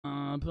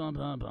I'm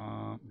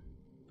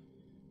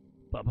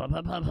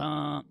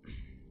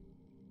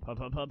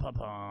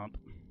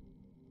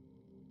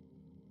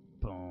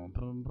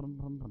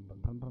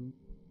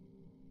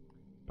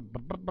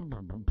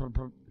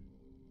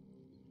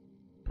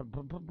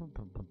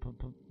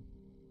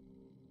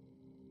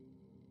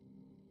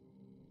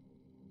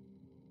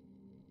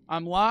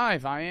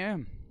live. I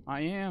am.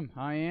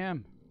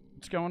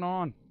 What's going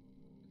on?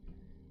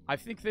 I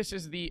think this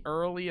is the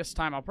earliest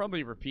time. I'll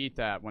probably repeat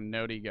that when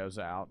Noti goes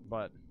out,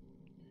 but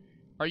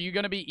are you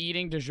going to be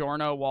eating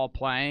DiGiorno while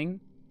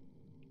playing?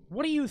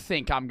 What do you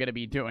think I'm going to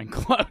be doing?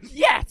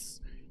 Yes!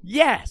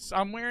 Yes!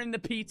 I'm wearing the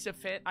pizza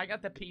fit. I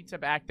got the pizza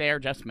back there.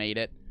 Just made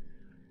it.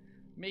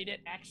 Made it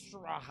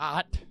extra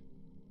hot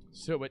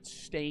so it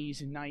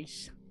stays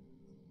nice.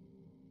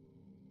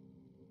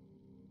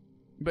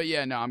 But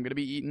yeah, no, I'm going to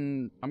be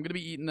eating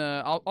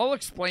the... I'll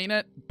explain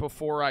it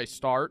before I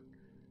start.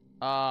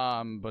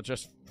 But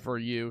just for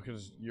you,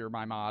 because you're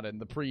my mod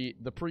and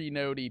the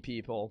pre-Noti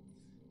people.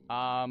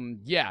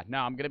 Yeah, no,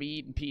 I'm going to be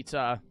eating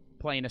pizza,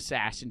 playing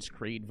Assassin's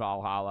Creed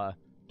Valhalla,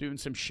 doing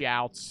some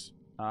shouts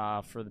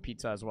for the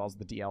pizza as well as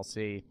the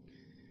DLC.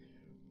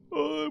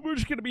 We're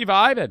just going to be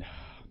vibing.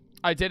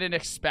 I didn't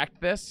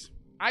expect this.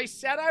 I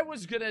said I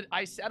was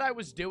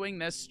doing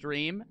this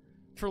stream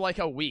for like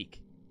a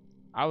week.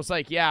 I was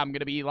like, yeah, I'm going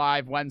to be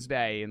live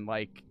Wednesday and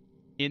like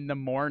in the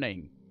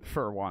morning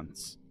for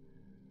once.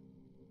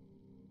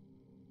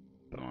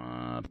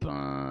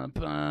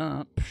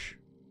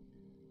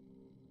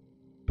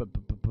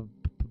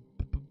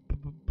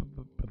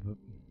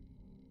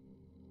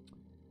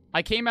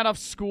 I came out of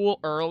school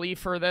early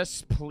for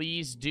this.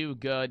 Please do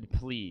good,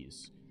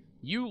 please.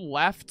 You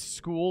left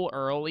school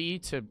early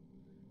to...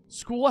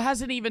 School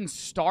hasn't even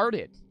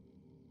started.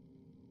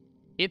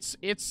 It's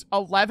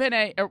 11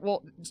 a.m.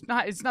 Well,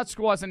 it's not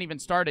school hasn't even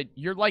started.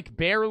 You're like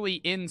barely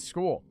in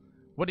school.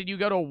 What, did you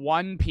go to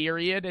one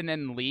period and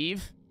then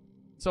leave?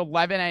 It's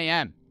 11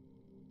 a.m.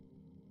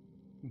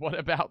 What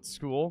about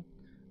school?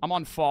 I'm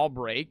on fall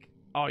break.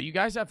 Oh, you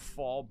guys have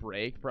fall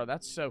break? Bro,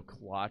 that's so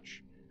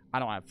clutch. I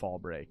don't have fall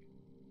break.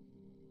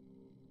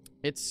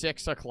 It's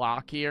 6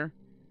 o'clock here.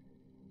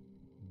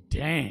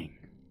 Dang.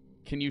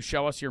 Can you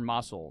show us your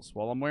muscles?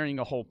 Well, I'm wearing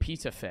a whole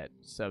pizza fit.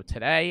 So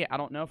today, I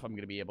don't know if I'm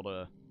going to be able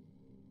to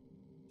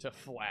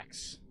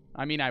flex.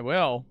 I mean, I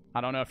will.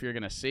 I don't know if you're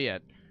going to see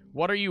it.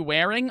 What are you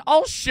wearing?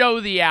 I'll show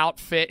the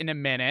outfit in a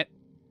minute.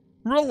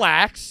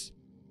 Relax.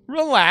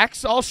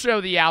 Relax. I'll show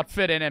the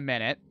outfit in a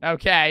minute.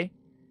 Okay?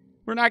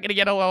 We're not going to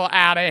get a little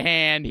out of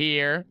hand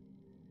here.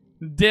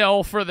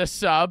 Dill for the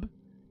sub.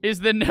 Is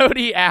the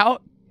Noti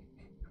out?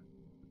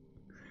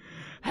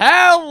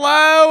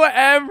 Hello,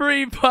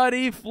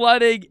 everybody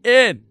flooding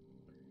in.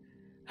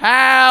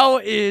 How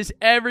is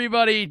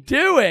everybody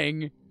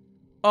doing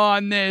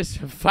on this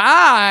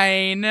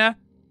fine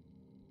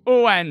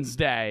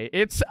Wednesday?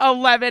 It's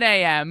 11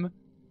 a.m.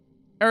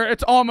 Or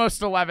it's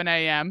almost 11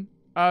 a.m.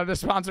 The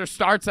sponsor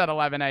starts at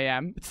 11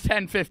 a.m. It's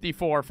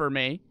 10:54 for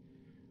me.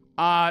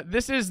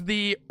 This is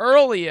the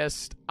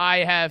earliest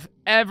I have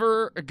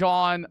ever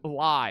gone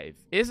live.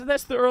 Is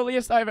this the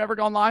earliest I've ever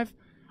gone live?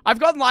 I've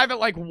gone live at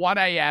like 1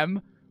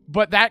 a.m.,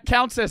 but that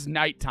counts as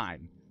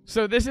nighttime.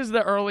 So this is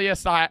the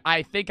earliest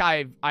I think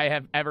I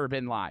have ever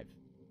been live.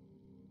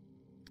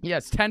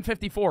 Yes,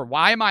 10:54.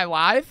 Why am I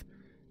live?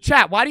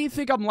 Chat, why do you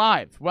think I'm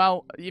live?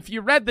 Well, if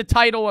you read the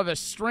title of the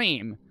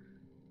stream,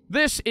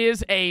 this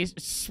is a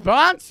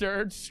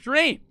sponsored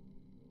stream.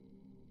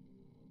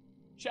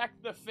 Check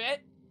the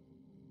fit.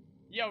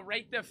 Yo,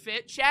 rate the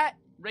fit, chat.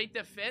 Rate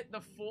the fit.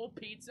 The full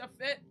pizza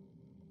fit.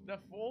 The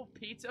full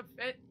pizza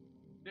fit.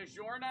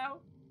 DiGiorno.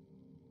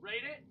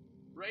 Rate it.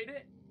 Rate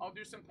it. I'll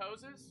do some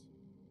poses.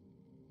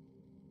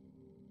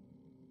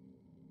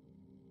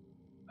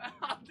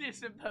 I'll do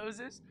some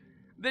poses.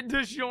 The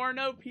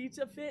DiGiorno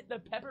pizza fit. The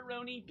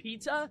pepperoni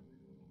pizza.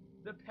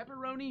 The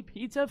pepperoni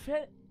pizza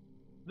fit.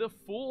 The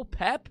full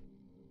pep.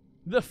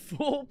 The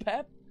full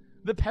pep.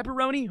 The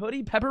pepperoni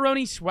hoodie.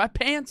 Pepperoni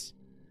sweatpants.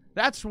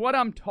 That's what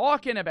I'm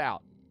talking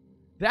about.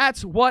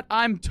 That's what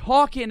I'm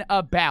talking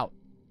about.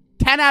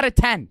 10 out of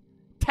 10.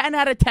 10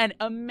 out of 10.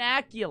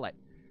 Immaculate.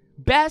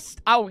 Best.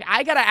 Oh,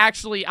 I gotta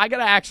actually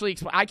explain.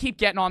 I keep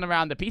getting on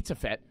around the pizza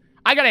fit.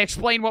 I gotta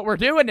explain what we're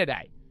doing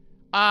today.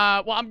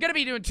 Well, I'm gonna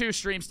be doing 2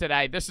 streams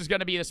today. This is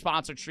gonna be the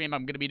sponsored stream.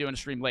 I'm gonna be doing a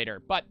stream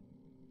later, but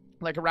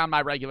like around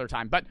my regular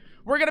time. But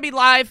we're gonna be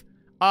live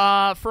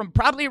from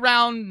probably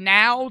around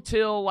now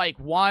till like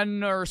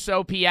 1 or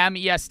so p.m.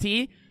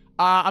 EST.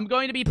 I'm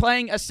going to be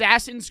playing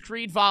Assassin's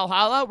Creed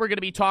Valhalla. We're going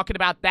to be talking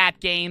about that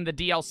game, the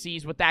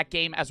DLCs with that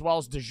game, as well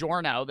as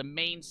DiGiorno. The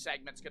main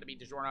segment's going to be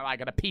DiGiorno. I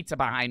got a pizza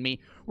behind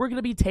me. We're going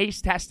to be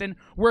taste testing.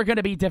 We're going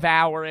to be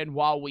devouring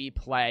while we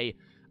play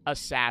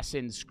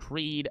Assassin's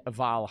Creed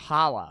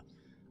Valhalla.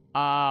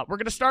 We're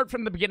going to start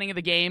from the beginning of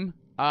the game.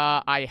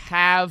 I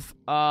have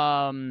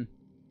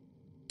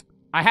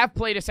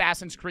played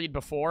Assassin's Creed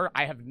before.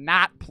 I have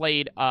not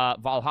played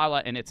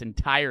Valhalla in its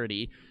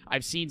entirety.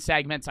 I've seen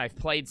segments. I've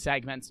played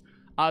segments.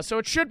 So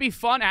it should be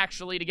fun,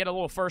 actually, to get a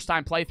little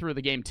first-time playthrough of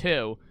the game,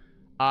 too.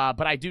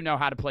 But I do know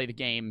how to play the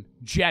game,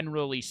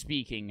 generally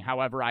speaking.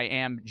 However, I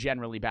am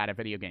generally bad at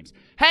video games.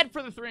 Head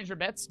for the 300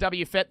 bits.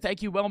 WFit.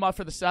 Thank you, Wilma,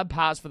 for the sub.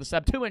 Pause for the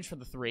sub. 2-inch for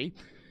the 3.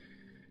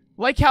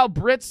 Like how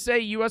Brits say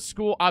U.S.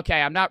 school.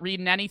 Okay, I'm not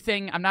reading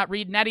anything. I'm not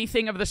reading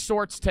anything of the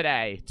sorts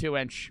today,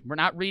 2-inch. We're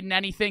not reading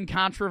anything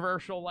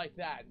controversial like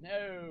that.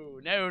 No,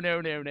 no,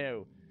 no, no,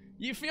 no.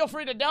 You feel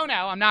free to dono.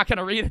 I'm not going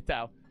to read it,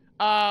 though.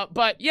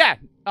 But, yeah,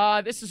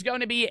 this is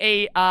going to be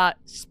a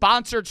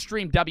sponsored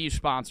stream. W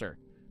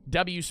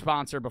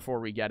sponsor before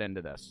we get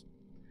into this.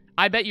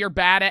 I bet you're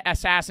bad at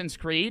Assassin's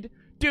Creed.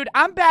 Dude,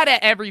 I'm bad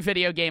at every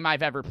video game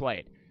I've ever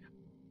played.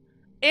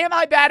 Am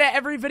I bad at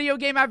every video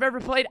game I've ever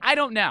played? I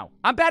don't know.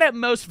 I'm bad at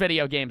most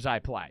video games I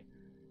play.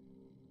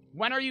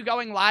 When are you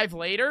going live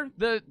later?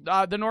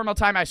 The normal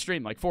time I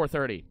stream, like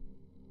 4:30.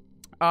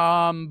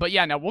 But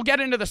yeah, no, we'll get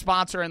into the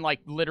sponsor in like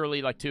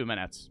literally like 2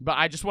 minutes. But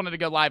I just wanted to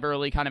go live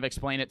early, kind of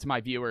explain it to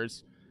my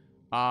viewers,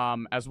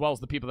 as well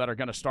as the people that are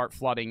going to start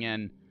flooding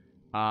in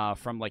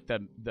from like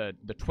the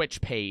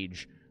Twitch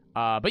page.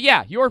 But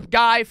yeah, your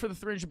guy for the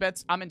 300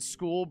 bits. I'm in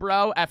school,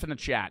 bro. F in the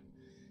chat.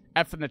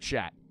 F in the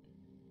chat.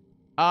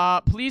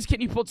 Please,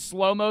 can you put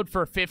slow mode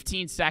for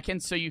 15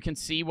 seconds so you can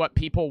see what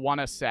people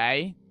want to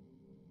say?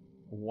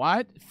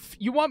 What?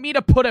 You want me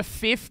to put a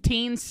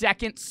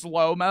 15-second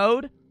slow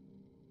mode?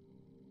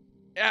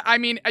 I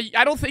mean,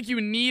 I don't think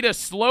you need a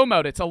slow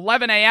mode. It's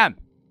 11 a.m.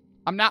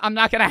 I'm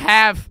not gonna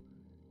have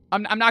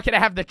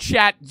the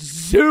chat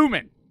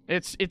zooming.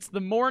 It's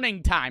the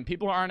morning time.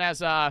 People are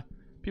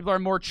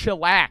more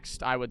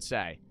chillaxed, I would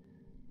say.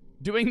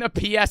 Doing the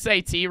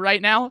PSAT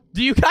right now?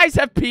 Do you guys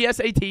have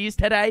PSATs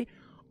today?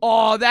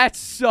 Oh, that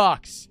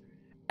sucks.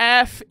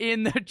 F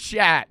in the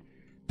chat.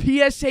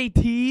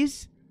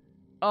 PSATs?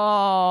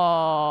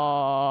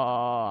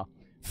 Oh.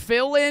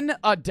 Fill in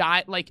a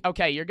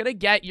okay, you're gonna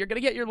get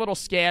your little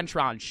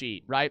Scantron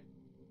sheet, right?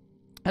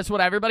 That's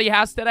what everybody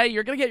has today.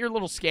 You're gonna get your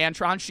little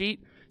Scantron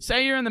sheet.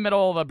 Say you're in the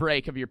middle of a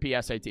break of your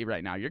PSAT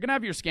right now. You're gonna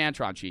have your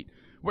Scantron sheet.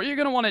 What you're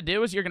gonna want to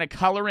do is you're gonna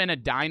color in a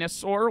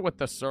dinosaur with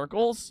the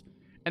circles,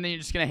 and then you're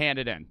just gonna hand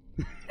it in.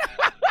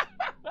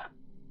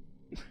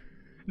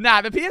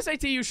 Nah, the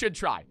PSAT you should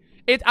try.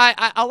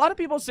 A lot of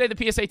people say the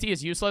PSAT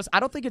is useless. I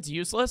don't think it's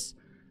useless.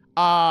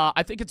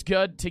 I think it's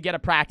good to get a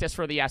practice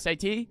for the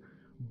SAT.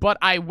 But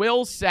I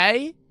will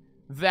say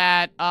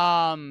that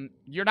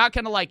you're not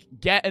going to, like,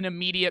 get an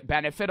immediate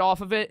benefit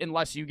off of it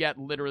unless you get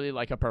literally,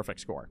 like, a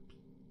perfect score.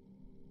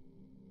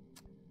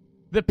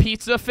 The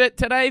pizza fit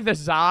today, the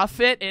za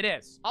fit, it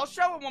is. I'll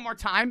show it one more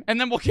time,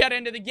 and then we'll get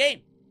into the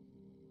game.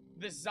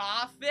 The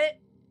za fit.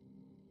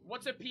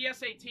 What's a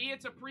PSAT?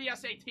 It's a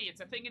pre-SAT. It's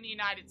a thing in the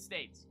United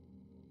States.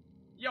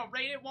 Yo,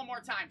 rate it one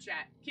more time,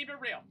 chat. Keep it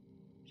real.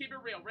 Keep it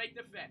real. Rate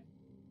the fit.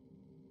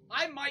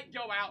 I might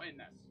go out in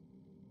this.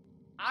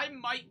 I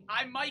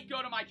might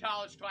go to my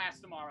college class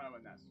tomorrow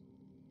in this.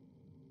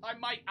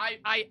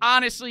 I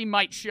honestly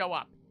might show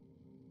up.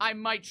 I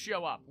might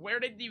show up. Where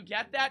did you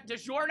get that?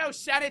 DiGiorno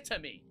sent it to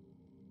me.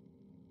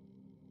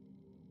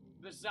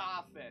 The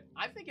za fit.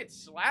 I think it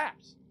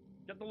slaps.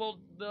 Got the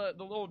little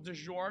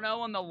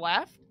DiGiorno on the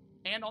left.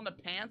 And on the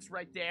pants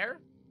right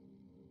there,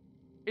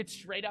 it's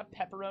straight up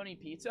pepperoni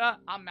pizza.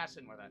 I'm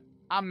messing with it.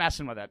 I'm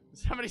messing with it.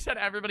 Somebody said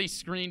everybody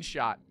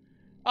screenshot.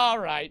 All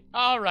right,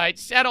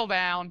 settle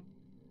down.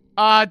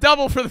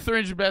 Double for the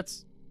 300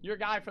 bits. Your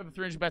guy for the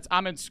 300 bits.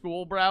 I'm in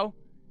school, bro.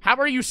 How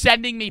are you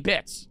sending me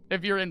bits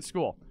if you're in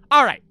school?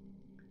 All right.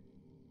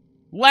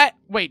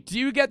 Wait, do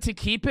you get to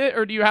keep it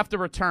or do you have to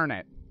return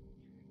it?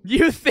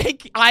 You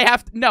think I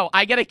have to? No,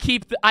 I gotta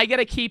keep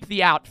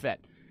the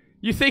outfit.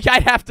 You think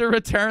I'd have to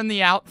return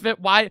the outfit?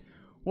 Why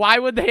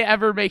would they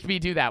ever make me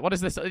do that? What is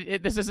this?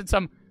 This isn't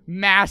some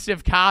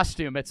massive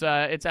costume. It's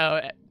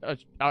a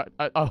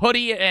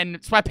hoodie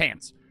and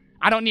sweatpants.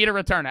 I don't need to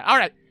return it. All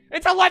right.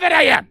 It's 11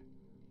 a.m.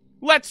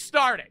 Let's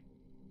start it.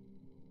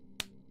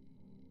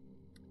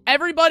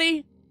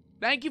 Everybody,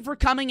 thank you for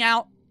coming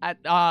out at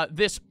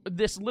this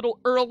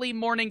little early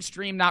morning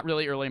stream. Not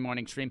really early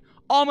morning stream.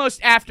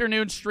 Almost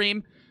afternoon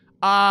stream.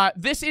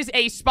 This is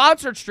a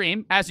sponsored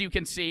stream, as you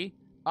can see.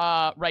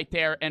 Right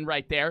there and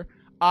right there.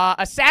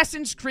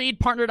 Assassin's Creed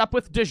partnered up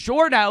with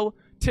DiGiorno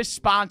to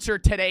sponsor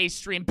today's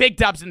stream. Big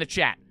dubs in the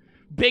chat.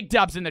 Big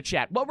dubs in the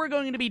chat. What we're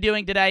going to be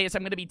doing today is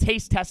I'm going to be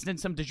taste testing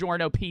some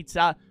DiGiorno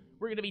pizza.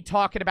 We're going to be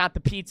talking about the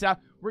pizza.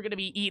 We're going to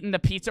be eating the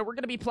pizza. We're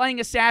going to be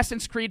playing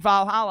Assassin's Creed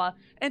Valhalla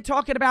and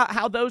talking about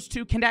how those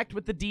two connect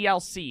with the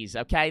DLCs,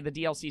 okay? The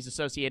DLCs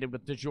associated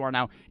with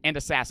DiGiorno and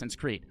Assassin's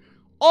Creed.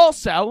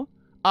 Also,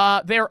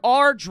 there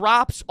are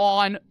drops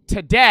on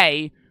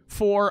today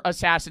for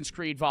Assassin's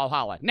Creed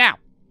Valhalla. Now,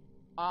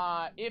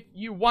 if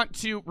you want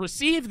to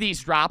receive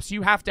these drops,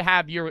 you have to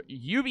have your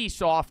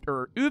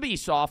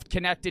Ubisoft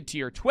connected to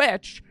your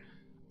Twitch,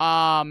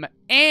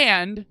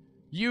 and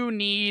you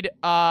need,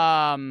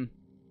 I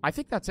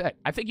think that's it.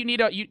 I think you need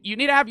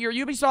to have your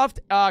Ubisoft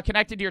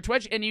connected to your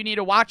Twitch, and you need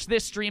to watch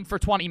this stream for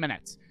 20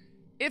 minutes.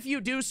 If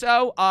you do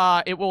so,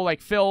 it will like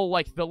fill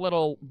like the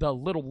little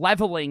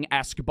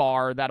leveling-esque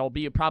bar that'll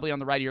be probably on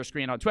the right of your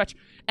screen on Twitch,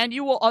 and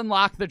you will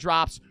unlock the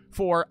drops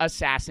for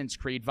Assassin's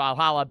Creed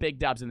Valhalla. Big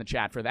dubs in the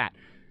chat for that.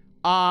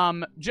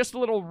 Just a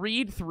little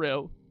read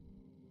through.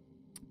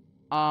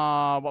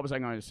 What was I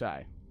going to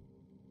say?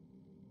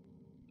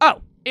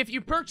 Oh, if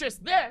you purchase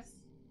this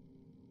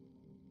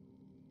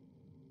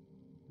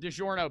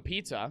DiGiorno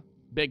pizza,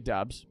 big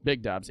dubs,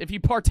 big dubs. If you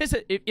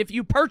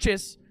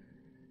purchase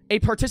a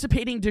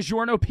participating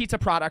DiGiorno pizza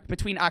product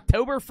between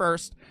October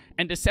 1st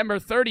and December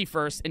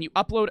 31st, and you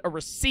upload a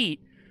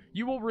receipt,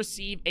 you will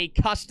receive a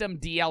custom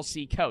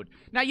DLC code.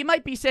 Now, you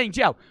might be saying,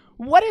 Joe,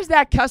 what is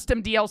that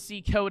custom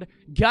DLC code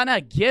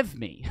gonna give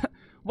me?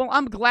 Well,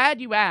 I'm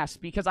glad you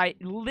asked, because I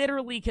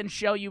literally can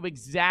show you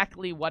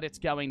exactly what it's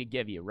going to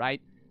give you,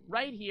 right?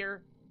 Right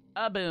here,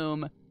 a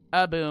boom,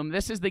 a boom.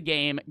 This is the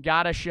game.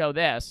 Gotta show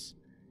this.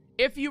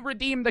 If you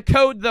redeem the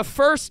code the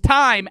first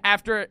time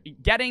after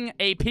getting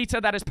a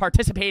pizza that is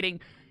participating,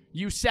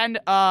 you send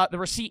the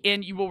receipt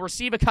in, you will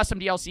receive a custom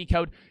DLC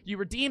code. You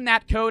redeem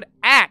that code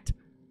at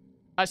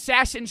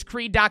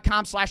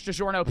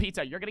assassinscreed.com/DiGiorno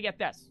pizza. You're going to get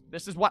this.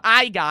 This is what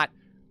I got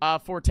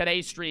for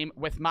today's stream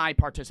with my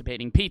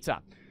participating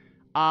pizza.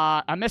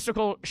 A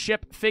mystical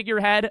ship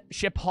figurehead,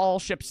 ship hull,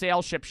 ship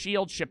sail, ship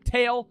shield, ship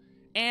tail,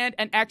 and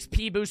an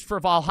XP boost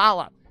for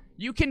Valhalla.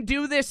 You can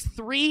do this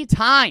 3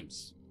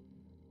 times.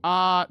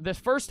 The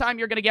first time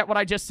you're going to get what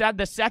I just said.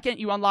 The second,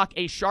 you unlock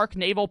a Shark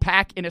Naval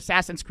Pack in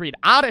Assassin's Creed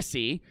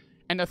Odyssey.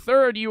 And the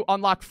third, you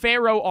unlock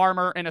Pharaoh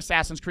Armor in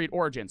Assassin's Creed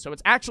Origins. So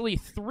it's actually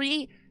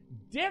 3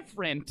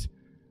 different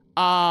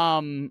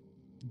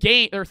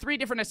three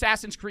different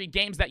Assassin's Creed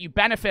games that you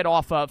benefit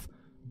off of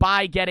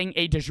by getting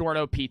a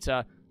DiGiorno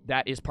pizza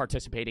that is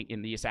participating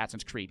in the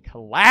Assassin's Creed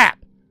collab.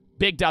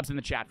 Big dubs in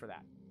the chat for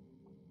that.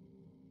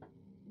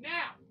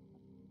 Now,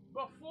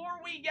 before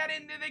we get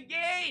into the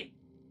game,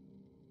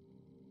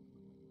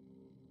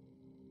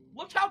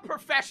 look how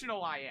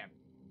professional I am.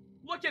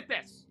 Look at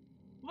this.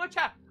 Look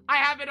how I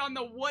have it on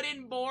the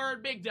wooden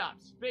board. Big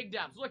dubs. Big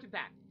dubs. Look at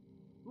that.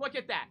 Look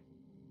at that.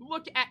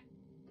 Look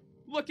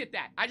at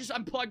that. I just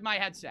unplugged my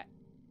headset.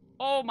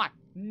 Oh my.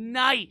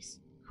 Nice.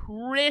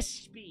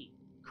 Crispy.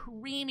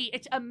 Creamy.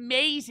 It's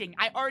amazing.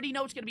 I already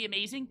know it's going to be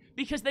amazing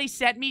because they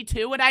sent me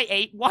 2 and I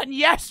ate one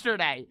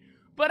yesterday.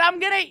 But I'm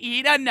going to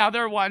eat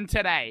another one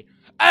today.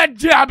 A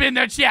dub in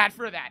the chat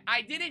for that.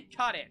 I didn't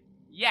cut it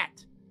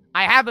yet.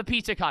 I have a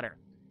pizza cutter.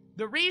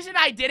 The reason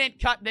I didn't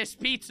cut this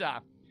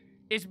pizza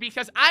is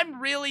because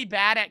I'm really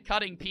bad at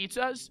cutting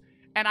pizzas,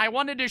 and I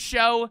wanted to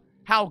show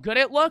how good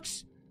it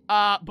looks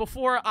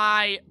before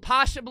I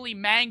possibly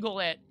mangle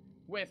it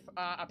with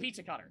a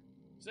pizza cutter.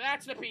 So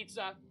that's the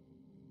pizza.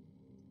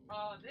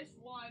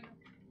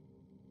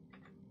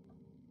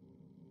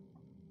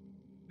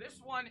 This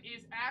one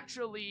is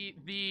actually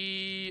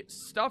the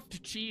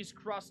stuffed cheese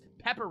crust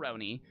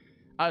pepperoni.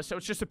 So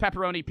it's just a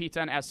pepperoni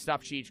pizza and has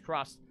stuffed cheese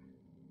crust.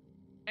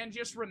 And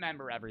just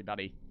remember,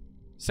 everybody,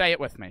 say it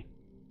with me.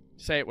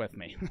 Say it with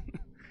me.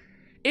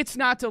 It's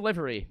not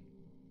delivery.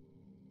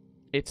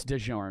 It's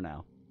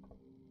DiGiorno.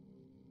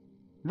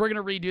 We're going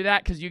to redo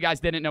that because you guys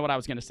didn't know what I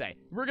was going to say.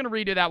 We're going to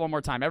redo that one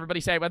more time. Everybody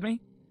say it with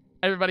me.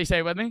 Everybody say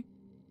it with me.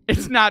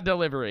 It's not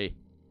delivery.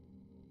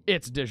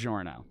 It's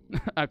DiGiorno.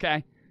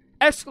 Okay?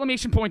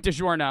 Exclamation point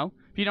DiGiorno.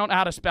 If you don't know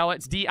how to spell it,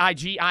 it's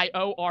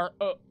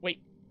D-I-G-I-O-R-O.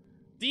 Wait.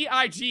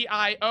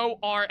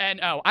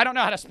 D-I-G-I-O-R-N-O. I don't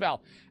know how to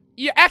spell.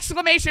 You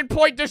exclamation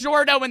point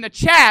DiGiorno in the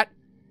chat.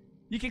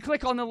 You can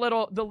click on the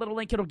little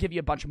link. It'll give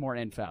you a bunch more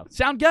info.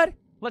 Sound good?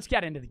 Let's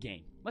get into the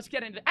game. Let's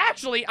get into...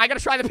 Actually, I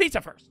gotta try the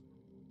pizza first.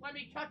 Let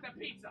me cut the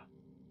pizza.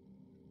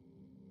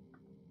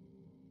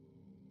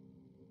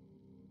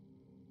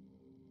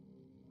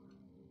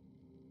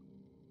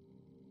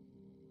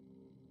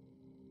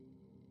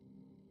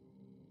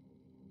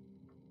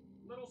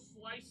 Little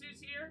slices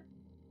here.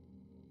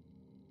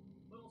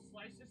 Little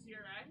slices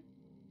here, eh?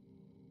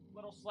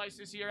 Little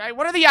slices here, eh?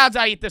 What are the odds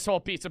I eat this whole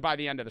pizza by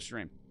the end of the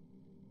stream?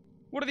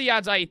 What are the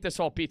odds I eat this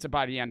whole pizza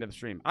by the end of the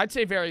stream? I'd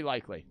say very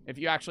likely, if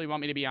you actually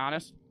want me to be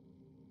honest.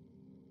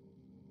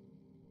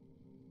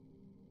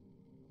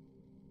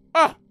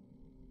 Oh!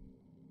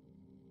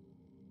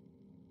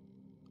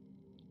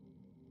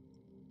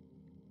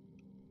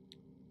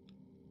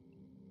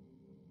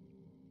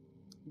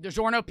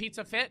 DiGiorno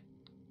pizza fit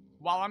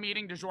while I'm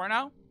eating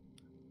DiGiorno?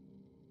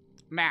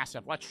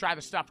 Massive. Let's try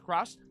the stuffed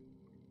crust.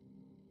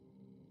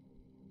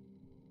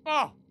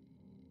 Oh!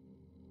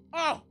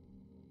 Oh!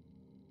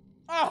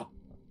 Oh!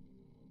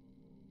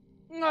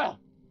 Oh!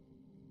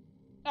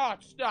 Oh,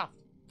 it's stuffed.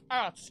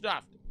 Oh, it's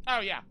stuffed.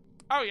 Oh, yeah.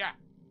 Oh, yeah.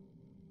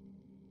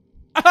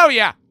 Oh,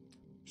 yeah.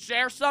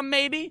 Share some,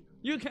 maybe?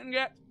 You can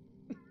get...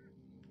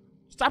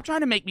 Stop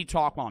trying to make me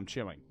talk while I'm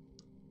chewing.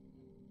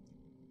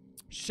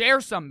 Share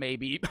some,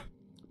 maybe.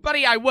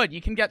 Buddy, I would.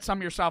 You can get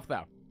some yourself,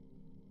 though.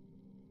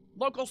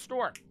 Local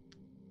store.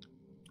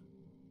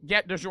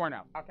 Get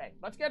DiGiorno. Okay,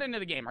 let's get into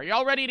the game. Are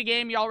y'all ready to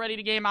game? Y'all ready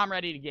to game? I'm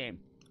ready to game.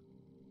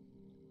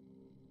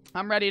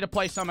 I'm ready to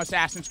play some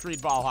Assassin's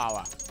Creed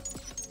Valhalla.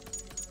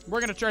 We're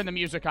going to turn the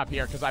music up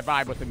here because I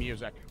vibe with the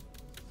music.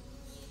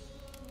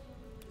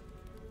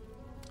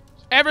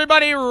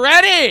 Everybody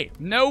ready?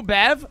 No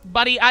Bev?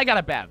 Buddy, I got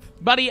a Bev.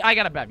 Buddy, I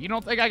got a bev. You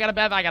don't think I got a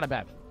bev? I got a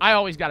bev. I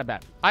always got a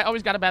bev. I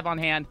always got a bev on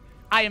hand.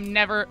 I am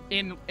never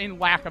in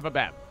lack of a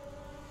bev.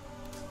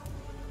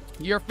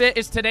 Your fit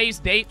is today's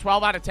date,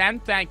 12 out of 10.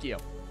 Thank you.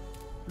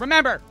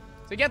 Remember,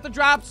 to get the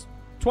drops,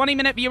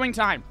 20-minute viewing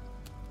time.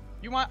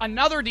 You want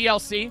another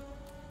DLC?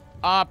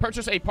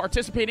 Purchase a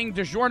participating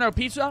DiGiorno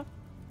pizza.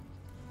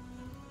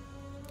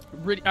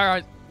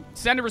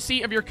 Send a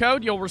receipt of your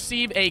code. You'll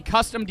receive a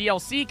custom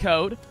DLC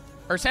code.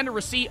 Or send a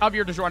receipt of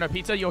your DiGiorno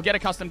pizza. You'll get a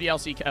custom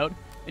DLC code.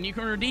 And you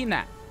can redeem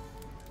that.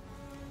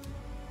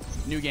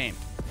 New game.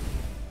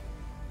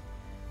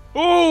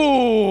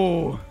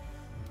 Ooh.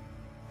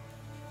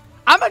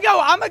 I'm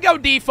gonna go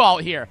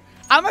default here.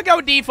 I'm gonna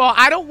go default.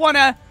 I don't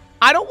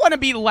wanna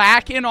be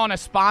lacking on a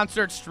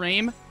sponsored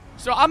stream.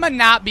 So I'm gonna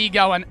not be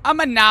going.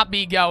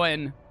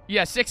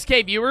 Yeah,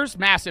 6K viewers,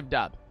 massive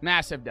dub.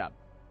 Massive dub.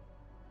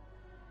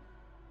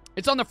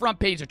 It's on the front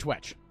page of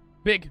Twitch.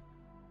 Big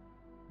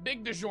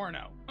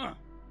DiGiorno.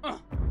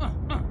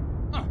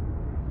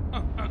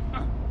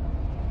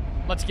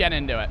 Let's get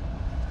into it.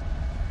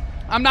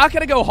 I'm not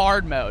gonna go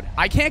hard mode.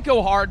 I can't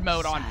go hard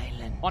mode on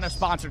a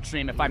sponsored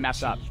stream if I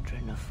mess up.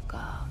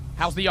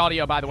 How's the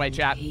audio, by the way,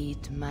 chat?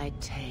 Repeat my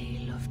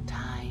tale of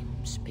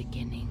time's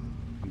beginning.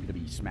 I'm gonna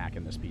be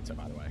smacking this pizza,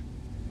 by the way.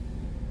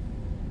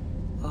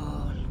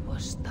 All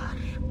was dark.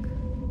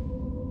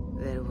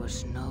 There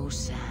was no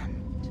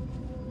sand.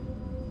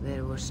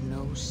 There was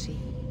no sea.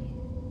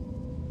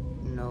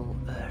 No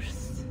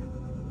earth.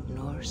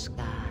 Nor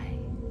sky.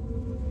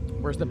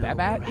 Where's the bev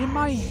at? In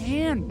my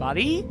hand,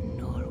 buddy.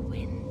 Nor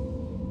wind.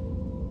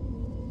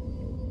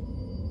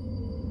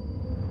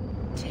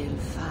 Till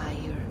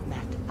fire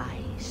met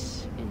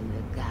ice in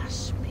the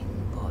gasping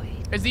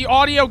void. Is the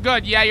audio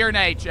good? Yeah or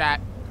nay,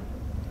 chat?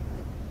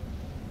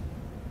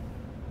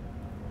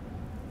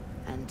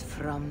 And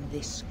from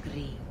this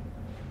scream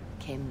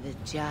came the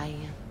giant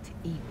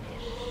Ymir,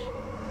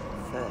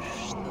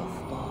 first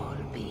of all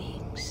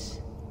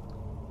beings.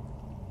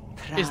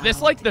 Is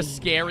this like the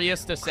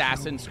scariest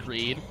Assassin's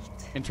Creed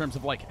in terms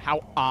of like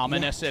how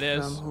ominous it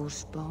is? From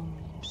whose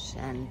bones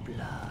and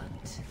blood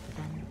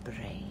and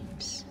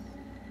brains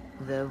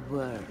the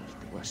world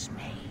was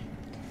made.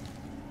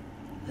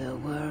 The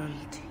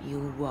world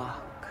you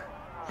walk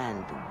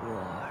and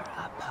war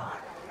upon.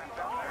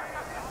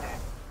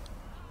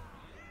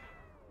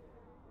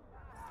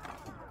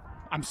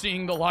 I'm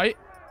seeing the light.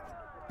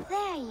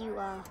 There you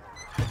are.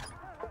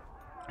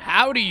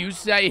 How do you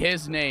say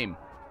his name?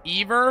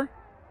 Ever?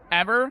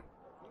 Ever?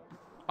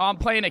 Oh, I'm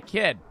playing a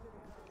kid.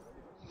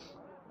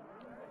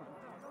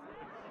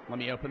 Let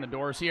me open the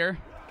doors here.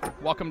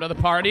 Welcome to the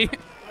party.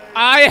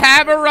 I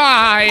have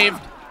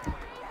arrived.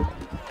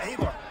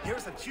 Eivor,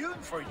 here's a tune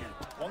for you.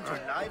 Want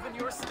to liven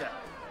your step.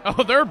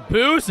 Oh, they're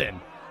boozing.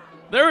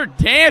 They're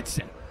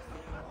dancing.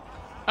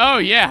 Oh,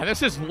 yeah.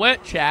 This is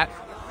lit, chat.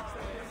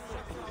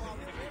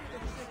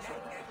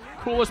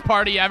 Coolest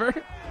party ever.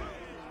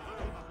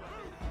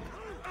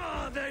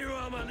 Oh, there you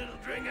are, my little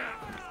dringer.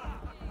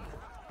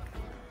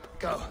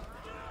 Go.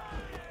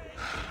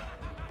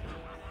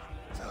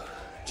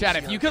 Chat,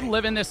 if you could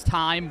live in this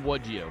time,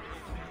 would you?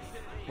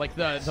 Like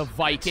the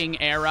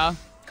Viking era.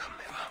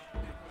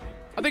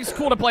 I think it's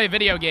cool to play a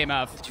video game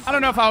of. I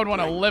don't know if I would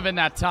want to live in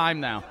that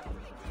time, though.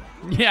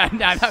 Yeah,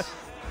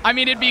 I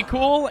mean, it'd be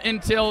cool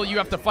until you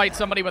have to fight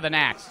somebody with an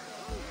axe.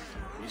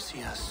 You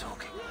see us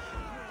soaking.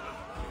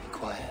 Be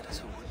quiet as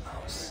a wood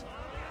mouse.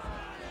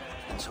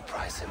 And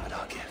surprise him with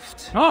our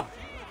gift. Oh!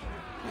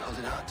 You hold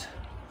it out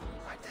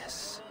like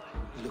this.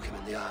 You look him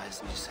in the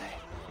eyes and you say,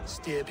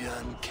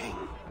 Styrbjörn King.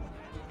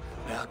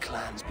 May our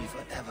clans be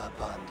forever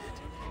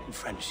bonded in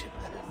friendship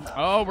and in love.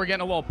 Oh, we're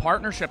getting a little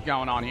partnership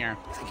going on here.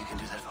 Think you can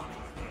do that for me?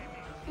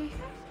 Good.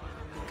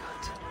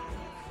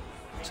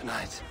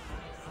 Tonight,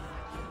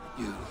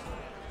 you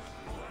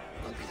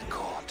will be the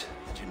cord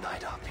that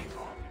unite our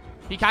people.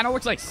 He kind of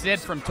looks like Sid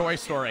from Toy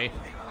Story.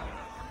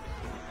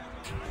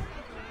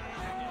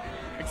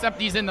 Except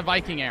he's in the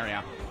Viking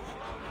area.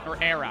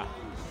 Or era.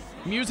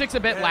 Music's a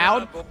bit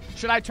loud.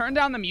 Should I turn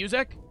down the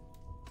music?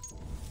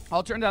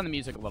 I'll turn down the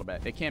music a little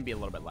bit. It can be a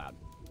little bit loud.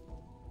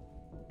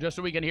 Just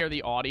so we can hear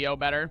the audio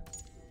better.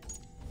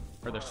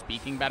 Or they're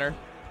speaking better.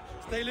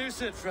 Stay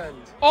lucid, friend.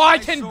 Oh, I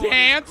can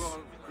dance?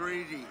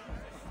 Greedy.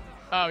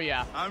 Oh,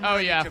 yeah. I'm Oh,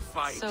 ready yeah. to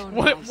fight. So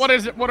What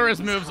is it? What are his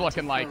moves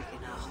looking like?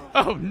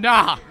 Oh,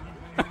 nah.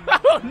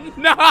 Oh,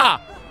 nah.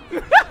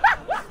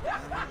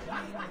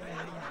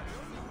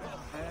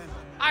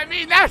 I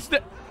mean, that's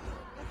the...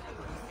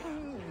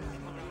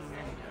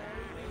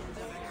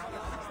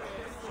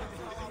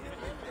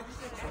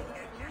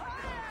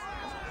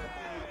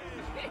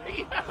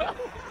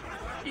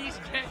 He's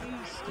getting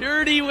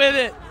sturdy with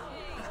it.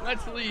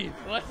 Let's leave.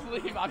 Let's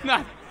leave. I'm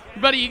not...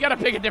 Buddy, you gotta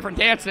pick a different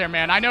dance there,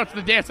 man. I know it's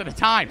the dance of the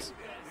times.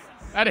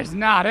 That is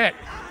not it.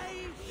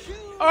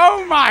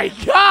 Oh, my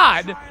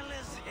God!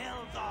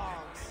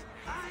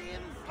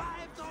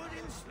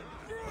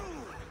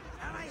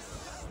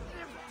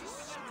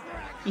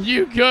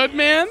 You good,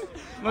 man?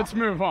 Let's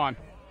move on.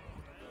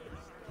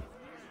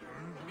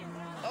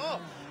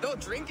 Oh, no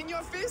drink in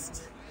your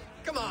fist?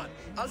 Come on,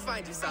 I'll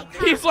find you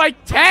something. He's like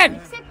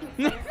 10.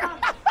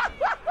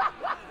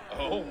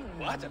 Oh,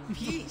 what a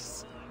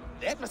piece.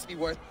 That must be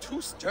worth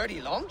 2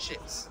 sturdy long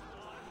ships.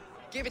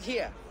 Give it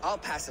here. I'll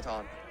pass it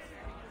on.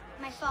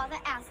 My father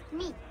asked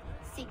me.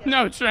 Sigurd.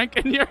 No drink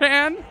in your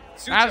hand.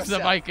 Suit That's the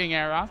yourself. Viking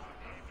era.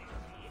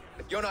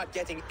 But you're not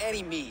getting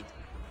any mead.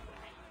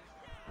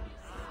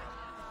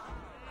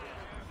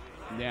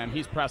 Damn,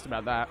 he's pressed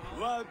about that.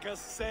 Like a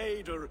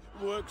satyr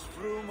works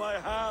through my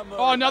hammer.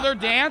 Oh, another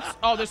dance?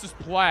 Oh, this is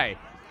play.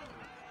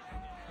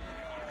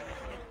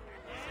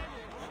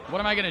 What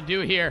am I gonna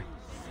do here?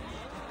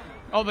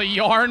 Oh, the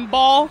yarn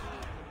ball?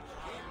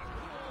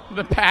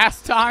 The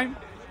pastime?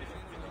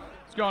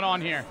 What's going on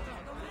here?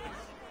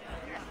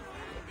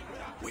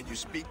 When you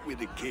speak with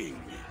the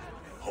king,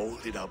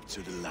 hold it up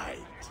to the light.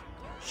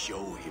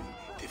 Show him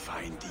the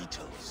fine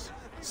details.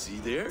 See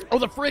there? Oh,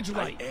 the fridge I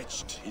light.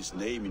 etched his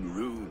name in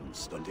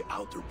runes on the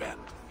outer band.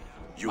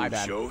 You My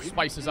bad. show him.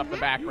 Spices up the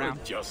background.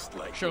 You're just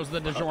like Shows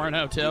the your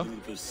DiGiorno, too. little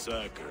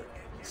berserker.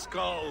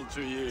 Skull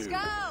to you. Go!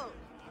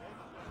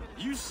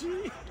 You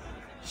see?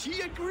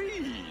 She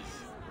agrees.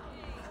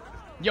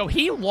 Yo,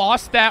 he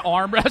lost that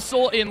arm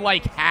wrestle in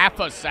like half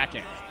a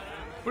second.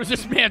 Was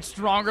this man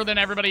stronger than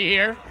everybody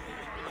here?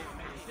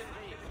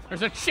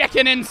 There's a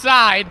chicken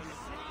inside.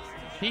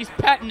 He's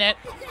petting it.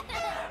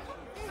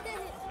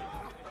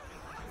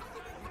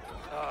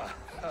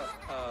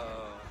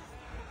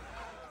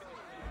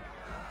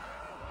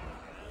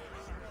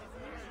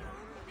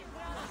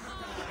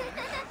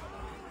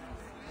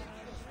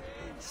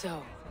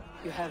 So,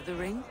 you have the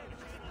ring?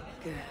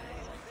 Good.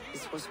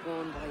 This was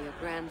worn by your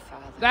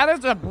grandfather. That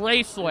is a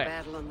bracelet.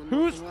 Battle on the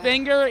Whose Northern Way.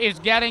 finger is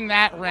getting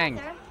that ring?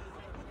 Mother,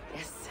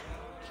 Yes,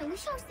 can we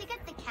show Sigurd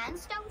the can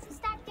stones he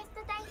started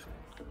yesterday?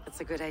 that's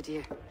a good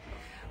idea.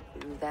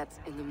 Do that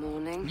in the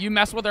morning. You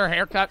mess with her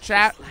haircut,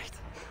 chat. Light.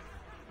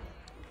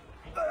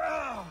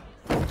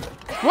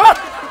 Whoa!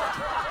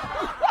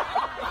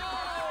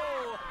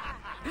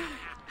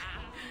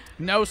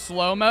 No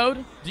slow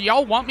mode? Do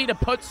y'all want me to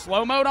put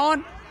slow mode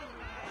on? Now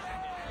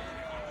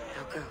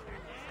go. You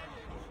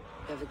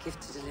have a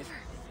gift to deliver.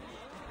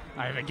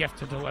 I have a gift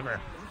to deliver.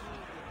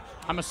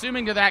 I'm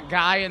assuming to that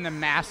guy in the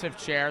massive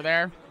chair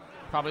there.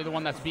 Probably the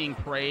one that's being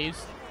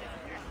praised.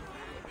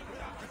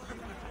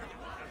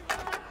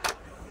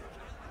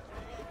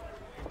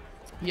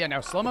 Yeah,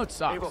 no, slow mode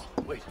sucks. Abel,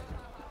 wait.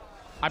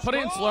 I put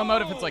it in slow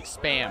mode if it's like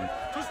spam.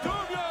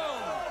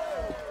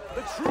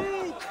 The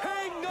true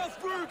king of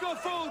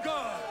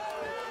Brugge.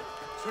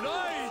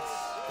 Tonight,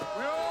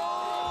 we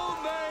all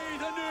made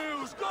the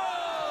news. Go!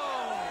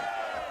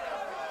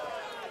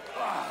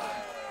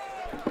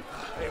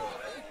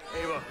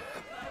 Ava.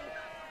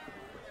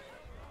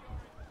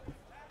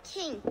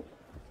 King.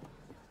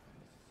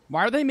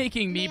 Why are they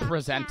making me may our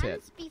present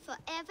it? clans be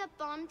forever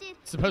bonded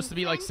It's supposed in to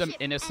be like some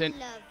friendship and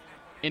love.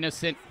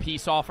 innocent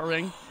peace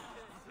offering.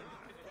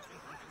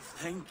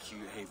 Thank you,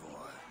 Eivor.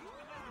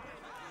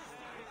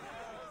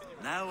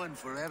 Now and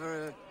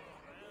forever,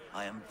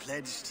 I am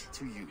pledged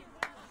to you.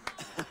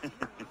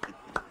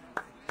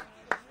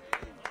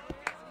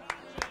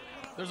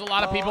 There's a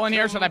lot of people in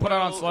here. Should I put it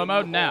on slow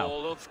mode?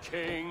 No.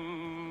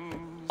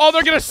 Oh,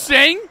 they're gonna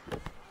sing?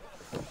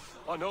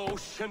 On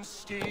ocean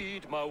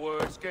steed, my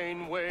words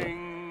gain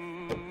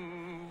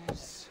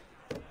wings.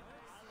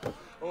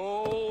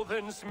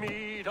 Odin's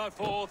mead I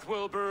forth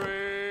will bring.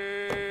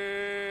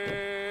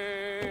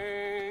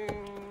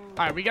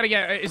 All right, we gotta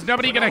get. Is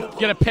nobody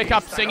gonna pick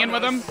up singing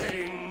with them?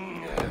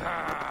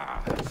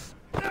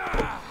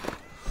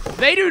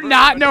 They do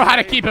not know how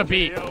to keep a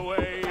beat.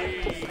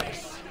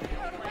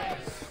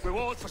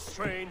 Reward for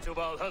strains of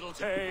Valhalla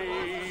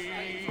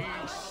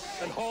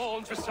takes, and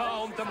horns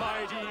resound the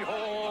mighty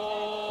horn.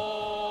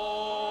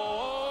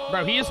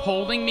 Bro, he is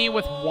holding me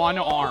with one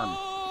arm.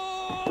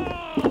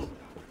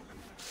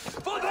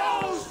 For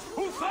those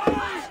who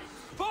fight,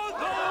 for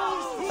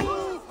those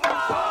who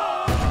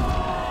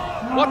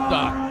fight. What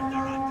the?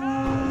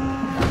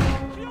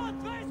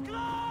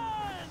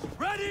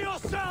 Ready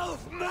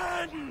yourself,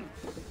 men!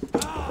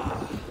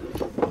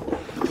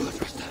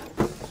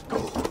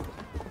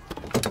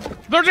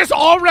 They're just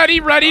already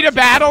ready to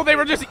battle. They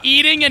were just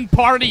eating and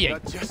partying.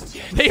 Just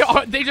yet.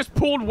 They just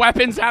pulled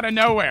weapons out of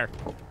nowhere.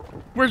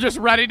 We're just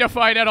ready to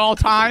fight at all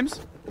times.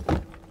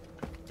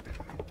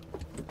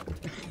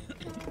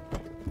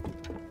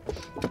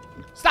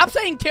 Stop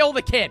saying kill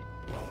the kid.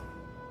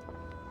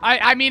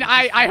 I mean,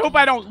 I hope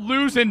I don't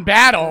lose in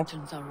battle.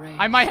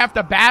 I might have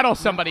to battle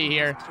somebody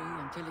here.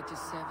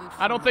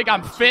 I don't think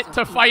I'm fit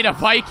to fight a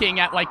Viking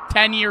at like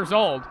 10 years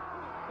old.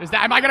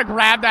 Am I gonna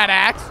grab that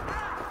axe?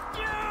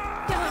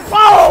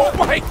 Oh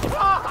my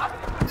god!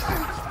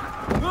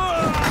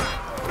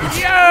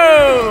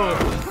 Yo!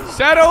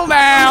 Settle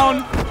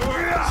down!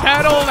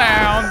 Settle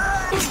down!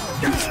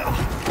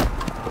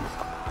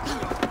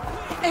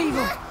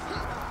 Eivor!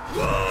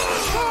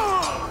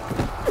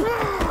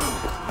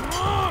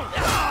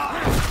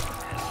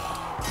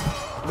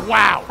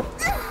 Wow!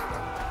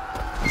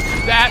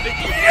 That.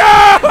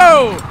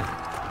 Yo!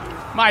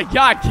 My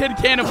god, kid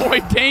can't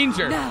avoid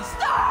danger. Now.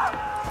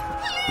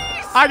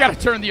 Please! I gotta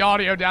turn the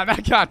audio down.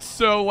 That got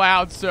so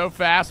loud so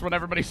fast when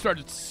everybody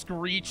started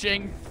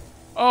screeching.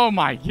 Oh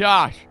my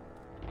gosh.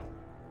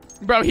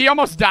 Bro, he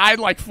almost died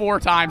like 4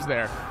 times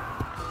there.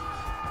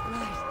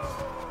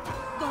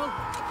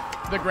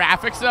 The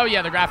graphics, though?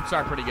 Yeah, the graphics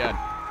are pretty good.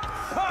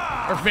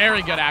 Or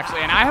very good,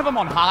 actually. And I have them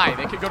on high.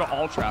 They could go to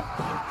ultra.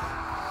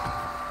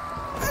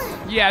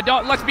 Yeah,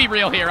 let's be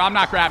real here. I'm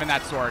not grabbing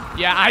that sword.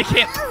 Yeah, I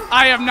can't.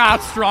 I am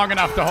not strong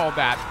enough to hold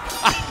that.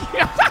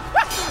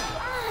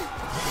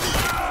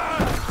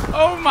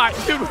 Oh my,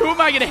 dude, who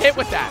am I gonna hit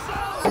with that?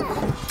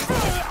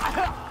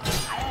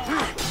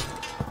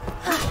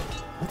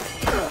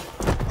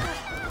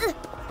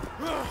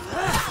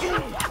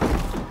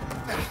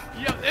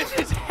 Yo, this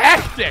is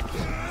hectic.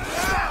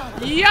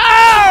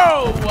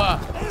 Yo!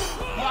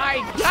 My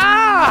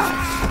God!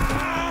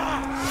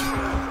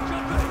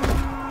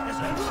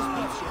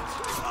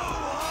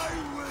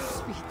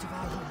 Speed to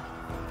Valhalla.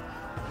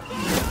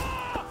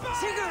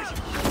 Sigurd,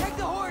 take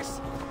the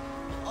horse.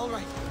 All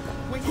right,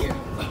 wait here.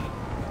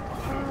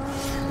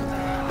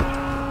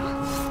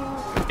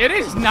 It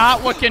is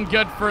not looking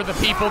good for the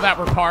people that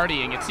were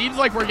partying. It seems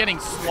like we're getting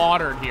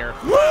slaughtered here.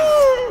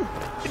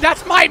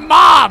 That's my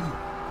mom!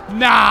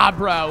 Nah,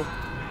 bro.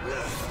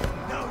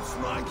 Now it's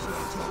my turn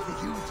to offer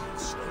you to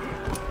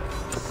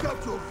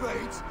accept your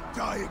fate,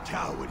 die a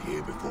coward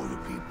here before the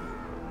people,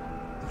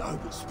 and I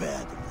will spare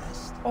the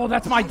rest. Oh,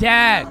 that's my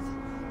dad.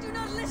 Do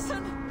not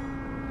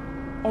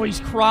listen. Oh,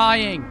 he's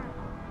crying.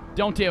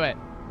 Don't do it.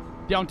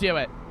 Don't do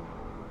it.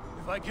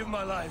 If I give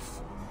my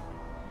life,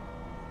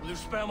 will you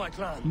spare my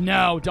clan?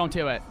 No, don't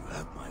do it. You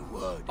have my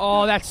word.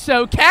 Oh, that's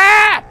so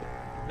cap!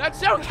 That's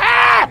so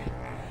cap!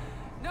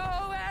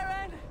 No,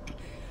 Aaron.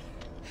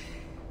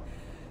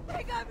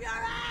 Pick up your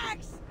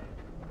axe.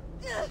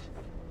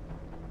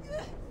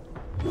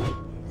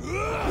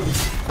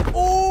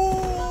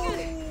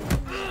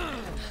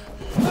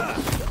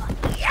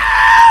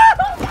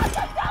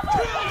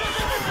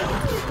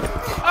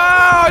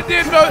 Oh,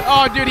 dude!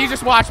 Oh, dude! He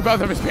just watched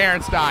both of his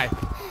parents die.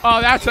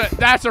 Oh,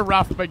 that's a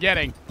rough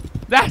beginning.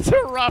 That's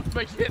a rough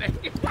beginning.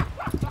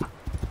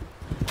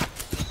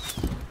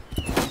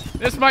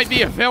 This might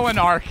be a villain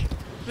arc.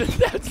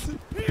 That's...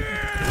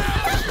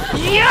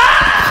 Yo!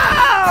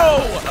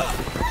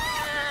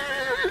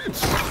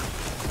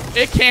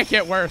 It can't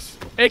get worse.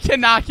 It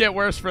cannot get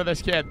worse for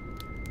this kid.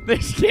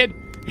 This kid.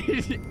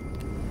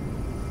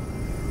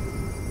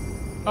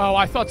 Oh,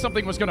 I thought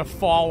something was gonna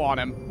fall on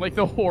him, like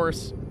the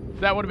horse.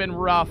 That would have been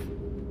rough.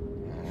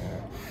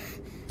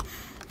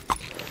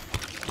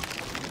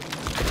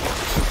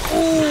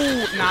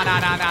 Ooh, nah.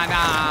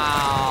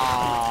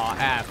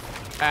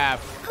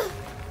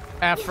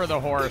 F for the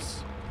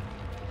horse.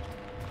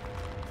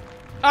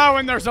 Oh,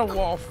 and there's a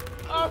wolf.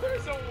 Oh,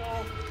 there's a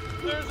wolf.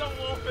 There's a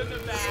wolf in the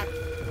back.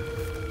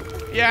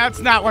 Yeah, it's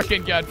not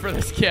looking good for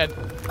this kid.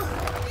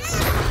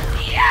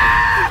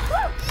 Yeah!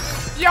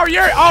 Yo,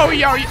 yo.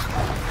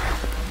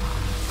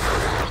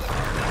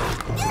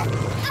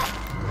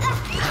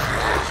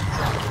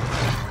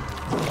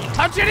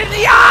 Touch it in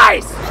the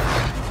eyes!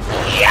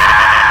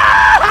 Yeah!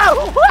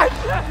 What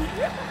the?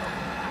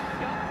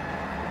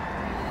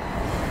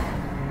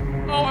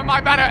 Oh, am I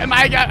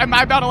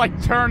about to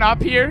like turn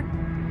up here?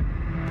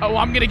 Oh,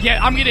 I'm gonna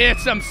get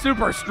some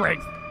super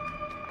strength.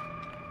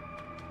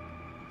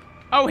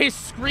 Oh, his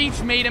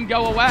screech made him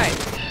go away.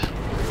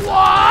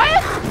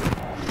 What?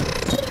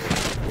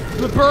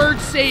 The bird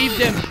saved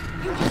him.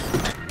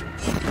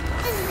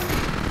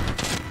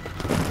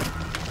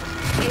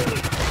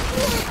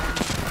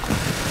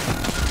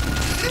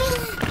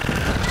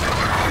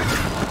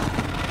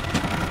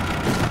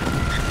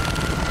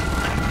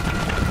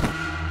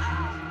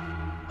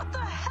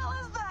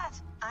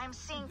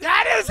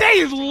 That is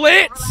a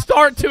lit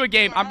start to a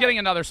game. I'm getting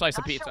another slice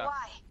of pizza. Sure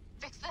why.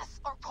 Fix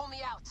this or pull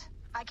me out.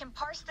 I can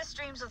parse the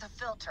streams with a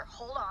filter.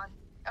 Hold on.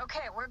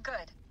 Okay, we're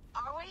good.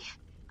 Are we?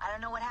 I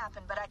don't know what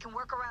happened, but I can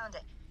work around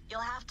it.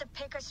 You'll have to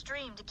pick a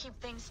stream to keep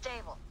things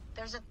stable.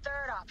 There's a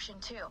third option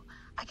too.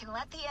 I can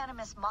let the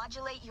Animus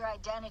modulate your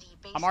identity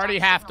based on I'm already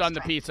half done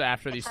the strength. pizza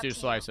after these 2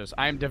 slices.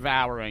 I am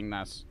devouring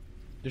this.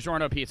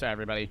 DiGiorno pizza,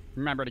 everybody.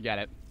 Remember to get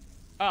it.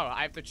 Oh,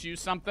 I have to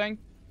choose something?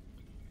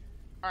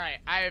 Alright,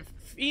 I have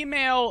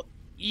female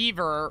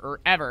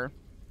ever.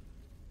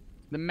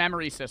 The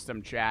memory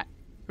system chat.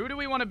 Who do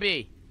we want to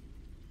be?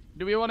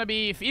 Do we want to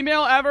be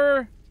female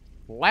ever?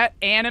 Let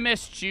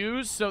Animus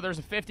choose so there's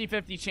a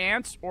 50-50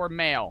 chance, or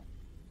male?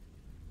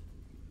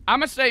 I'm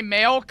gonna say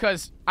male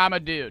because I'm a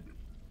dude.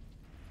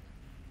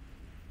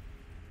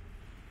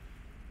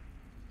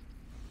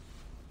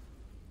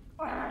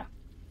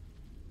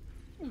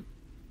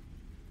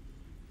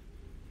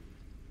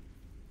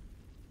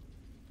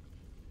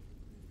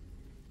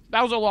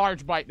 That was a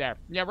large bite there.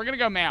 Yeah, we're gonna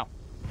go male.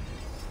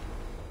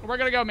 We're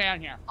gonna go man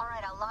here. All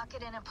right, I'll lock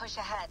it in and push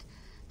ahead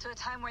to a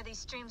time where these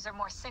streams are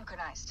more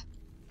synchronized.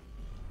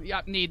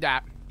 Yep, need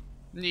that.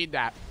 Need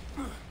that.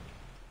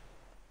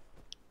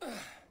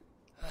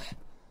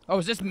 Oh,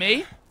 is this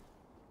me?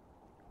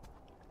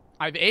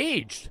 I've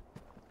aged.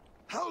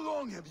 How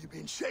long have you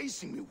been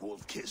chasing me,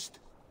 Wolf-Kissed?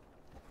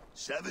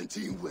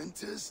 17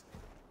 winters?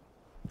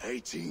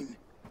 18.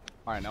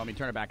 All right, now let me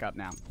turn it back up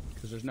now,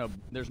 because there's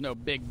no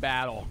big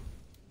battle.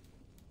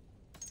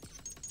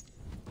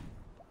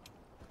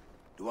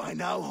 Do I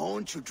now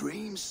haunt your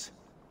dreams?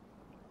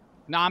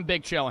 Nah, I'm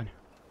big chillin'.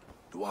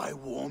 Do I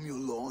warm your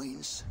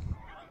loins?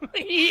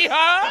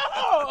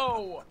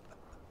 Yo!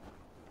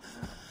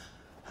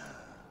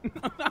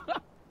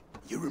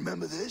 You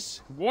remember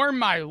this? Warm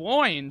my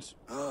loins?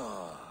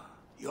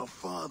 Your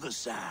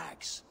father's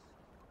axe.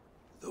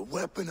 The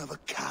weapon of a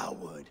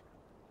coward.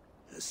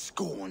 A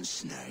scorned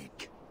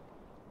snake.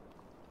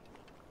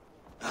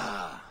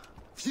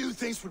 Few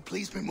things would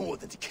please me more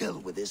than to kill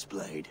with this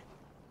blade.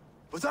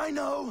 But I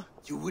know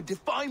you would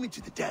defy me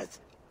to the death,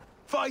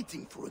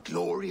 fighting for a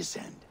glorious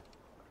end.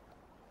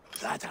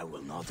 That I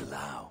will not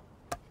allow.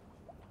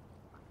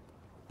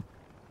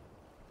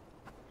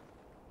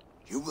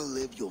 You will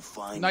live your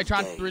final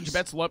Nitron, days. 300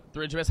 bits, look,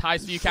 300 bits,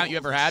 highest view count you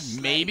ever had?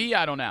 Maybe?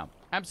 I don't know.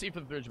 MC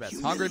for the 300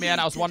 bits. Hungry man,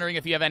 I was wondering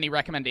if you have any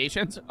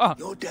recommendations. Oh,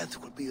 Your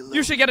death will be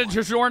you should get a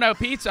DiGiorno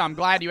pizza. I'm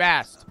glad you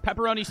asked.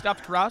 Pepperoni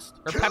stuffed crust?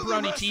 Or Kill the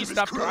pepperoni rest cheese of his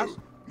stuffed crew. crust?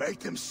 Make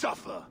them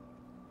suffer.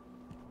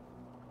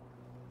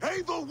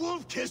 Abel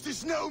Wolfkiss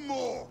is no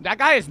more. That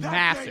guy is That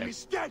massive. name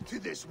is dead to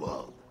this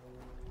world.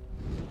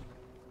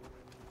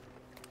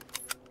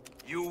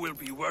 You will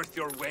be worth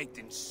your weight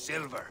in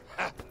silver.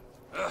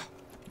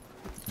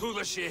 To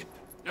the ship.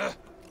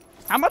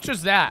 How much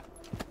is that?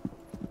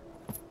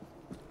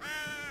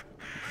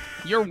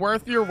 You're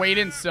worth your weight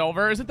in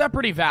silver? Isn't that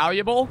pretty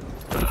valuable?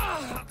 Or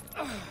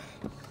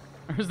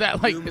is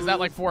that like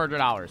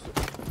 $400?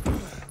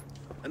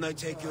 And I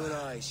take your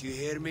eyes, you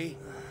hear me?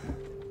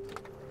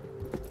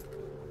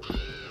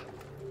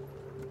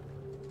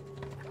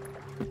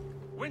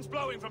 Wind's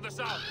blowing from the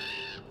south.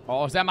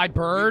 Oh, is that my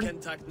bird? We can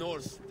tack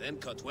north, then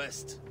cut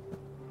west.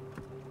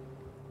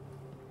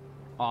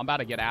 Oh, I'm about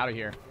to get out of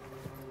here.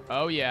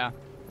 Oh, yeah.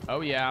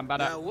 Oh, yeah, I'm about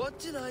to... Now, what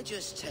did I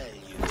just tell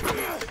you?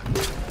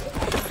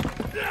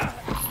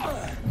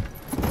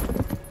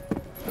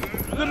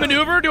 The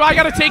maneuver? Do I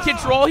gotta take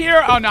control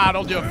here? Oh, no,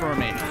 it'll do it for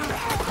me.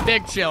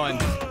 Big chillin'.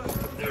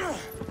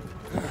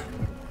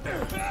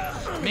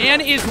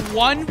 Man is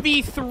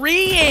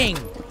 1v3ing.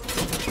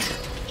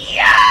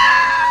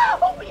 Yeah!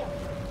 Oh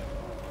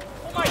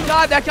my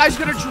god, that guy's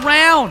gonna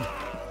drown.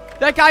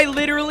 That guy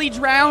literally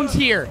drowns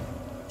here.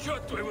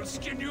 Kyoto will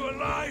skin you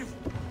alive.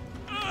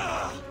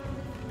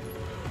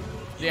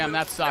 Damn,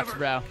 that sucks,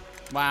 bro.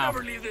 Wow.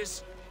 Never leave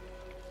this.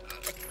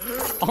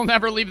 I'll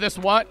never leave this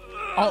what?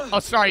 Oh,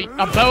 sorry.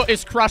 A boat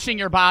is crushing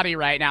your body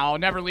right now. I'll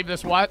never leave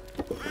this what?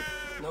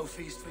 No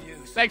feast for you.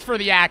 Thanks for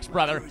the axe,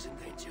 brother. Crew is in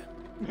danger.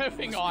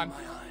 Moving on. My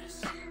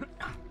eyes.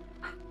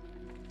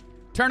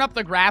 Turn up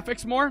the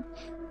graphics more?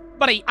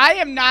 Buddy, I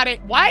am not a...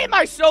 Why am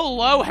I so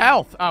low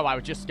health? Oh, I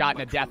was just got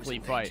in a deathly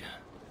fight.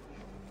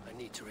 I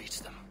need to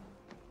reach them.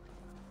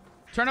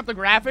 Turn up the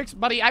graphics?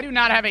 Buddy, I do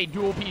not have a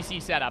dual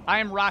PC setup. I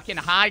am rocking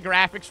high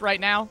graphics right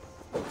now.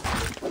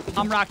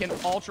 I'm rocking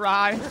ultra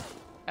high.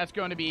 That's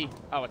going to be...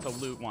 Oh, it's a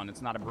loot one.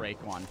 It's not a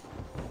break one.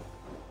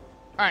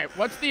 All right,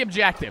 what's the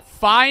objective?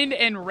 Find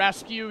and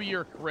rescue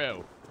your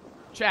crew.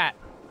 Chat.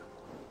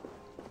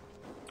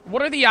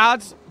 What are the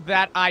odds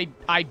that I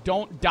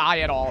don't die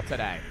at all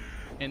today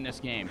in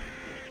this game?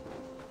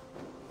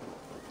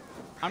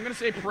 I'm going to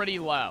say pretty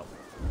low.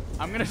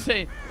 I'm going to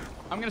say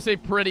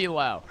pretty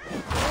low.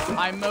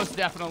 I most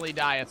definitely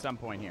die at some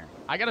point here.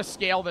 I got to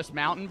scale this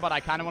mountain, but I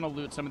kind of want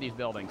to loot some of these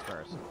buildings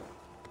first.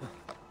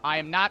 I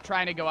am not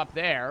trying to go up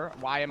there.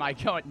 Why am I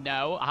going?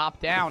 No, hop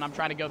down. I'm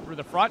trying to go through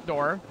the front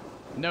door.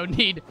 No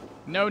need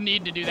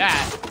to do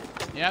that.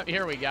 Yep,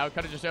 here we go.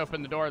 Could have just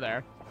opened the door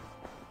there.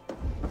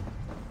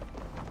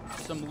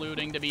 Some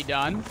looting to be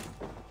done.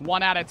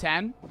 1 out of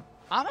 10.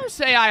 I'm going to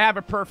say I have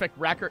a perfect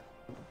record.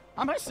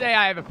 I'm going to say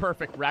I have a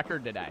perfect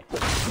record today.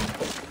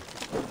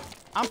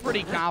 I'm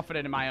pretty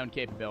confident in my own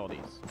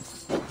capabilities.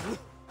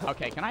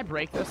 Okay, can I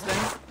break this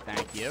thing?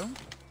 Thank you.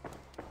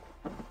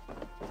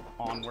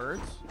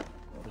 Onwards.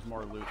 There's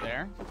more loot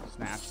there.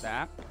 Snatch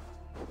that.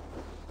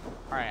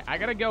 Alright, I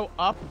gotta go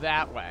up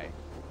that way.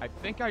 I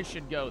think I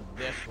should go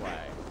this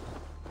way.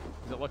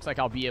 Because it looks like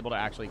I'll be able to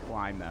actually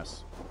climb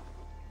this.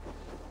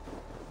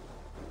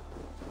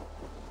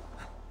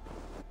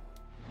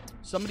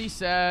 Somebody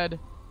said...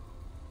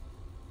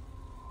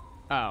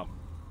 Oh.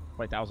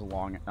 Wait, that was a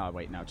long... Oh,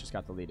 wait, no, it just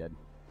got deleted.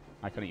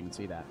 I couldn't even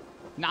see that.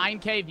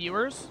 9K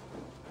viewers.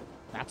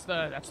 That's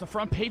the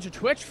front page of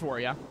Twitch for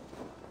you.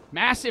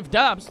 Massive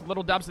dubs.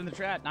 Little dubs in the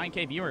chat.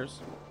 9K viewers.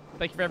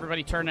 Thank you for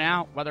everybody turning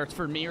out, whether it's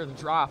for me or the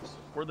drops,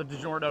 or the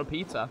DiGiorno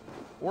pizza,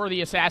 or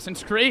the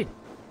Assassin's Creed.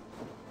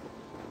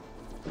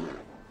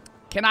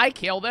 Can I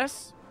kill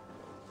this?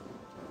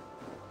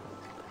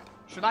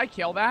 Should I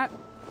kill that?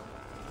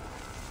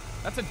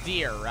 That's a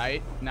deer,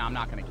 right? No, I'm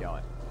not going to kill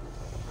it.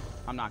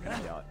 I'm not going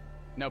to kill it.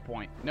 No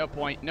point. No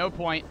point. No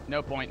point.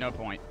 No point. No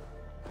point.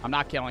 I'm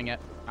not killing it.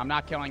 I'm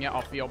not killing it.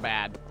 I'll feel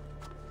bad.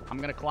 I'm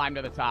going to climb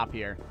to the top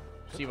here.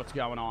 See what's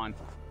going on.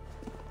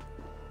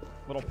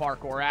 Little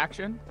parkour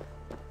action.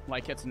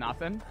 Like it's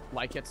nothing.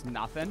 Like it's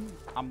nothing.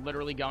 I'm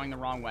literally going the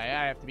wrong way.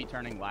 I have to be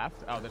turning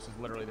left. Oh, this is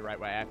literally the right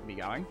way I have to be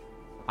going.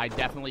 I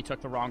definitely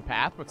took the wrong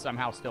path, but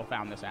somehow still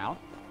found this out.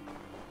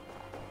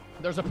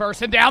 There's a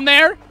person down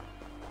there.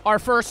 Our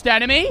first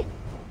enemy.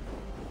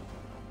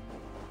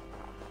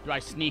 Do I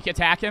sneak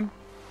attack him?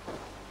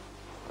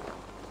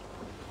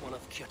 One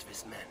of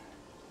Kjotve's men.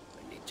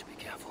 I need to be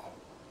careful.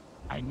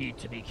 I need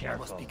to be I careful.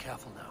 must be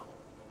careful now.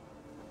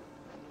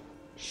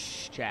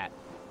 Shh, chat.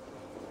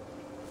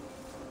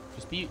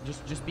 Just be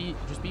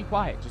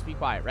quiet. Just be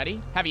quiet.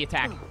 Ready? Heavy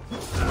attack.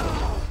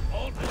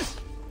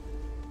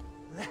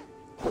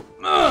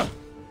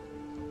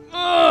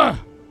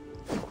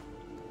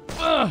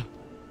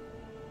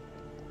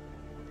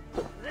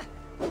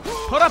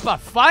 Put up a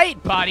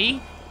fight,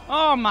 buddy.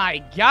 Oh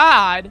my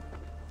god.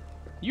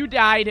 You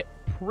died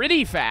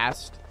pretty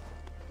fast.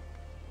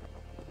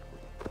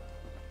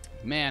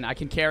 Man, I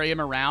can carry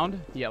him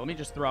around. Yeah, let me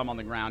just throw him on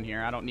the ground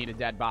here. I don't need a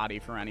dead body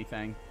for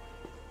anything.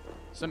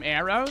 Some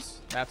arrows.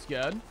 That's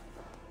good.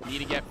 Need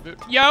to get food.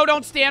 Yo,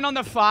 don't stand on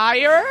the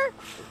fire.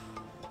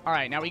 All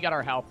right, now we got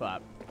our health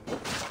up.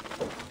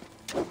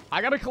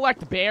 I gotta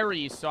collect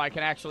berries so I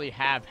can actually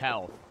have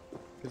health.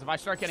 Because if I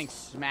start getting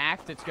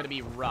smacked, it's gonna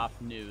be rough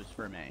news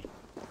for me.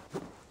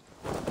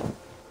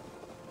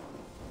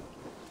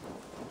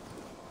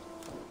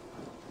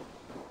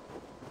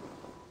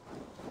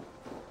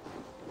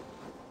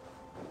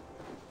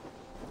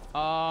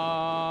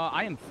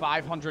 I am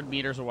 500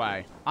 meters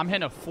away. I'm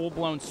hitting a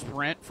full-blown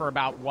sprint for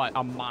about, what,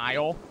 a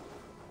mile?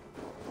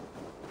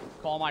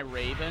 Call my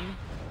Raven.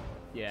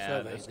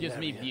 Yeah, this gives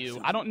me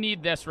view. I don't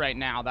need this right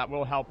now. That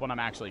will help when I'm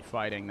actually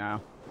fighting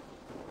now.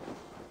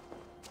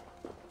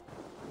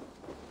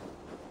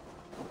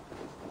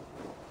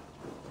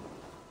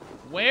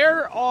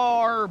 Where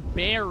are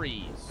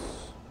berries?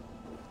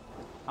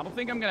 I don't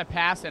think I'm going to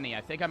pass any.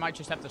 I think I might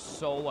just have to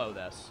solo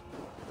this.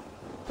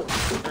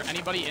 Is there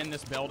anybody in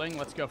this building?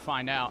 Let's go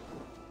find out.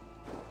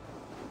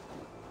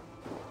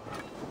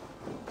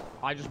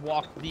 I just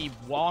walked the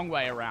long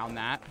way around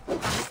that.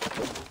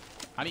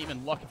 I didn't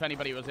even look if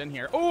anybody was in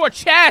here. Oh, a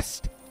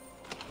chest!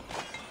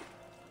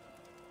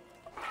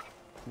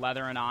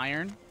 Leather and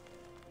iron.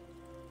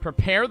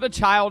 Prepare the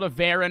child of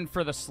Varen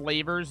for the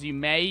slavers. You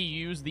may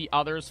use the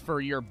others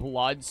for your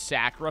blood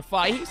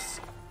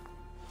sacrifice.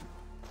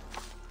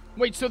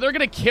 Wait, so they're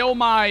gonna kill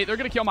my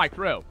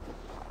crew.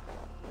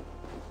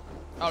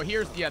 Oh,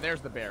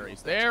 there's the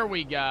berries. There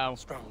we go.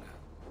 Stronger.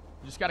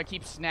 Just gotta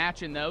keep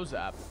snatching those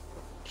up.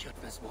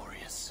 Kjotve's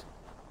warriors.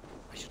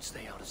 I should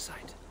stay out of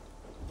sight.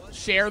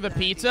 Share the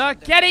pizza?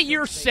 Get it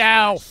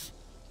yourself!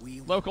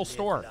 Local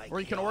store, where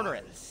you can order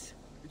it.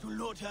 It will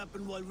not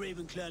happen while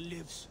Raven Clan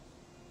lives.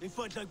 They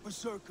fight like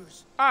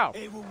berserkers. Oh.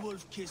 Eivor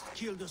Wolf-Kissed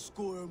killed a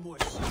score or more.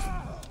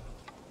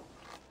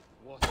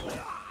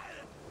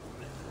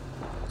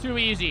 Too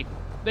easy.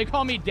 They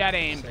call me dead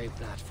aim. Save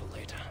that for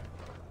later.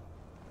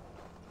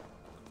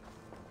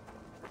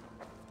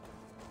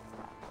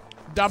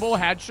 Double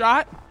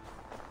headshot?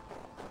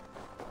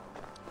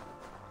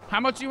 How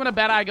much do you want to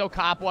bet I go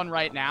cop one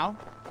right now?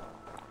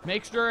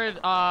 Make sure it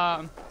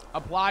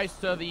applies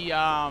to the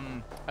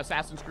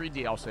Assassin's Creed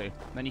DLC.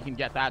 Then you can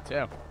get that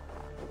too.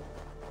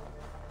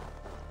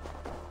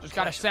 Just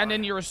gotta send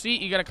in your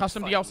receipt. You get a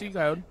custom DLC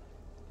code.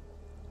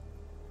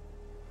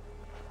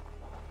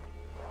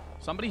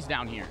 Somebody's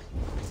down here.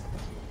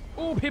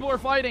 Ooh, people are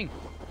fighting.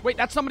 Wait,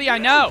 that's somebody I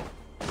know.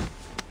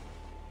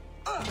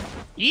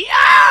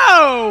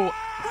 Yo!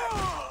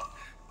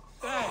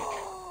 Hey,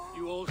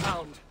 you old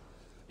hound.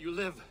 You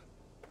live.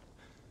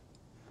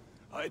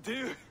 I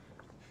do.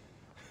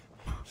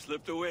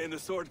 Slipped away in the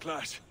sword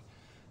clash.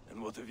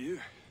 And what of you?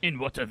 And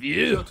what of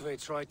you?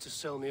 Kjotve tried to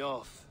sell me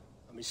off.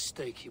 A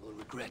mistake he will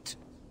regret.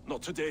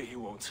 Not today, he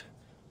won't.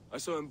 I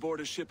saw him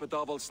board a ship at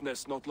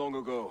Avaldsnes not long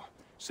ago.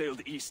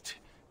 Sailed east,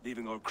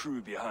 leaving our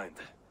crew behind.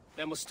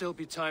 There must still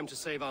be time to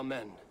save our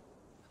men.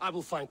 I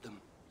will find them.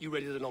 You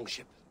ready the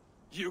longship?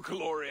 You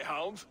glory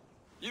hound?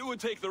 You would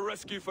take the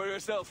rescue for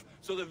yourself,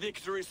 so the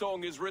victory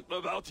song is written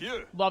about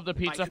you. Love the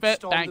pizza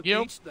fit, thank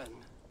you. It's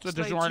a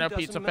DiGiorno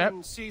pizza fit.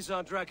 Seize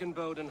our dragon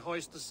boat and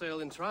hoist the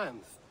sail in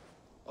triumph.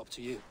 Up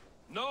to you.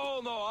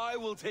 No, I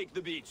will take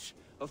the beach.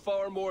 A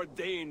far more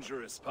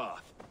dangerous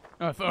path.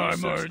 A far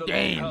more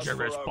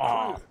dangerous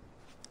path.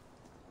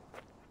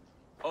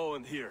 Oh,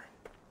 and here.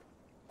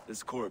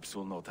 This corpse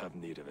will not have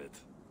need of it.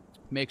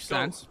 Makes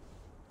sense.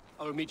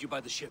 I will meet you by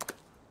the ship.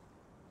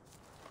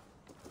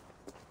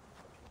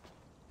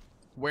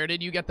 Where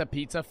did you get the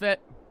pizza fit?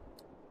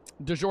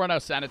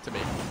 DiGiorno sent it to me.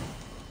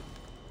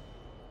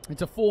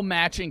 It's a full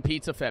matching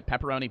pizza fit.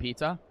 Pepperoni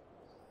pizza.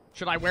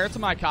 Should I wear it to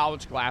my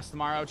college class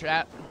tomorrow,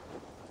 chat?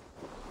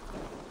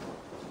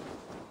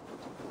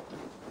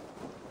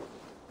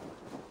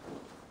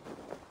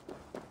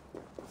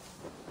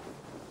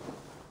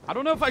 I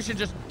don't know if I should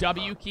just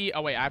W key.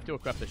 Oh, wait, I have to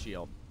equip the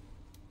shield.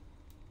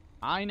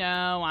 I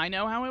know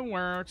how it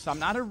works. I'm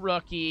not a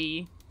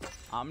rookie.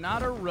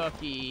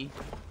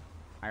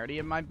 I already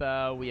have my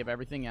bow. We have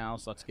everything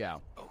else. Let's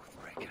go.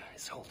 Oathbreaker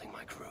is holding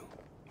my crew.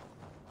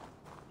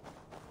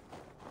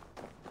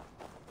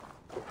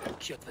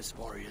 Kjotve's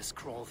warriors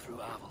crawl through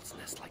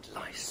Avaldsnes like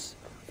lice.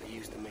 If they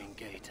use the main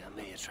gate, I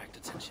may attract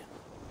attention.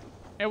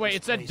 Hey, wait,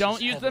 it said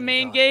don't use the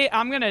main gate.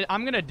 I'm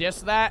gonna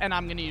diss that, and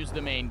I'm gonna use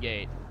the main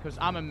gate because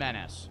I'm a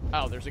menace.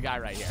 Oh, there's a guy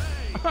right here.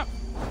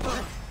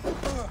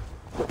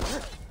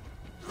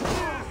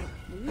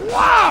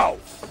 Wow!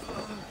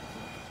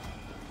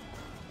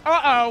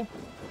 Uh-oh.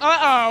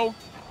 Uh-oh.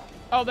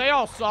 Oh, they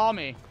all saw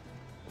me.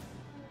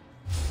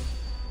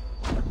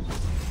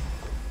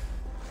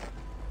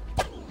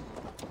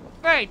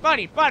 Hey,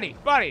 buddy. Hey!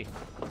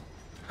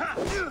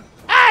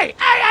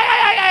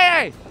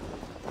 Hey!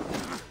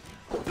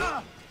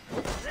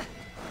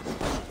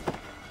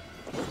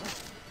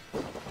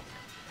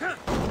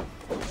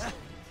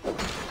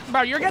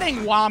 Bro, you're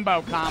getting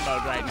wombo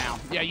comboed right now.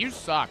 Yeah, you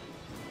suck.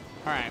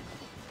 Alright.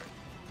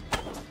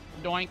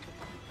 Doink.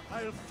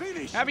 I'll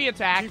finish. Heavy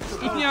attack.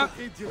 Yeah.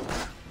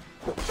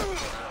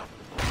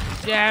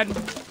 Dead.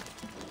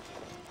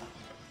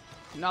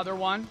 Another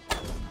one.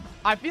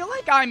 I feel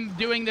like I'm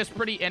doing this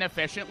pretty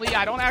inefficiently.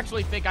 I don't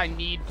actually think I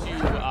need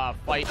to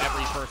fight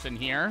every person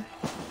here.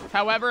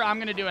 However, I'm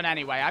going to do it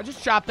anyway. I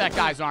just chopped that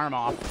guy's arm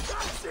off.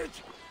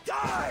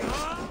 Die!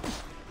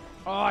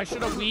 Oh, I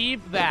should have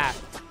weaved that.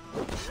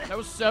 That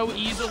was so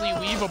easily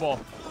weavable.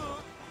 All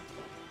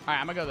right,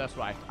 I'm going to go this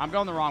way. I'm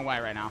going the wrong way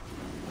right now.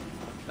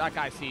 That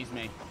guy sees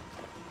me.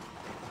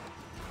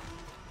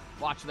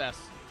 Watch this.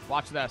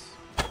 Watch this.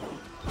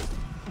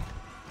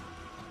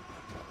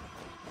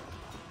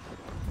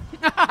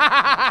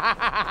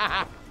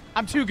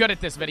 I'm too good at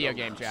this video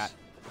game, chat.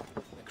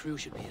 The crew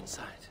should be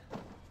inside. Is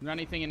there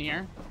anything in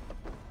here?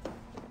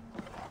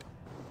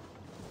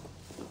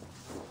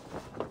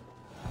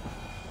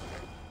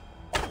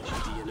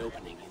 Should be an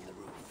opening in the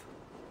roof.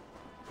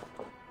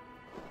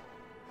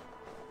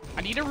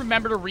 I need to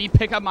remember to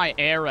re-pick up my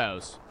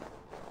arrows.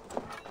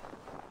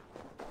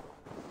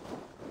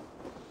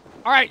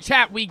 All right,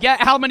 chat, we get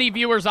how many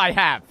viewers I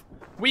have.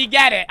 We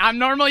get it. I'm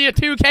normally a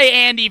 2K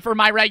Andy for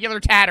my regular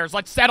chatters.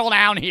 Let's settle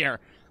down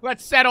here.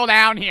 Let's settle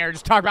down here.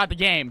 Just talk about the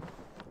game.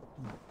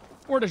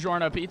 Or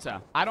DiGiorno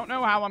pizza. I don't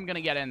know how I'm going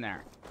to get in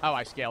there. Oh,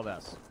 I scale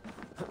this.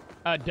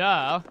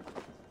 Duh.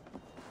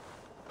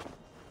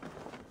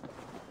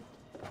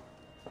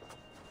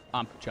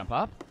 Jump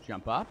up.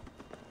 Jump up.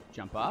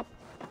 Jump up.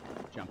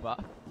 Jump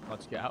up.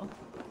 Let's go.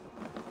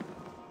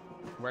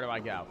 Where do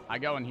I go? I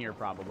go in here,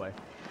 probably.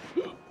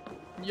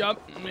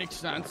 Yup, makes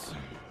sense.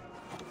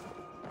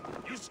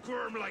 You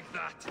squirm like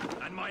that,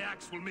 and my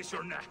axe will miss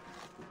your neck.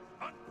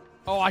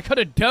 Oh, I could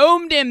have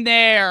domed him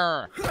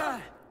there.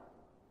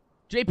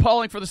 Jay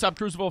Pauling for the sub,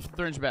 Crucible for the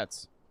 300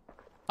 bits.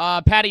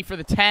 Patty for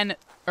the 10,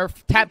 or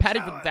Patty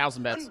for the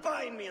 1,000 bits.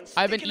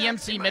 I have an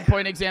EMT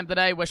midpoint exam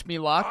today. Wish me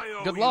luck.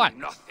 Good luck.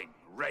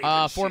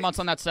 4 months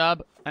on that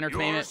sub.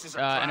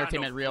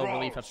 Entertainment, real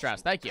relief of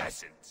stress. Thank you.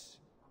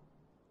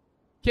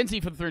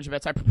 Kinsey for the 300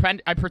 bits.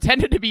 I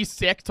pretended to be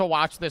sick to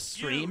watch this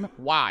stream.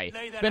 Why?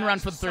 Been run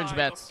for the 300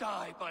 bits.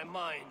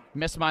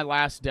 Missed my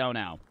last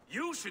dono.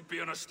 You should be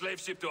on a slave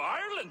ship to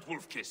Ireland,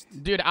 Wolfkist.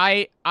 Dude,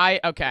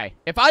 okay.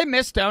 If I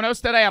missed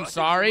donos today, I'm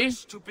sorry,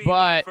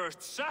 but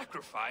first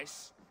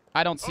sacrifice,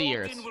 I don't see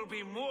yours. Odin will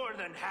be more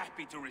than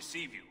happy to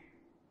receive you.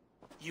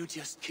 You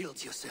just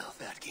killed yourself,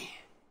 Adki.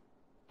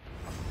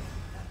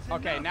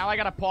 Okay, now I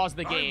gotta pause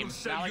the game.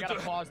 Now I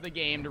gotta pause the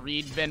game to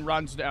read Vin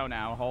Run's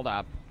dono. Hold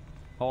up.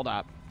 Hold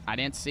up. I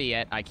didn't see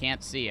it. I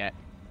can't see it.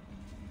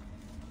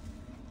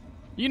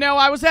 You know,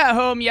 I was at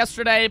home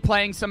yesterday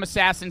playing some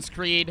Assassin's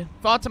Creed.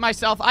 Thought to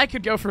myself, I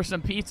could go for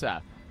some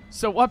pizza.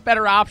 So what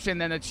better option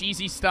than a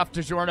cheesy stuffed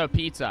DiGiorno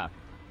pizza?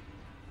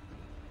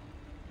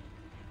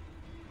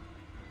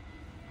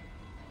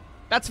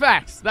 That's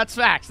facts. That's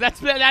facts. That's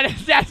big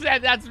facts.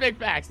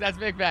 That's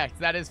big facts.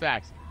 That is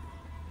facts.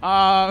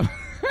 Bro,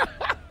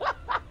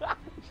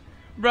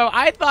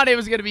 I thought it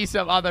was gonna be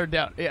some other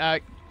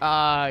KHX.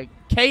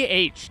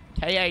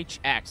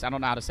 I don't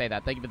know how to say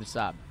that. Thank you for the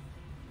sub.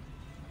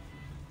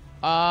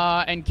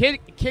 And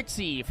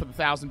Kixie for the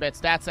 1,000 bits.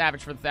 Stat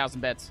Savage for the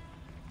 1,000 bits.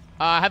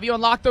 Have you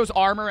unlocked those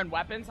armor and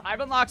weapons? I've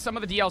unlocked some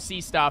of the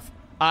DLC stuff.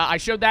 I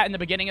showed that in the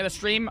beginning of the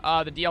stream,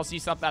 the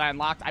DLC stuff that I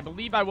unlocked. I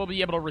believe I will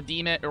be able to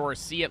redeem it or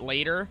see it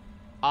later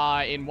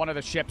in one of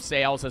the ship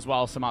sales as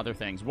well as some other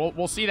things.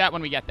 We'll see that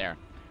when we get there.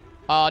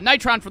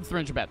 Nitron for the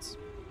 300 bits.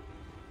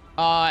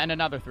 And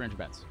another 300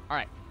 bits. All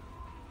right.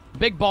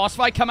 Big boss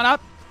fight coming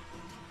up.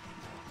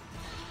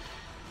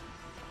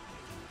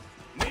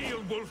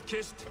 Kneel,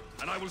 Wolfkist,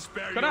 and I will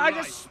spare Could I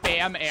just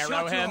spam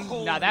arrow him?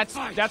 No, that's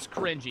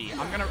cringy.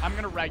 I'm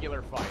gonna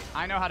regular fight.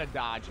 I know how to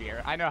dodge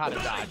here. I'm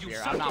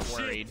not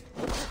worried.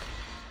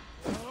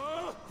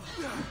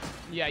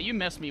 Yeah, you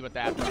missed me with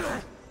that.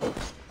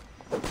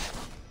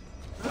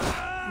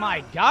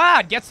 My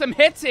God, get some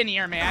hits in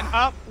here, man.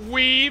 Up,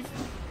 weave.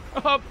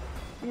 Up,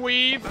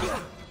 weave.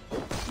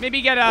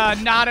 Maybe get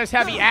a not as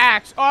heavy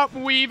axe. Up,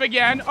 weave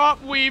again.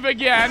 Up, weave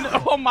again.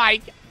 Oh my.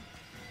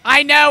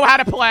 I know how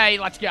to play.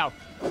 Let's go.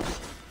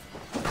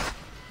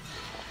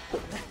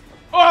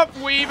 Up,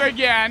 weave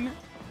again.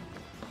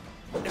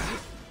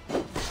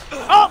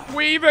 Up,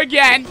 weave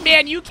again.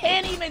 Man, you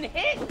can't even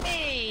hit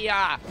me.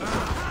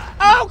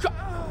 Oh,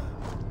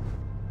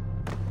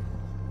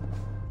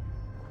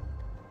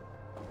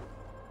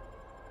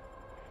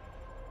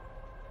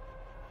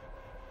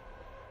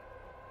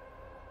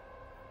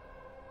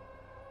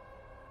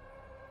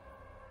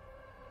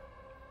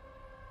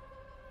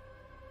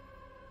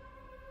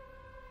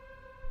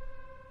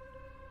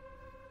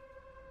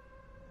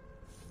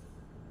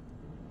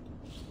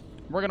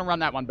 We're gonna run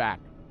that one back.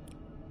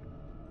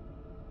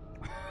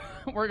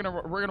 we're gonna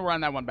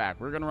run that one back.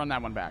 We're gonna run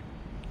that one back.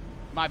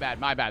 My bad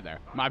there.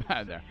 My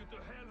bad there.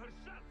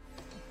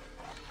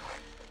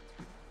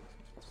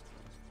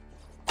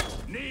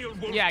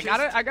 Yeah,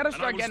 I gotta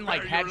start getting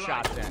like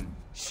headshots in.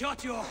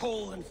 Shut your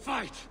hole and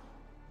fight.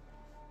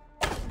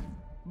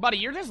 Buddy,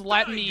 you're just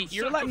letting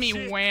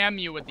me wham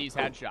you with these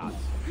headshots.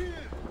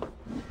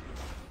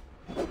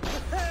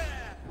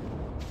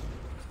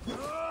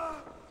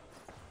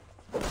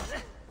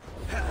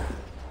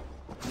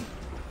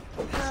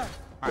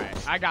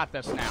 Alright, I got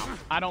this now.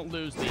 I don't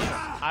lose these.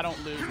 I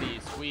don't lose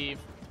these. Weave.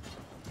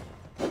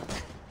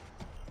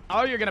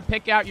 Oh, you're gonna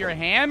pick out your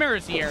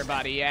hammers here,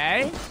 buddy,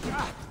 eh?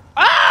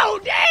 Oh,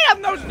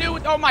 damn! Those do...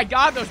 Oh, my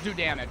God, those do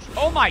damage.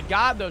 Oh, my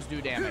God, those do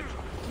damage.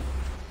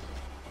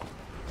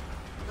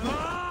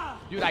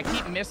 Dude, I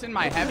keep missing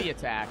my heavy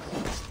attacks.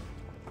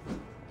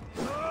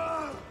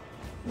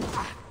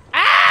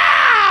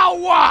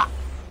 Ow!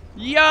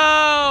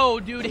 Yo,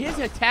 dude, his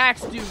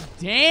attacks do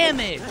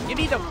damage.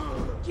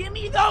 Give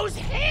me those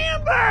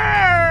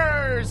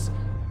hammers!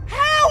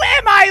 How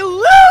am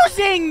I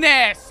losing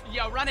this?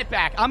 Yo, run it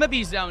back. I'm gonna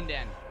be zoned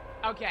in.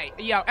 Okay,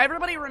 yo,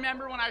 everybody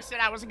remember when I said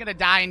I wasn't gonna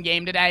die in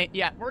game today?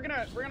 Yeah, we're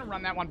gonna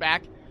run that one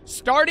back.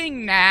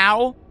 Starting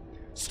now,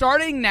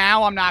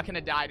 I'm not gonna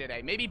die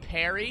today. Maybe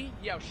parry?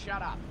 Yo,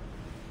 shut up.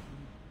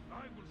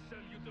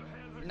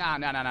 No.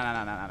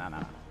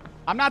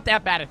 I'm not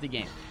that bad at the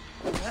game.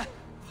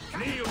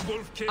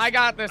 I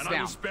got this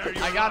down.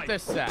 I got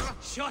this set.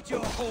 Shut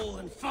your hole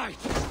and fight.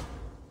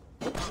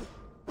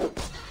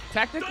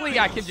 Technically,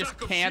 I can just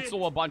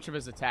cancel a bunch of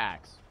his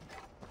attacks.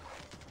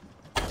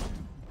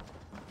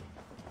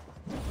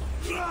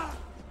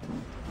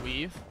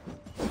 Weave.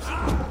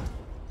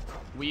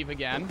 Weave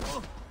again.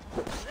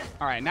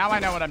 Alright, now I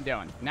know what I'm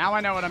doing.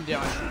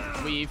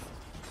 Weave.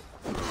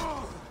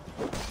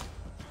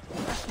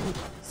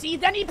 See,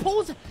 then he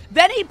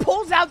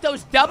pulls out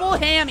those double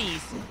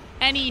hammies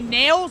and he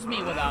nails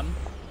me with them.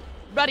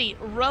 Buddy,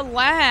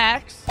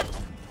 relax.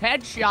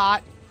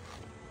 Headshot.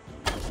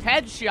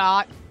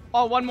 Headshot.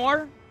 Oh, one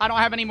more? I don't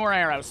have any more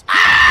arrows.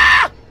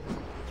 Ah!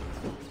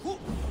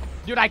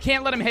 Dude, I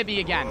can't let him hit me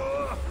again.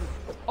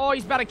 Oh,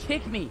 he's about to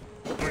kick me.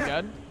 We're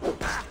good.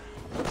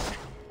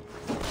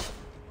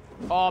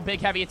 Oh, big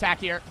heavy attack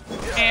here.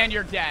 And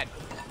you're dead.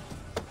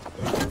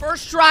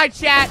 First try,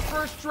 chat.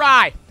 First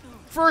try.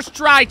 First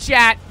try,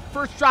 chat.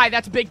 First try.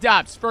 That's big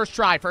dubs. First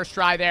try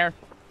there.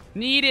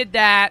 Needed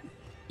that.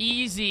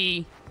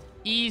 Easy.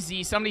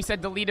 Easy. Somebody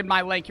said deleted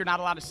my link. You're not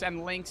allowed to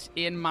send links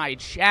in my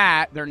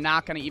chat. They're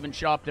not going to even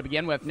show up to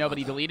begin with.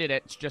 Nobody deleted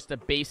it. It's just a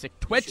basic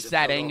Twitch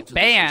setting.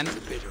 Ban.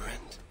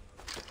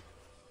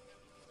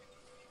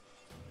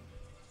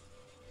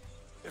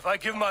 If I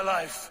give my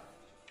life,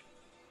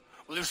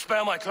 will you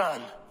spare my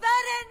clan?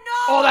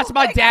 Oh, that's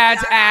my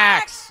dad's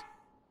axe.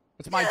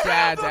 That's my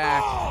dad's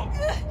axe.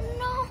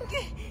 No.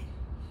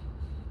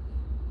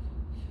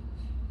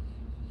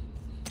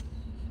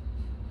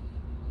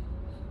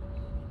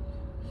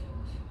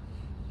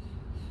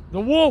 The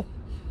wolf.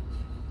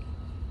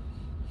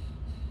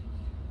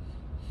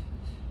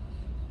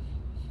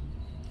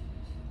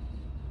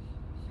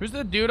 Who's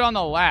the dude on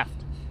the left?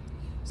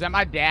 Is that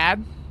my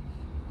dad?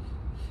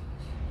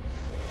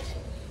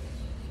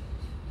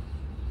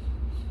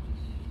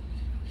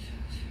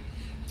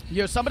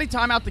 Yo, somebody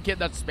time out the kid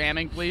that's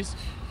spamming, please.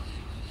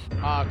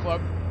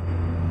 Cloak.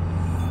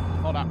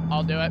 Hold on.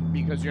 I'll do it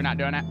because you're not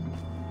doing it.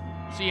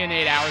 See you in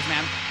 8 hours,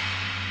 man.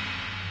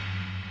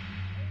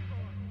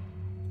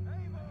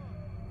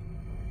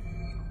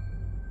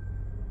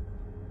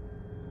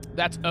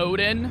 That's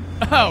Odin?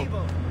 Oh.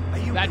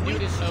 That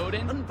dude is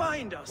Odin?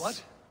 Unbind us.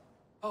 What?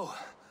 Oh,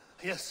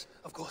 yes,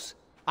 of course.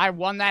 I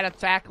won that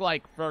attack,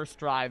 like, first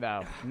try,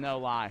 though. No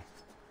lie.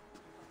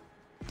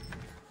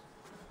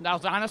 That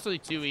was honestly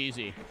too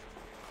easy.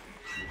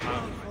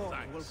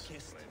 Well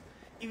kissed.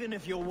 Even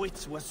if your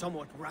wits were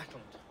somewhat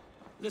rattled.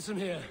 Listen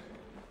here.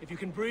 If you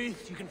can breathe,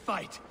 you can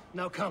fight.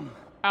 Now come.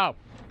 Oh,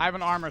 I have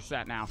an armor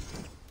set now.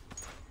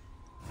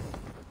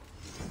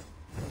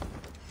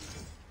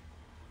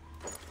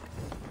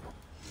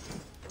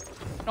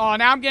 Oh,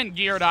 now I'm getting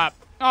geared up.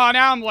 Oh,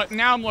 now I'm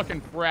looking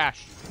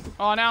fresh.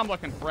 Oh, now I'm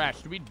looking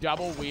fresh. Do we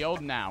double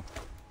wield now?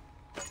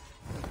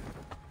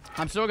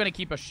 I'm still gonna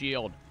keep a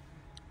shield.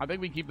 I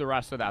think we keep the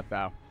rest of that,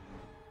 though.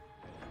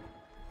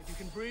 If you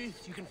can breathe,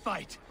 you can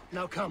fight.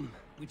 Now come.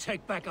 We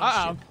take back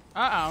our ship.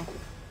 Uh-oh.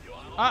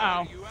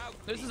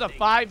 This is a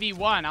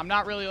 5v1. I'm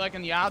not really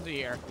liking the odds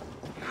here.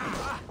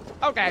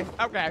 Okay.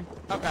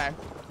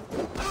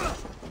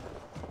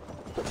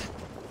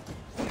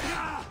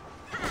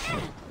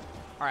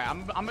 Alright,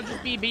 I'm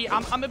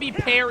gonna be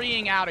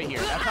parrying out of here.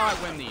 That's how I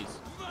win these.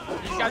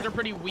 These guys are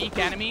pretty weak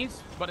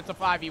enemies, but it's a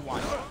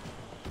 5v1.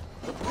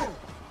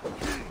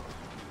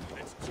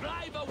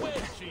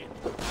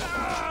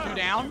 Two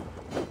down.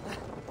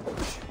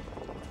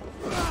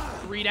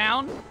 3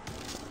 down.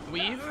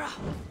 Weave.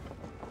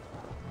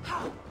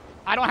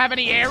 I don't have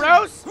any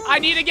arrows. I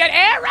need to get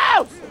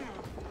arrows.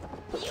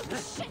 You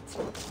shit.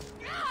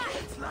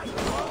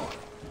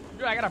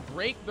 Dude, I gotta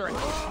break their...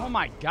 Oh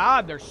my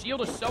god, their shield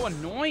is so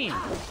annoying.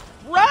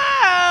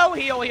 Bro!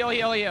 Heal, heal,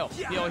 heal, heal.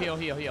 Heal, heal,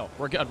 heal, heal.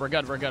 We're good, we're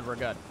good, we're good, we're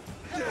good.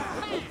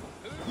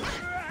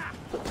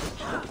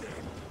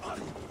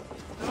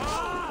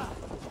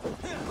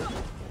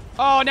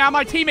 Oh, now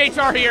my teammates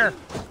are here.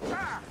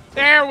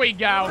 There we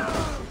go.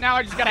 Now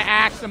I just gotta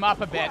axe them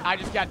up a bit. I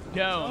just got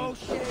domed.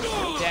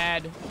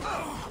 Dead.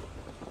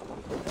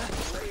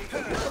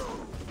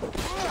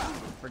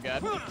 We're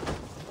good.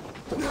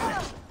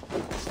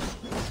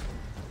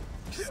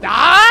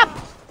 Stop!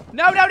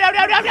 No, no, no,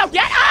 no, no, no!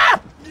 Get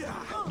up!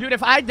 Dude,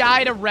 if I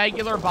die to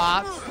regular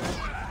bots,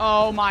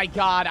 oh my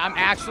god, I'm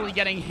actually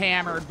getting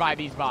hammered by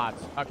these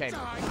bots. Okay,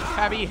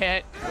 heavy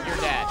hit, you're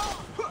dead.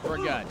 We're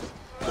good.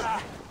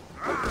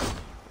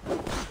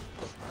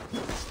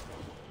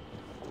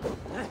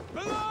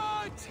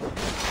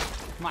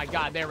 My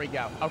god, there we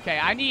go. Okay,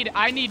 I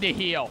need to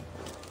heal.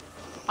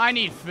 I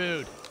need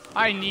food.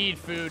 I need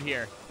food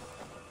here.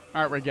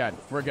 All right, we're good.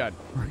 We're good.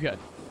 We're good.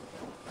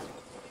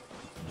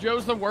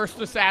 Joe's the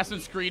worst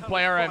Assassin's Creed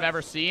player I've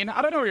ever seen.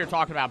 I don't know what you're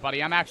talking about,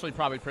 buddy. I'm actually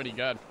probably pretty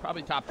good.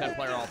 Probably top 10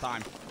 player all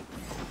time.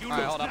 All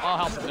right, hold up. I'll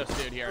help with this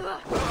dude here.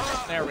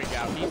 There we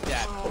go. He's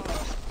dead.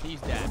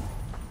 He's dead.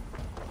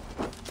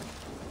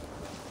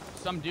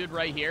 Some dude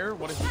right here.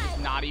 What, does he just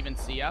not even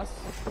see us?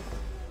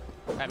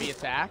 Heavy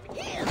attack.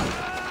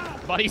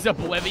 Buddy's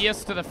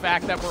oblivious to the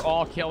fact that we're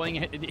all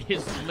killing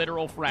his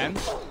literal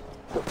friends.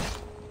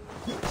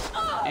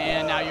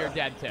 And now you're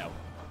dead too.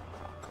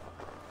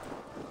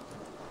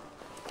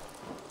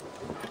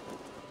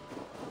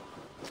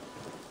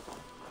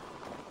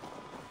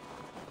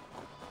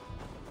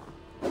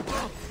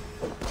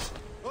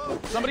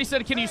 Somebody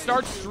said, can you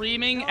start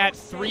streaming at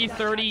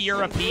 3:30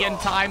 European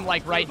time,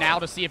 like right now,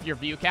 to see if your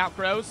view count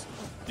grows?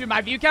 Dude,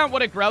 my view count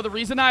wouldn't grow. The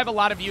reason I have a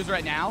lot of views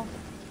right now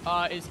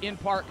is in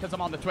part because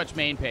I'm on the Twitch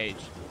main page.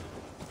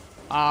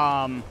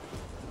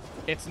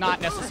 It's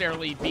not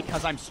necessarily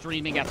because I'm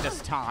streaming at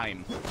this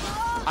time.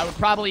 I would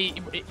probably,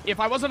 if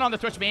I wasn't on the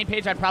Twitch main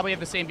page, I'd probably have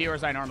the same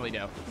viewers I normally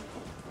do.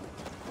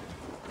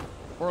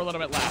 Or a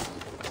little bit less.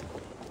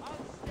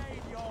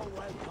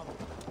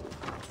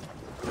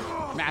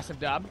 Massive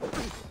dub.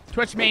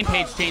 Twitch main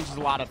page changes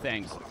a lot of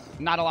things.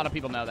 Not a lot of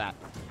people know that.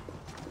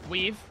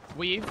 Weave,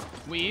 weave,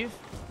 weave.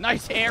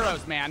 Nice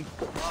arrows, man.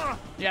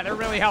 Yeah, they're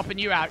really helping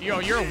you out.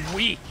 Yo, you're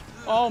weak.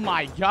 Oh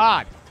my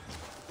god.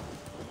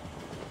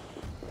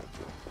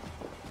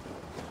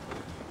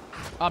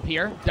 Up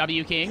here,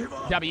 W King,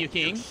 W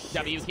King,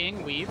 W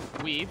King, weave,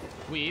 weave,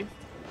 weave,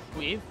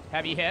 weave,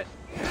 heavy hit.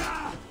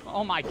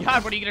 Oh my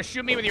god, what are you gonna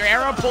shoot me with your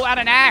arrow? Pull out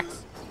an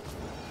axe.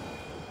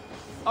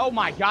 Oh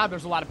my god,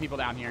 there's a lot of people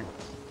down here.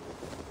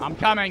 I'm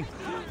coming.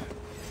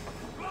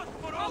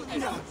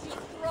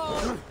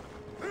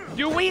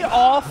 Do we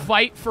all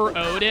fight for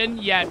Odin,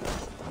 yet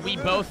we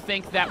both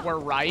think that we're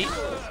right?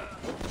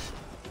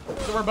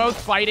 So we're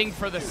both fighting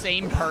for the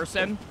same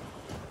person?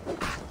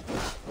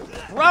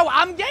 Bro,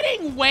 I'm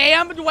getting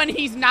whammed when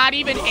he's not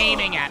even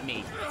aiming at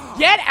me.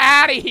 Get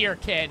out of here,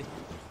 kid.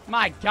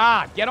 My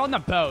god, get on the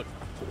boat.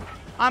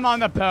 I'm on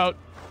the boat.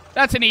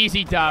 That's an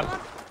easy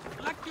dub.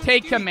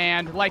 Take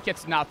command like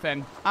it's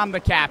nothing. I'm the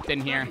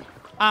captain here.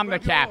 I'm the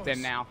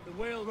captain now. The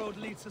whale road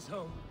leads us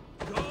home.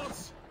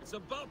 Gods, it's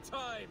about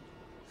time.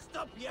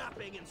 Stop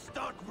yapping and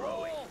start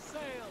rowing.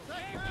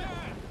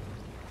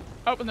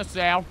 Open the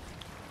sail.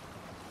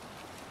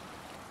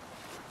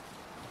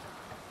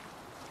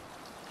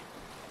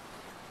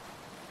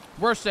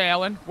 We're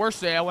sailing. We're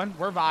sailing.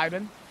 We're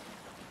vibing.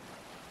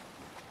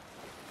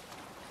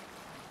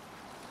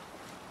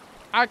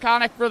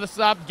 Iconic for the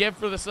sub. Give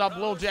for the sub.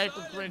 Lil J for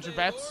 300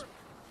 bets.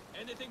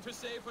 Anything to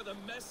say for the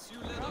mess you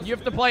let us You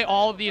have to play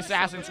all of the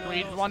Assassin's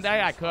Creed one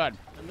day? I could.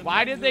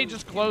 Why did they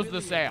just close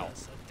the sail?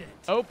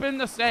 Open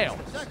the sail.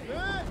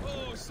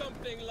 Oh,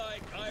 something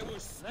like I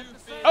was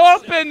stupid.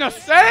 Open the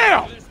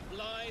sail!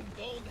 Blind,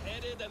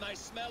 bone-headed, and I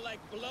smell like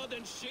blood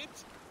and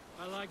shit.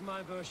 I like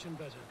my version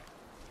better.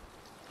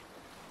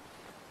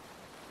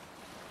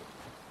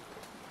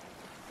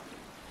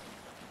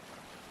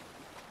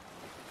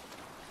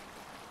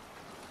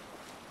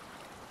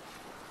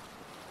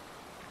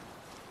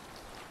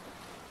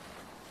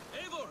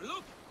 Eivor,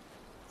 look!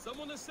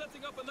 Someone is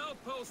setting up an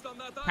outpost on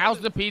that How's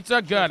island. the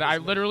pizza? Good. I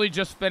literally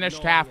just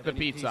finished half the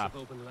pizza.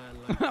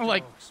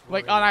 like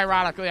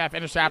unironically, I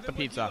finished half the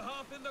pizza.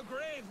 Half in the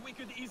grave, we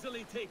could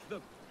easily take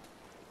them.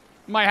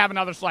 Might have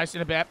another slice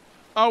in a bit.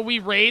 Oh, we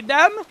raid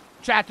them?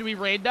 Chat, do we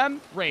raid them?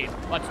 Raid.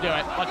 Let's do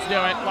it. Let's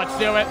do it. Let's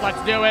do it.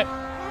 Let's do it.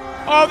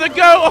 Oh, the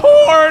goat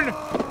horn!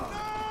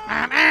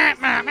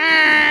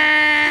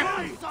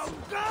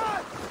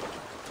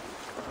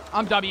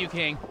 I'm W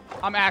King.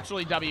 I'm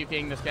actually W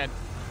King this kid.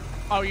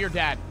 Oh, you're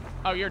dead.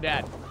 Oh, you're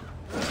dead.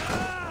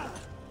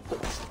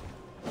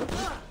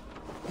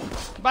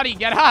 Buddy,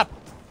 get up.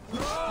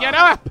 Get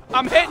up.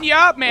 I'm hitting you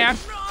up, man.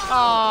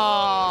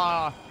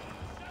 Aww.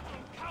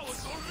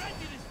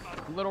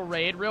 Little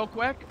raid real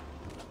quick.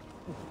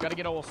 Gotta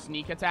get a little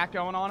sneak attack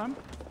going on him.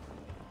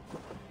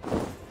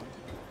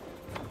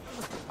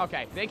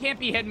 Okay, they can't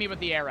be hitting me with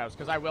the arrows,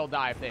 because I will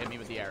die if they hit me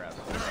with the arrows.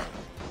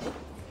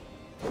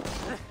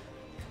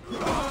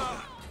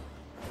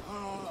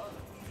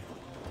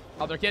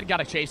 Other kid,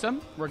 gotta chase him.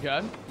 We're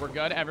good. We're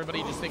good.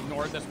 Everybody just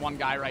ignored this one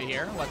guy right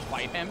here. Let's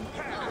fight him.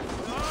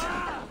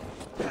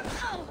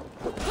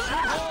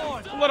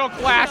 Little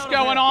clash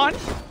going on.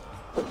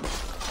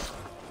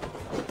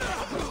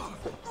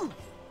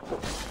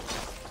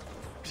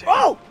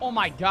 Oh! Oh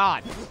my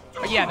god.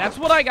 But yeah, that's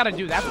what I gotta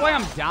do. That's why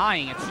I'm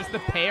dying. It's just the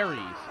parries.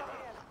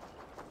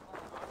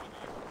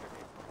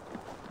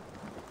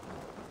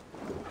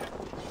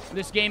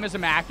 This game is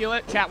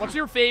immaculate. Chat, what's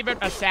your favorite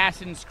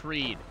Assassin's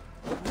Creed?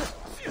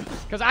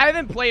 Because I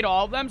haven't played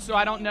all of them, so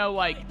I don't know,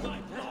 like,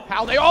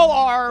 how they all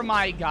are.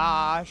 My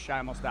gosh. I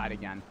almost died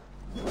again.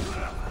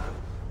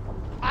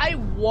 I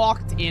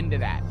walked into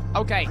that.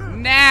 Okay,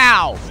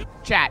 now.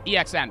 Chat,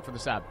 EXN for the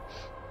sub.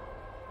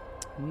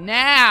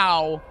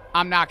 Now,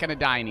 I'm not going to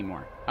die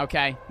anymore.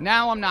 Okay?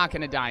 Now I'm not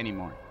going to die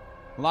anymore.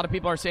 A lot of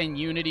people are saying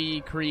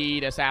Unity,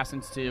 Creed,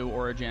 Assassin's 2,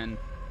 Origin.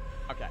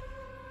 Okay.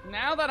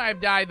 Now that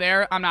I've died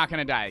there, I'm not going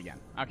to die again.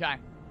 Okay?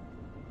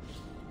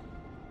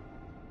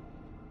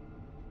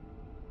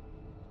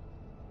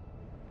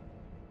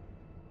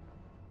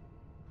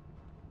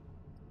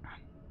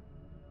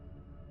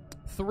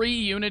 Three,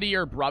 Unity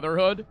or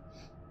Brotherhood.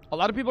 A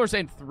lot of people are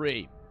saying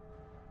 3.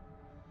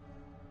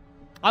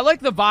 I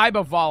like the vibe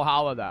of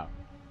Valhalla, though.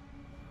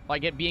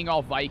 Like it being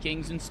all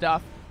Vikings and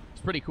stuff.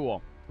 It's pretty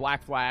cool.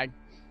 Black Flag.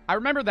 I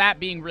remember that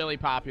being really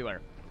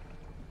popular.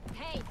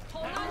 Hey,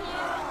 hold on.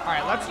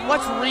 Alright,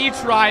 let's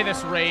retry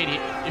this raid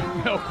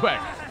real quick.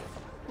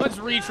 Let's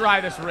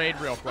retry this raid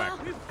real quick.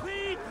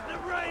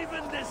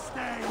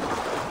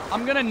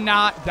 I'm gonna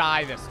not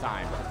die this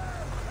time.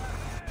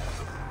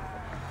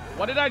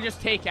 What did I just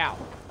take out?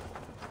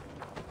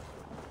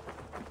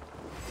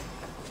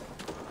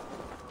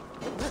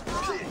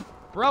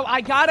 Bro,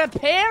 I got a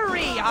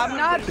parry! I'm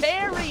not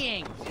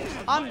parrying!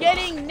 I'm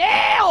getting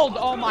nailed!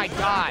 Oh my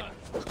god.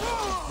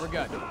 We're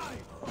good.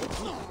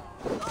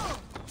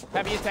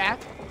 Heavy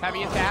attack.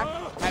 Heavy attack.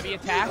 Heavy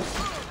attack.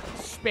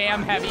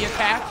 Spam heavy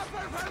attack.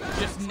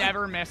 Just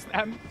never miss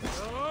them.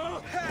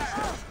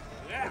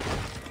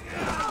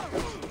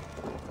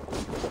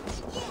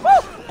 Woo!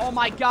 Oh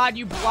my god,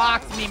 you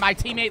blocked me. My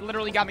teammate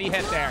literally got me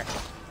hit there.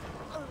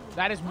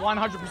 That is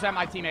 100%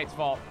 my teammate's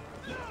fault.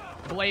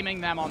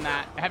 Blaming them on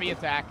that. Heavy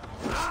attack.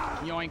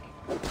 Yoink.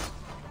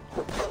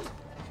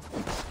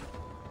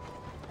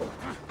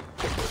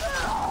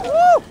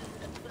 Woo!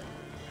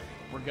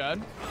 We're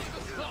good.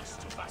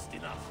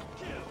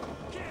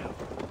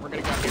 We're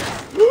gonna go here.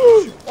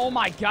 Oh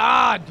my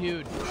god,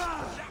 dude.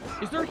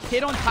 Is there a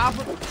kid on top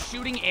of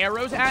shooting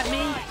arrows at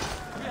me?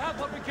 We have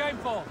what we came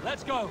for.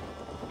 Let's go.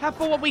 Have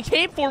for what we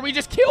came for? We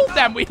just killed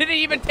them. We didn't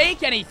even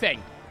take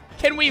anything.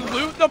 Can we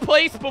loot the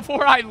place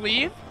before I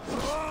leave?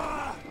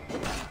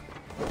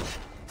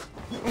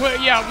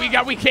 Well, yeah, we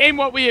got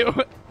what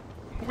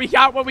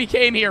we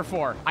came here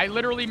for. I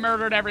literally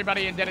murdered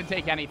everybody and didn't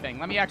take anything.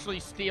 Let me actually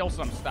steal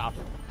some stuff.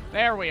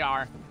 There we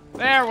are.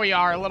 There we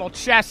are. A little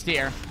chest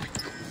here.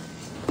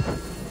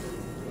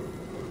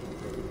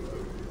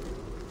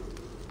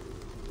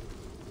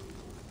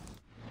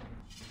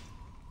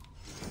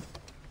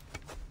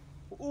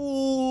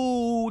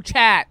 Ooh,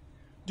 chat.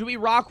 Do we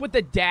rock with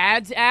the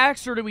dad's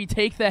axe or do we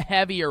take the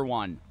heavier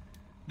one?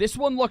 This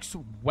one looks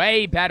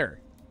way better.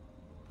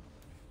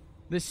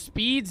 The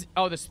speed's...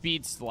 Oh, the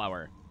speed's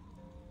slower.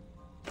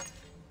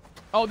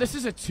 Oh, this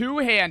is a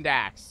two-hand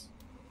axe.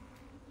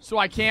 So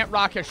I can't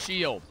rock a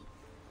shield.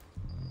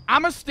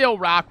 I'ma still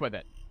rock with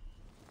it.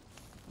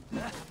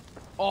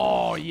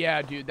 Oh,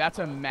 yeah, dude. That's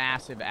a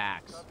massive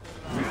axe.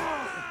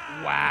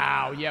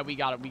 Wow. Yeah, we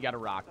gotta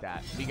rock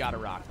that. We gotta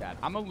rock that.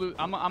 I'm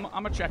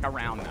gonna check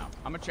around, though.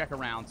 I'm gonna check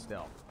around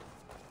still.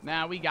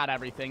 Nah, we got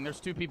everything. There's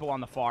 2 people on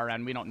the far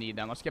end. We don't need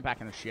them. Let's get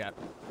back in the ship.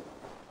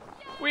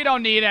 We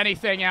don't need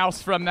anything else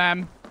from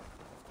them.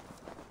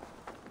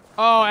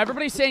 Oh,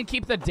 everybody's saying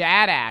keep the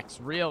dad axe.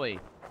 Really?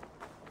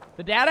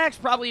 The dad axe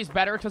probably is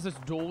better because it's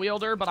dual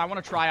wielder, but I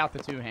want to try out the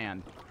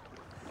 2-hand.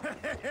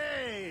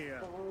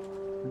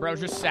 Bro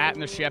just sat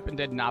in the ship and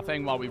did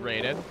nothing while we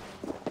raided.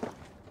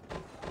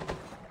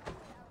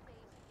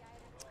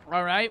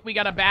 All right, we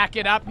got to back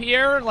it up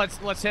here.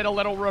 Let's hit a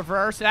little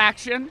reverse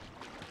action.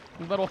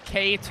 A little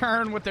K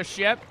turn with the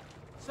ship.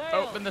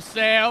 Open the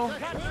sail.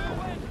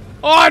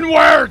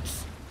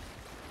 Onwards!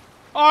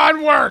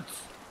 Onwards!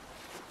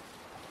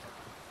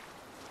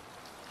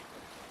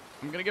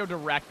 I'm gonna go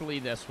directly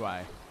this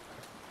way.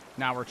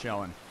 Now we're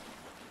chilling.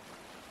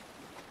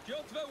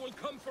 Jotva will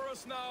come for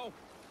us now,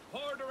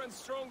 harder and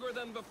stronger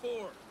than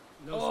before.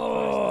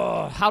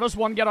 Oh, how does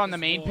one get on the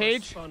main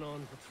page?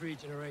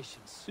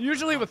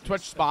 Usually with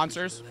Twitch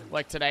sponsors,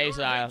 like today's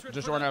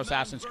DiGiorno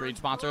Assassin's Creed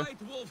sponsor.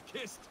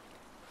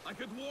 I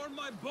could warm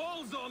my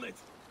balls on it.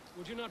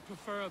 Would you not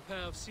prefer a pair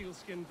of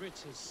sealskin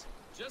breeches?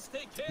 Just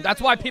take care. That's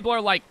why people are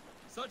like,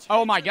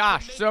 oh my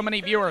gosh, so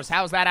many viewers.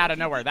 How's that out of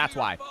nowhere? That's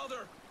why.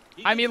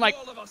 I mean, like,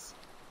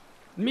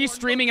 me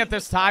streaming at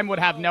this time would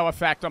have no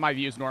effect on my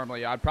views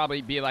normally. I'd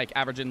probably be, like,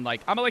 averaging,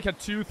 like, I'm like a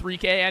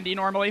 2-3K Andy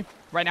normally.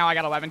 Right now I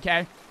got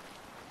 11K.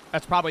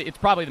 It's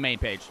probably the main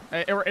page.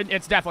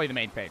 It's definitely the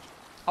main page.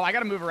 Oh, I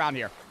gotta move around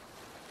here.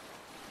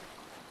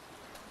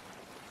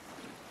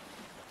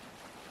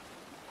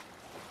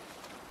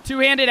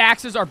 Two-handed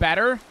axes are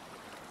better?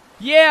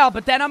 Yeah,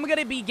 but then I'm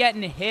gonna be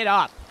getting hit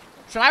up.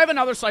 Should I have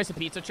another slice of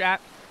pizza, chat?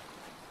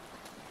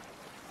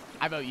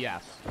 I vote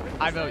yes.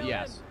 I vote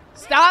yes.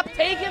 Stop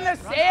taking the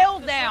sail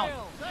down!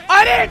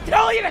 I didn't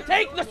tell you to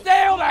take the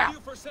sail down!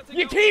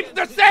 You keep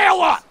the sail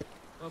up!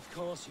 Of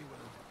course you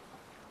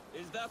will.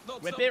 Is that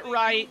not Whip it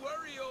right.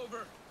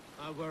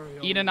 I worry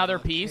Eat another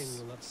piece.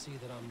 King will not see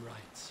that I'm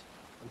right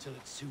until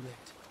it's too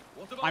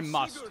late. I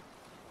must.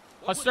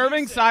 A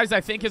serving size, I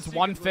think, is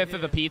 1/5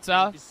 of the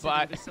pizza,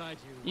 but,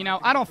 you know,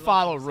 I don't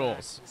follow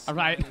rules, all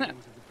right?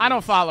 I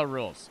don't follow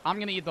rules. I'm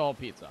going to eat the whole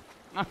pizza.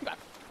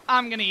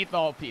 I'm going to eat the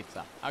whole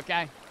pizza,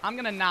 okay? I'm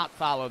going to not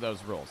follow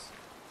those rules.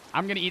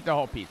 I'm going to eat the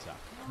whole pizza.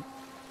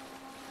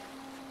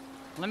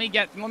 Let me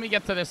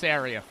get to this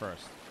area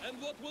first. And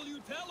what will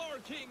you tell our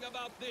king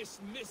about this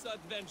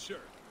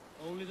misadventure?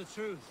 Only the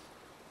truth.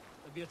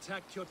 That we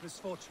attacked Kjotve's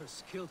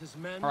fortress, killed his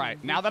men. All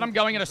right, now that I'm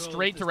going in a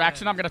straight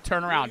direction, I'm going to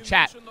turn around.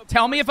 Chat,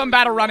 tell me if I'm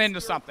about to run into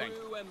something.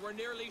 And were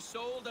nearly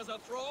sold as a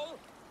thrall?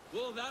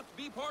 Will that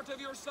be part of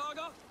your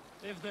saga?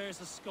 If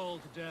there's a skull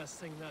to dare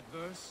sing that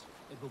verse,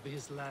 it will be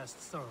his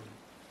last song.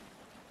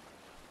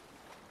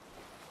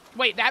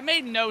 Wait, that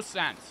made no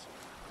sense.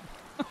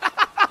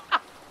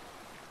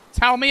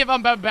 Tell me if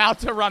I'm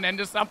about to run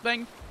into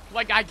something.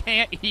 Like I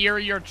can't hear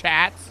your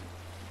chats.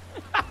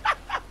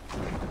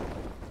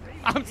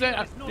 I'm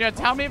saying, yeah,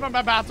 tell me if I'm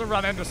about to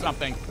run into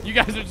something. You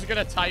guys are just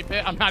gonna type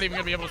it. I'm not even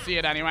gonna be able to see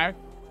it anyway.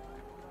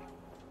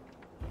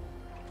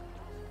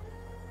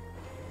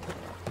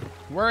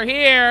 We're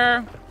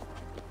here.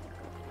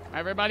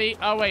 Everybody.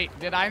 Oh, wait.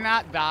 Did I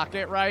not dock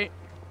it right?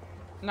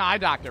 No, I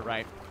docked it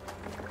right.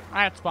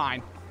 That's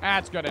fine.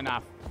 That's good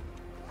enough.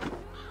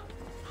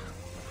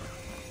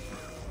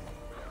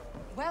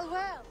 Well,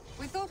 well.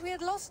 We thought we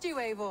had lost you,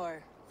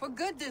 Eivor. For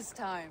good this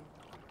time.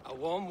 A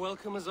warm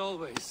welcome as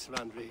always,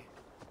 Randvi.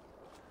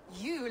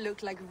 You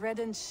look like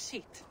reddened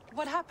shit.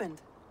 What happened?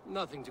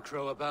 Nothing to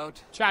crow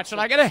about. Chat, should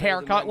I get a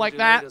haircut like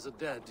that? As a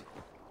dead.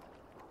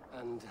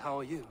 And how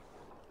are you?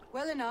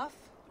 Well enough.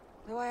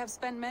 Though I have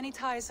spent many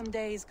tiresome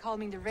days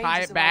calming the rages Tie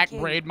of it back, our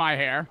king, braid my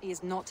hair. He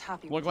is not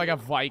happy Look with like you. a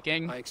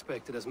Viking. I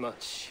expected as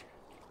much.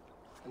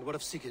 And what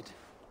of Sigurd?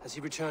 Has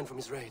he returned from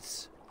his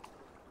raids?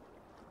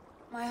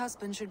 My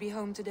husband should be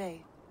home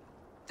today.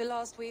 The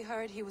last we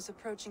heard, he was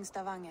approaching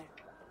Stavanger.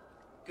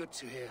 Good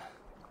to hear.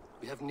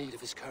 We have need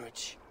of his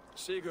courage.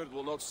 Sigurd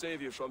will not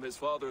save you from his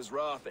father's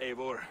wrath,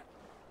 Eivor.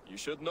 You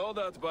should know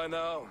that by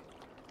now.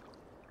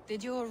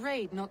 Did your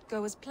raid not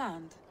go as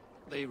planned?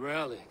 They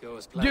rarely go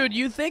as planned. Dude,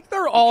 you think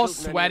they're all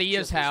sweaty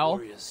as hell?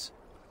 Warriors.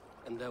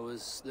 And there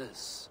was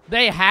this.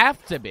 They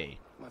have to be.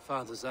 My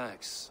father's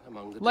axe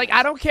among the Like, dead.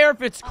 I don't care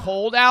if it's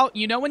cold out.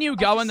 You know when you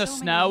go in the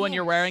snow and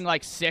you're wearing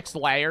like 6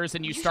 layers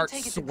and you start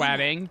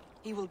sweating?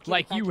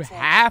 Like, you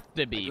have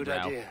to be, Good bro.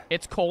 idea.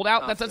 It's cold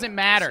out, that After doesn't I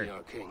matter. see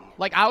our king.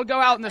 Like, I'll go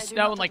out in the I do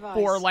snow not in like advise.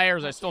 4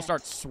 layers, I Not still yet.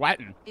 start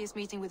sweating. He is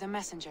meeting with a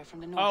messenger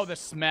from the north. Oh, the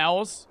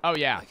smells? Oh,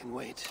 yeah. I can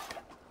wait.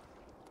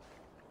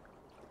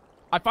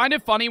 I find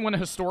it funny when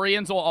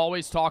historians will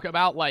always talk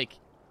about, like,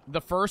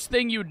 the first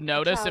thing you'd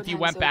notice cloud if you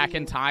hangs went back over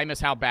in you. time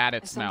is how bad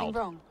it Is something smelled.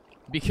 wrong?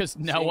 Because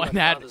no Seeing one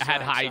my had father's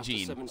had axe after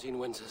hygiene. 17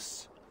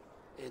 winters,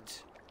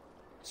 it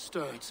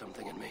stirred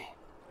something in me.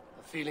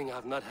 A feeling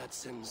I've not had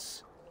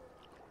since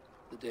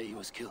the day he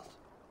was killed.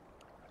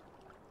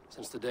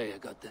 Since the day I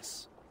got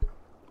this.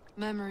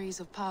 Memories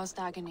of past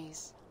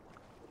agonies.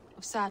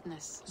 Of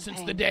sadness. and Since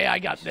pain. the day I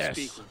got Speak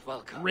this. with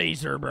Valka.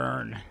 Razor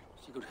burn.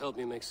 She could help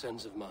me make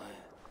sense of my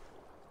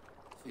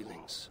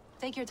feelings.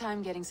 Take your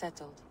time getting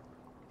settled.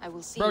 I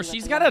will see Bro, you at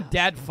she's the got a lighthouse.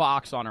 dead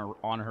fox on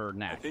her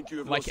neck. think you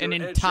have Like lost an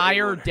your edge,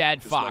 entire Eivor,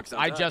 dead just like fox. that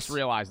I just axe.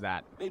 realized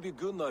that. Maybe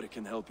Gunnar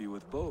can help you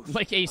with both.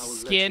 Like a I will let you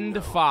skinned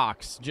know.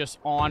 fox just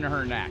on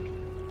her neck.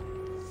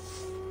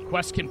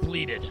 Quest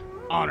completed.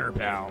 Honor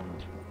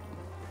bound.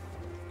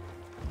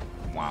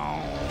 Wow,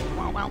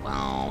 wow, wow,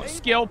 wow.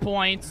 Skill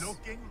points.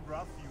 Looking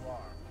rough you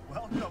are.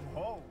 Welcome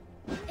home.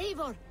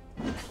 Eivor,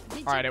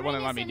 All right, it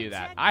wouldn't let me do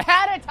that. I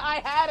had to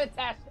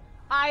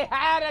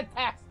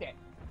test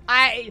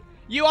it.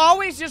 You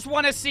always just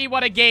want to see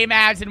what a game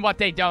adds and what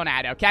they don't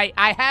add, okay?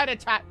 I had to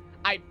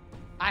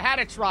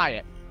try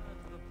it.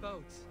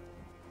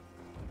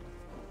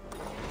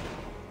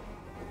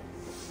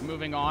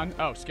 Moving on.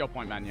 Oh, skill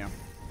point menu.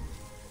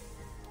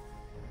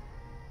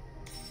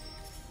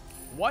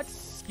 What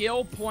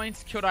skill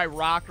points could I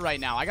rock right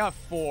now? I got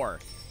 4.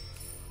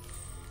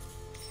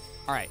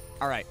 All right.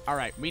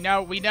 We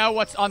know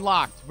what's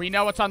unlocked.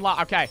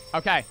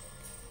 Okay.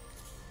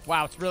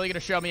 Wow, it's really gonna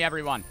show me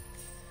everyone.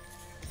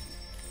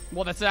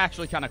 Well, that's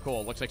actually kind of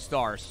cool. Looks like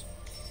stars.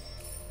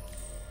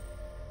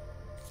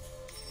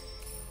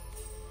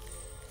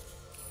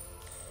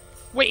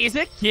 Wait, is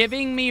it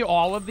giving me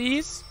all of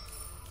these?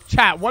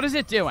 Chat, what is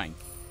it doing?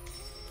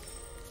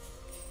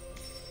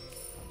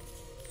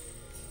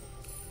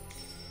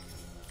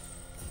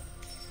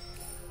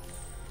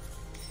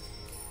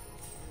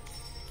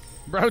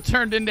 Bro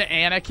turned into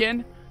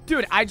Anakin?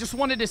 Dude, I just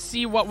wanted to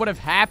see what would have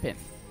happened.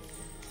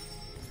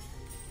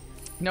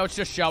 No, it's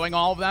just showing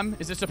all of them.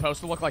 Is it supposed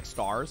to look like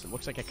stars? It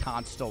looks like a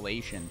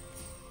constellation.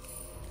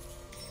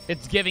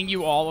 It's giving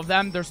you all of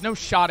them. There's no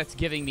shot it's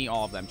giving me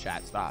all of them,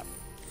 chat. Stop.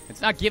 It's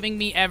not giving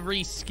me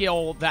every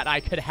skill that I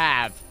could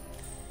have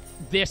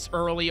this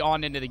early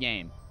on into the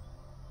game.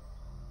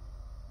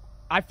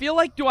 I feel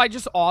like, do I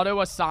just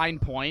auto-assign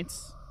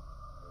points?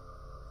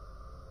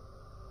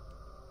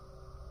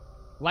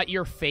 Let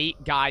your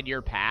fate guide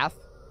your path?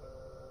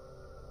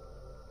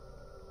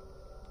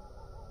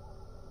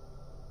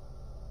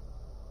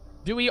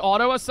 Do we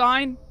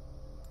auto-assign?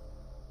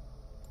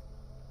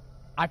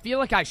 I feel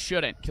like I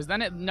shouldn't, because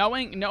then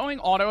knowing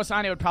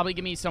auto-assign, it would probably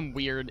give me some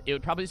weird,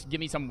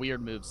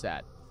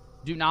 moveset.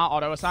 Do not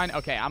auto-assign?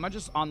 Okay, I'm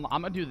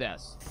gonna do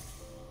this.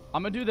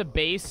 I'm gonna do the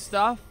base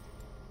stuff,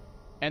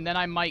 and then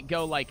I might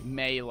go, like,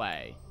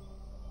 melee.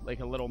 Like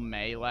a little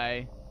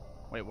melee.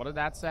 Wait, what did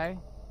that say?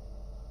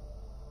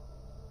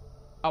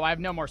 Oh, I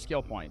have no more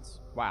skill points.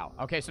 Wow.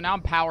 Okay, so now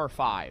I'm power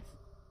 5.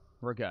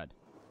 We're good.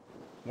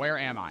 Where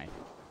am I?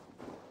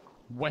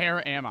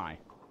 Where am I?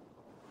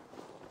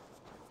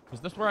 Is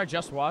this where I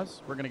just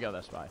was? We're gonna go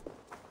this way.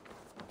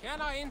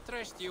 Can I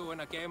interest you in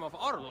a game of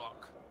Orlog?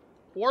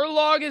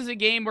 Orlog is a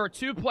game where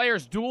 2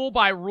 players duel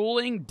by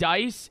rolling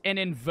dice and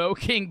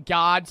invoking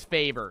God's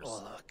favors.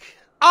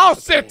 I'll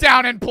sit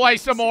down and play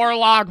some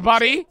Orlog,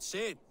 buddy.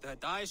 Sit, the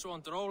dice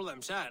won't roll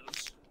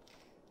themselves.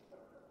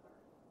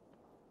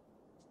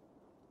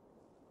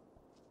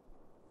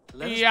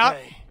 Yep.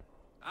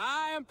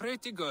 I am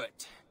pretty good.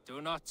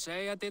 Do not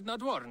say I did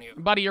not warn you.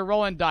 Buddy, you're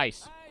rolling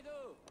dice.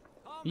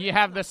 You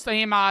have the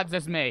same odds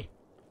as me.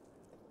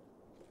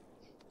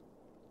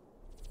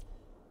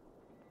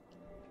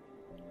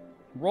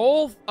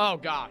 Roll. Oh,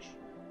 gosh.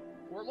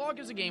 Orlog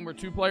is a game where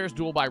 2 players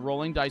duel by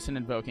rolling dice and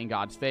invoking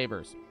God's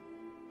favors.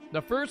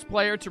 The first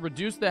player to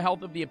reduce the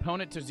health of the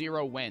opponent to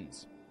 0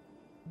 wins.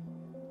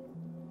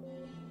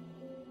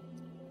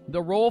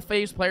 The roll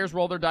phase players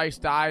roll their dice,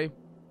 die,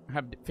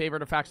 have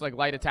favored effects like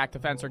light attack,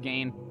 defense, or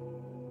gain.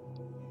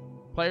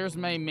 Players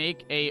may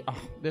make a...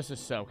 Oh, this is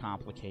so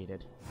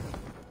complicated.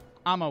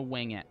 I'ma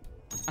wing it.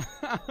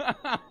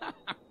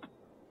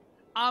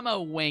 I'ma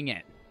wing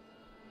it.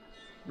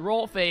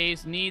 Roll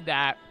phase, need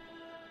that.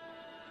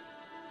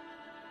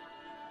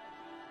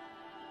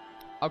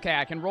 Okay,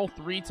 I can roll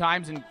 3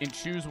 times and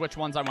choose which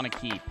ones I want to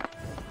keep.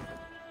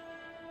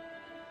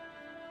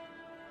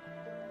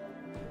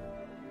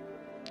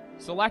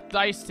 Select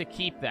dice to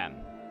keep them.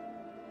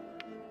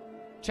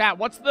 Chat,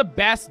 what's the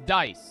best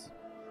dice?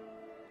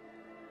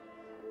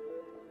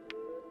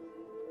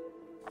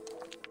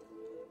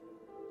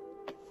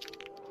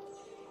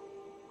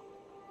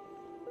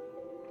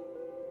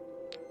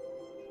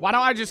 Why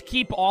don't I just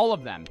keep all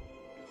of them?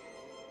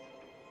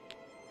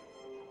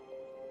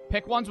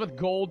 Pick ones with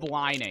gold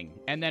lining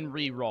and then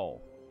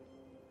re-roll.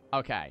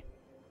 Okay.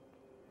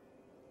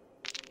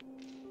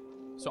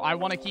 So I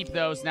want to keep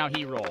those. Now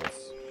he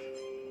rolls.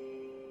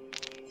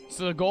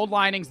 So the gold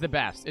lining's the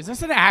best. Is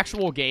this an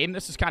actual game?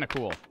 This is kind of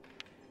cool.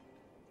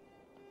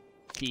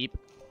 Keep.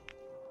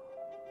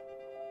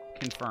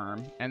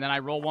 Confirm. And then I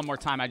roll one more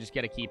time. I just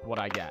get to keep what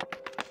I get.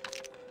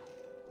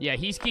 Yeah,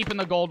 he's keeping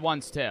the gold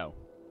ones too.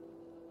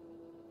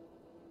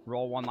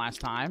 Roll one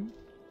last time.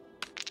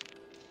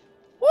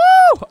 Woo!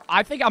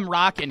 I think I'm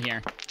rocking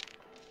here.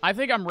 I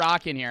think I'm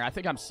rocking here. I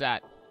think I'm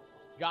set.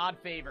 God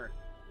favor.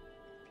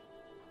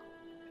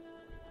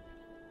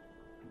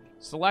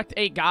 Select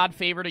a God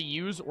favor to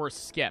use or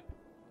skip.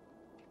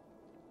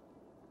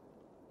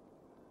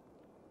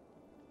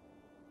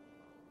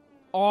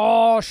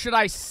 Oh, should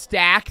I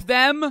stack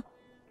them?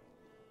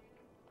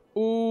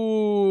 Ooh,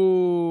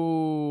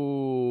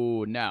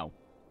 no.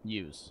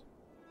 Use.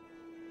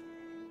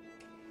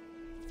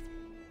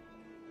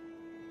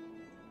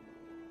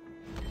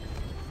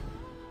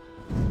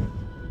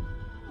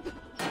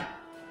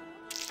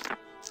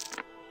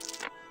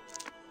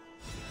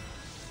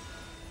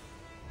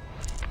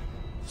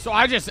 So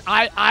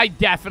I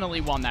definitely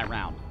won that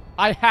round.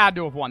 I had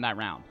to have won that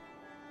round.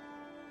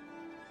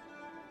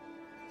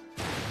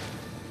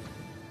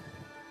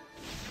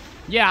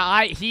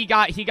 Yeah, he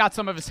got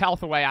some of his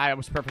health away. I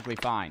was perfectly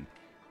fine.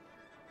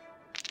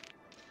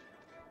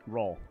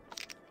 Roll.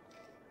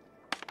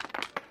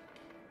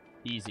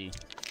 Easy.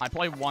 I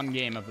play one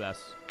game of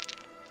this.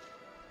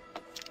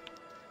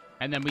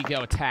 And then we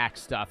go attack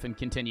stuff and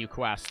continue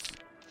quests.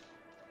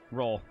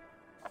 Roll.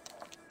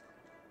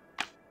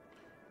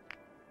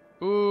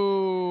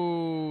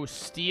 Ooh,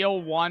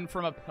 steal 1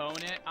 from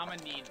opponent. I'm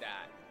gonna need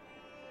that.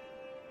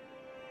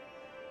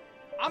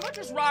 I'm gonna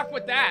just rock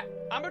with that.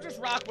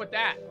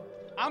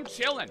 I'm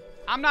chilling.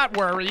 I'm not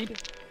worried.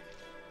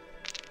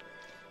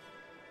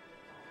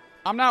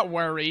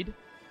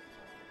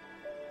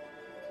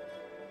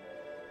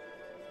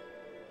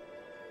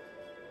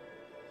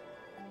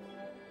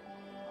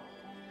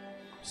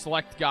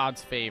 Select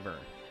God's favor.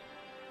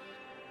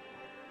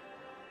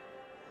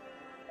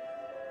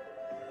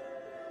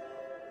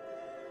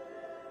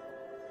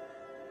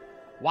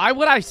 Why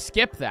would I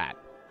skip that?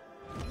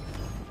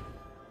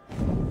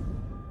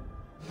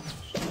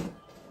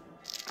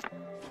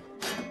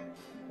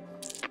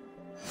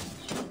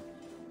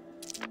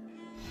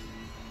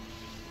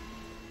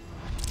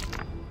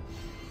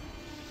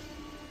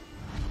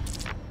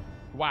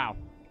 Wow.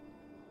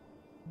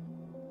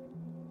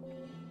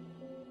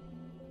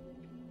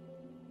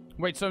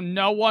 Wait, so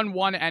no one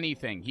won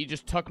anything. He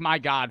just took my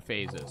god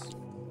phases.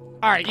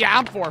 Alright, yeah,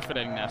 I'm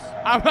forfeiting this.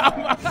 I'm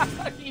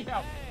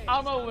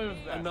gonna lose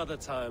this. Another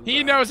time.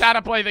 He knows how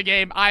to play the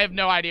game. I have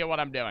no idea what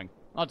I'm doing.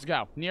 Let's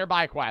go.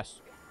 Nearby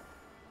quest.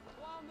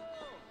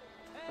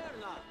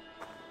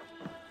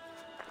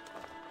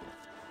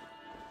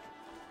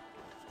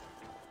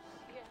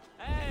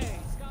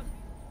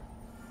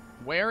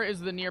 Where is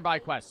the nearby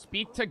quest?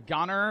 Speak to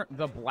Gunnar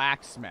the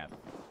blacksmith.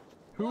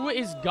 Who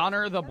is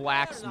Gunnar the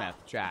blacksmith,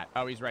 chat?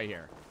 Oh, he's right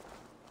here.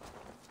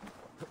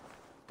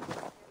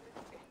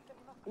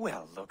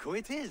 Well, look who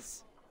it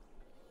is.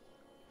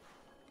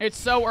 It's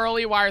so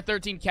early. Why are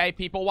 13K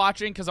people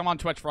watching? Because I'm on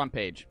Twitch front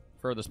page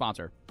for the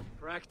sponsor.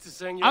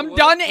 Practicing your I'm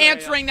done wordplay.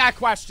 answering that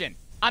question.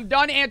 I'm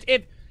done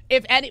if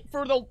any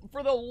for the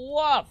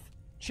love,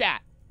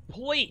 chat,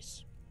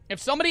 please. If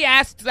somebody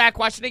asks that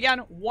question again,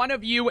 one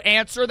of you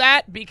answer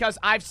that because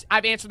I've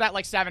answered that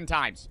like 7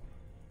 times.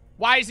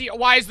 Why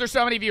is there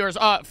so many viewers?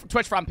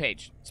 Twitch front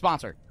page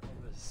sponsor.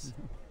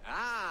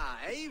 Ah,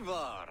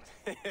 Eivor.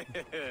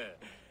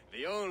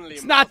 The only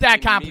It's not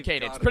that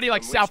complicated. It's pretty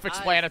like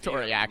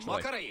self-explanatory,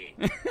 actually.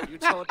 You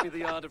taught me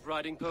the art of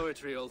writing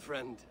poetry, old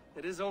friend.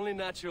 It is only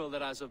natural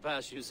that I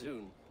surpass you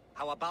soon.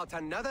 How about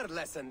another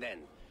lesson then?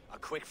 A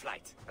quick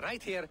flight.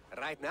 Right here,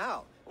 right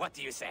now. What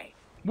do you say?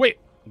 Wait,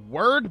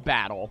 word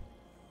battle?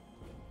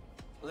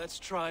 Let's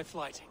try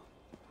flighting.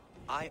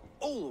 I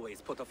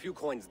always put a few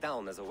coins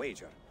down as a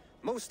wager.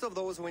 Most of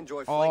those who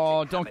enjoy flighting Oh,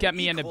 have don't an get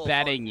me into equal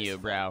betting fondness you,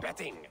 for bro.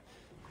 Betting.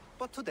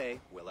 But today,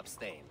 we'll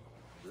abstain.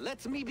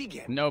 Let me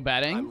begin. No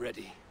betting? I'm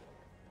ready.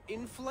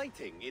 In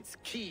flighting, it's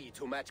key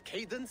to match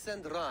cadence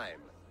and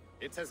rhyme.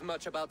 It's as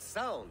much about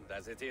sound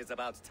as it is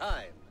about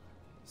time.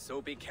 So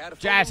be careful.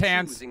 Jazz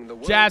hands.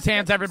 Jazz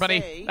hands,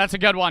 everybody. That's a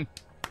good one.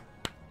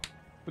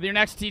 With your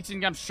next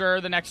teaching, I'm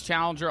sure the next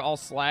challenger I'll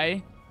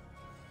slay.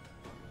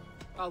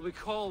 I'll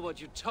recall what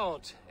you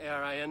taught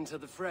ere I enter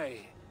the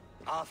fray.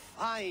 A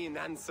fine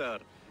answer.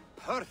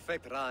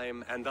 Perfect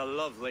rhyme and a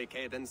lovely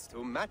cadence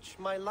to match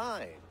my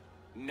line.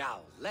 Now,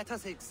 let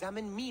us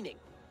examine meaning.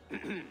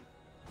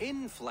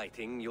 In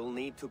flighting, you'll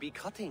need to be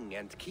cutting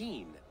and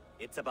keen.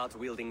 It's about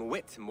wielding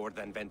wit more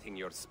than venting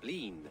your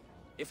spleen.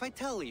 If I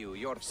tell you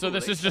you're So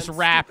this is foolish just and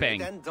rapping.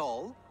 stupid and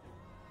dull,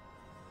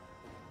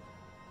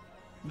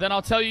 Then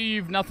I'll tell you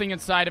you've nothing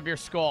inside of your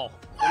skull.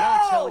 Then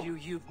I'll tell you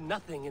you've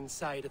nothing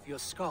inside of your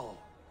skull.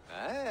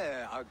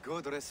 a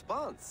good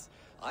response.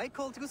 I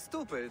called you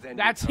stupid and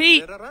That's you turned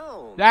heat. it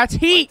around. That's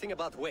heat. Fighting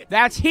about wit.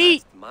 That's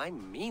heat. That's my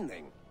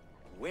meaning.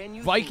 When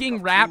you Viking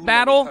think of rap too many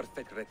battle?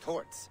 perfect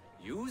retorts,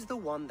 use the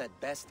one that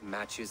best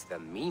matches the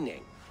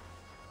meaning.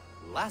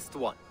 Last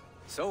one.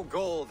 So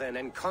go then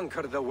and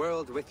conquer the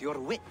world with your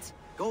wit.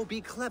 Go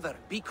be clever,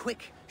 be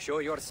quick, show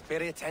your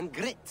spirit and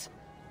grit.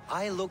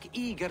 I look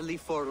eagerly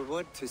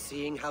forward to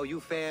seeing how you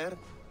fare.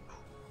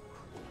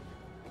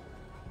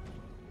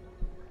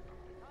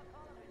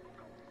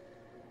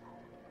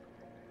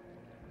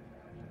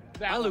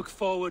 I look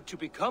forward to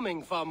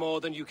becoming far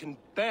more than you can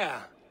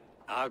bear.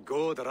 A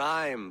good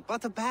rhyme,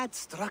 but a bad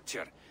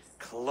structure.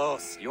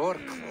 Close, you're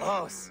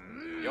close.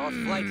 Your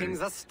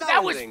flighting's astounding.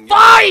 That was You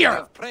fire!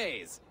 deserve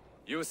praise.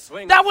 You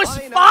swing That was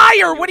fine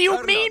fire! and What do you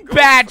turn a mean good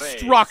bad phrase.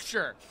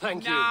 structure?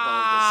 Thank you, Nah.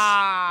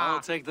 Baldus.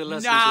 I'll take the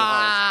lesson to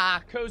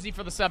heart. Cozy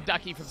for the sub,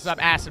 Ducky for the sub,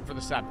 Acid for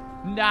the sub.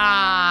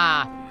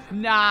 Nah.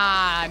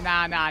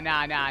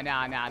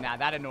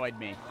 That annoyed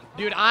me.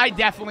 Dude, I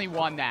definitely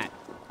won that.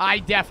 I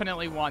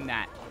definitely won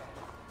that.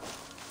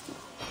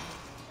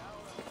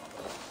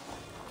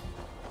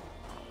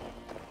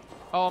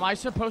 Oh, am I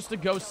supposed to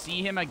go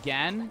see him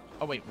again?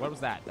 Oh, wait, what was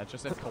that? That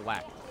just said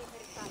collect.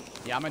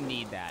 Yeah, I'm gonna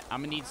need that.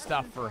 I'm gonna need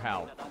stuff for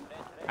help.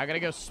 I gotta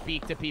go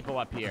speak to people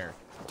up here.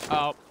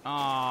 Oh,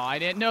 I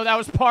didn't know that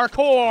was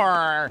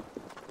parkour.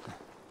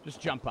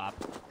 Just jump up.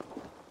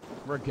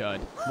 We're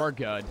good. We're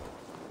good.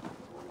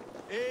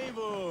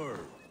 Eivor,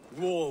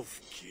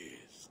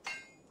 Wolf-Kissed,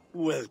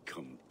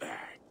 welcome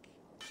back.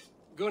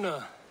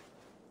 Gunnar,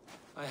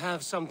 I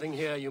have something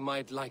here you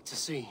might like to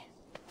see.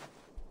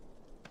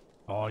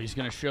 Oh, he's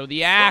gonna show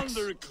the axe.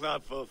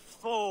 Thunderclap of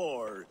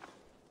Thor.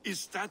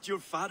 Is that your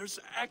father's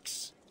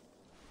axe?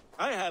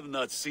 I have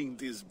not seen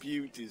this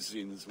beauty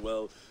since,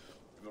 well,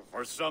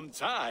 for some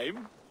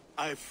time.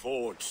 I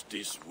forged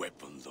this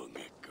weapon long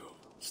ago.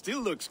 Still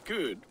looks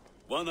good.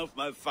 One of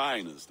my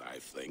finest, I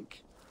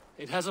think.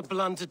 It has a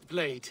blunted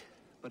blade,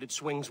 but it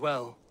swings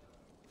well.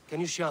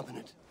 Can you sharpen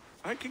it?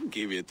 I can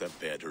give it a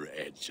better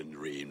edge and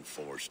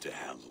reinforce the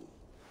handle.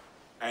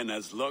 And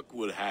as luck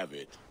would have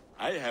it,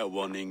 I have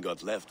one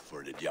ingot left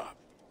for the job.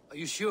 Are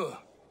you sure?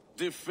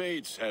 The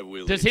fates have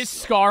willed Does it his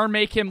so. scar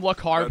make him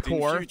look But in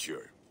hardcore?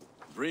 future,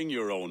 bring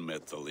your own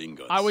metal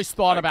ingots. I always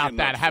thought I about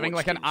that, cannot having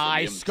forge like an them from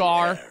eye empty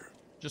scar. air.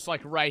 Just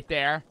like right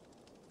there.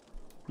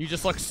 You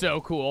just look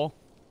so cool.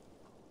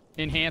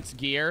 Enhanced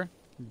gear.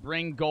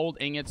 Bring gold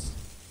ingots.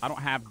 I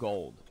don't have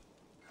gold.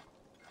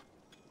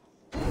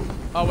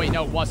 Oh wait,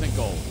 no, it wasn't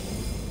gold.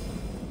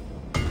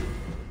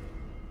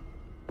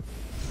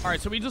 All right,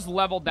 so we just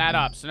leveled that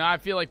up. So now I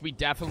feel like we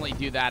definitely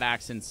do that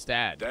axe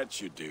instead. That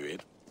should do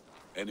it.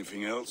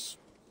 Anything else?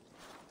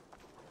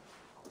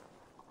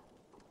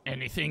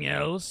 Anything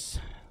else?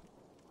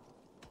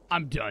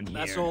 I'm done here.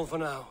 That's all for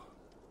now.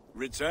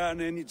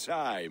 Return any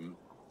time.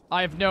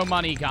 I have no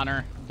money,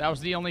 Gunner. That was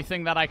the only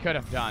thing that I could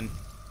have done.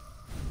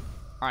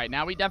 All right,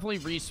 now we definitely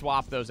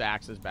re-swap those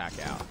axes back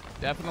out.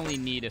 Definitely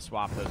need to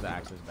swap those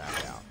axes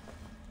back out.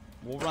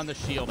 We'll run the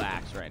shield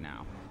axe right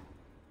now.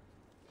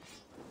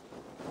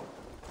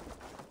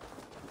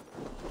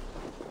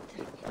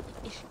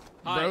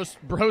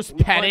 Bro's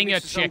petting a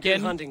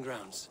chicken. Hunting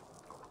grounds.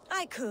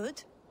 I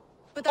could,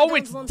 but Oh, I don't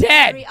it's want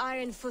dead! every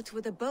iron foot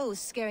with a bow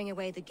scaring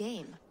away the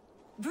game.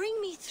 Bring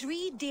me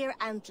 3 deer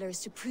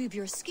antlers to prove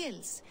your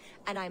skills,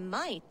 and I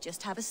might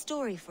just have a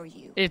story for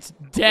you. It's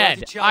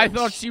dead. I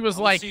thought she was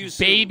like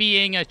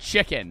babying a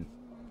chicken.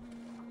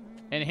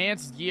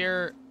 Enhanced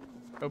gear.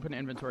 Open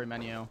inventory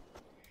menu.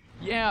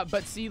 Yeah,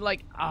 but see,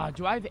 like,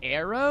 do I have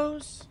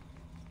arrows?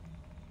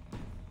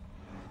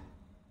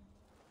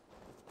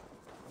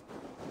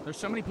 There's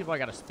so many people I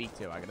gotta speak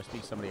to. I gotta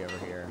speak to somebody over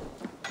here.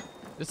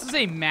 This is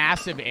a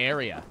massive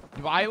area.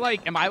 Am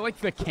I like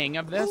the king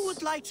of this? Who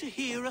would like to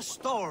hear a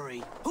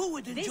story? Who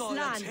would enjoy This a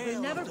land tale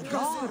will never of the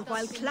prosper gods?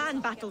 while clan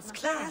battles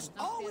clan. There's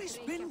always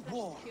been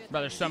war.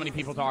 Bro, there's so many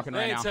people talking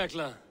right Hey, now.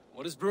 Tekla.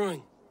 What is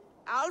brewing?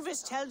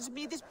 Alvis tells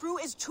me this brew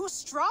is too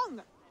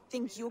strong.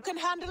 Think you can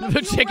handle a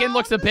The few chicken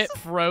looks a rounds? bit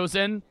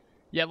frozen.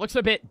 Yeah, it looks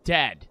a bit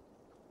dead.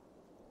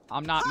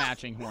 I'm not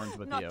matching horns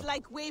with Not you.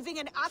 like waving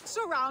an axe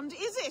around,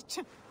 is it?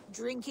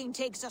 Drinking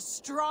takes a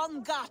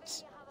strong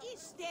gut.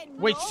 Is there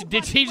Wait,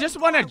 did she just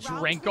want to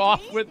drink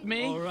off with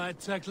me? All right,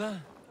 Tekla.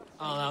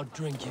 I'll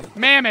outdrink you.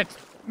 Ma'am,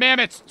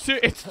 it's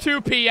 2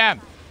 p.m.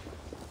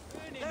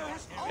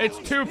 It's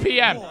 2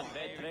 p.m.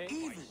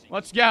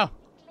 Let's go.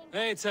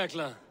 Hey,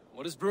 Tekla.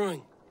 What is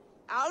brewing?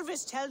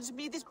 Alvis tells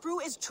me this brew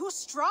is too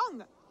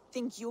strong.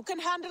 Think you can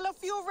handle a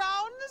few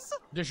rounds?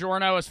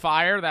 DiGiorno is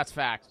fire. That's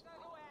fact.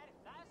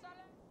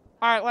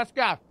 All right, let's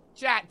go.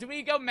 Chat, do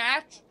we go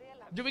match?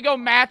 Do we go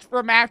match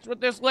for match with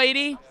this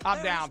lady?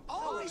 I'm down.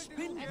 Always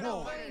been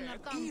war,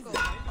 even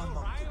among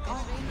the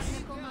gods.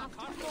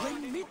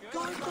 When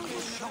Midgard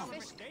was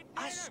shocked,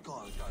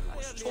 Asgard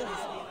was torn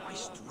by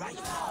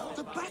strife.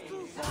 The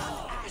battle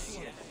for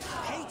Aesir,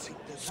 hating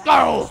the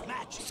Skull!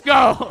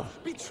 Skull!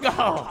 betrayed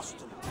Skull!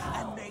 custom,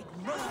 and made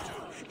murder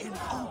in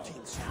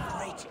Odin's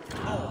great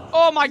hall.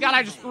 Oh my god,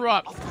 I just threw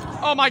up.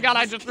 Oh my god,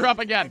 I just threw up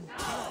again.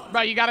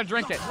 Bro, you gotta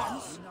drink it.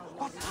 Once,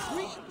 but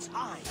 3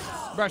 times.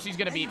 Bro, she's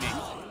gonna beat me.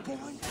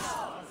 Born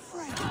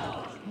friend,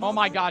 Oh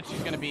my god,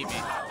 she's gonna beat me.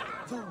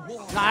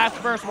 Nah, that's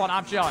the first one.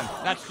 I'm chilling.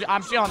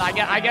 I'm chilling.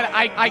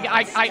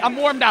 I'm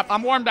warmed up.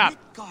 I'm warmed up.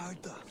 Midgard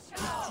would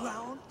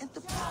drown in the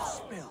blood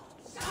spill,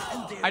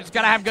 and there I just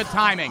gotta have good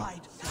timing.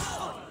 died the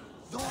sun.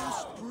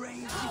 Those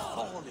bravely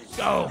fallen.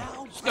 Go,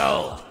 now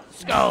skull,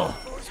 skull,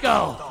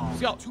 skull,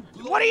 skull.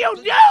 What are you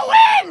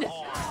doing?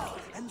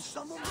 and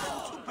summon them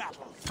to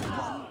battle.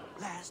 One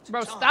last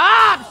Bro, time.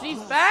 stop!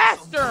 She's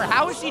faster.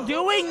 How is she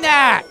doing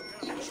that?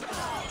 Each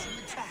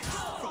attacks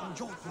from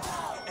Jotun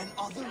and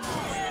other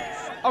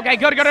warriors. Okay,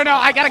 good. No,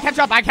 I gotta catch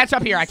up. I catch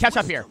up here.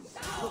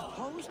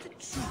 Proposed a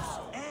truce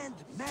and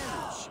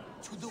marriage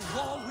to the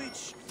wall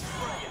witch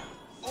Freya.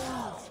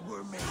 Oaths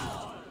were made,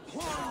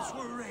 horns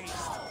were raised,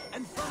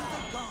 and from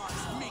the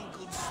gods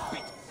mingled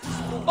spit.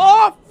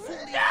 Oh!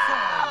 Fully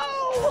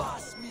No!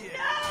 formed,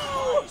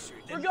 No!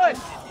 We're good.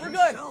 We're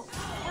good.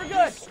 We're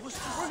good.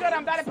 We're good.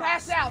 I'm about to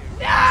pass out.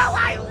 No,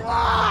 I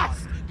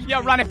lost.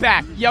 Yo, run it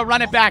back. Yo,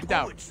 run it back,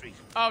 though.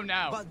 Oh,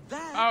 no. But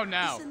that Oh,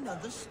 no. is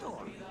another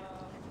story.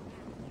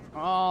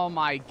 Oh,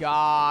 my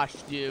gosh,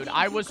 dude.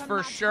 I was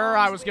for sure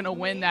I was going to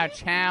win that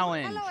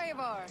challenge.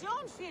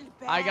 Don't feel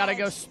bad. I got to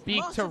go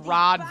speak Most to of these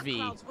Rodvi.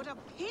 backgrounds would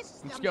have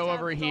pissed Let's go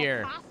over themselves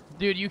here. off.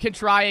 Dude, you can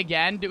try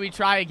again. Do we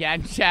try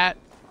again, chat?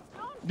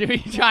 Do we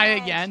try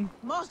again?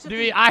 Most of Do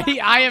these we? I backgrounds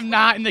am would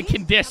not have in the pissed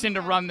condition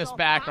to run this themselves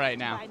back off right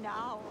now. by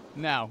now.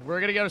 No, we're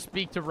going to go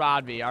speak to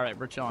Rodvi. All right,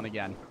 we're chilling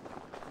again.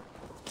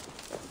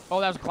 Oh,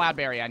 that was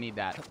Cloudberry. I need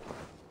that.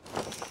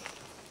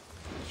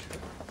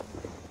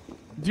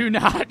 Do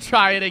not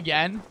try it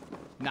again.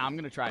 No, I'm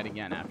going to try it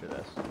again after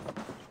this.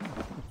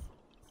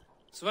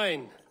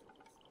 Svein,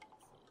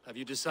 have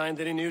you designed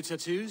any new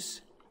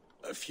tattoos?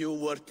 A few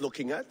worth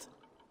looking at?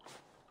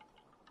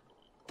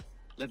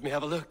 Let me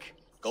have a look.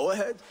 Go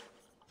ahead.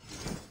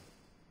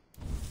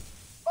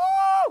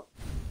 Oh!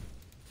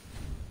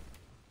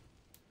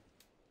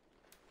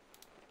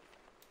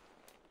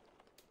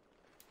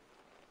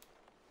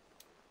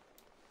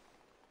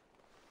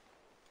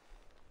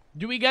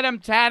 Do we get him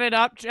tatted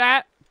up,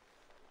 chat?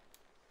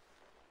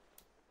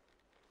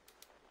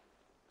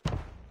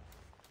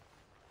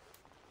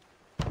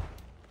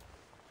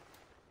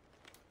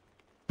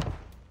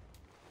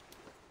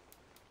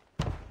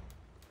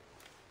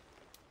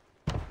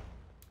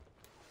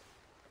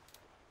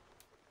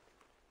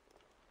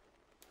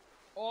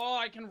 Oh,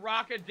 I can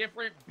rock a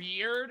different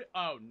beard?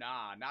 Oh,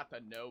 nah, not the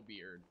no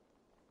beard.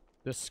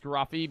 The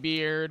scruffy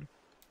beard.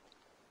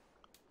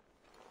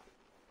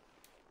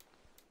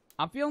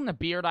 I'm feeling the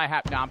beard I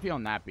have. No, I'm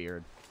feeling that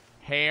beard.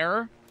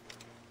 Hair.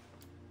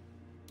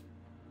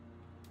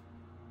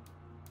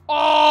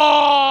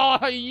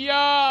 Oh,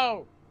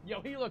 yo.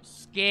 Yo, he looks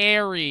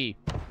scary.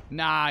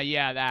 Nah,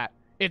 yeah, that.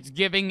 It's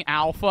giving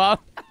alpha.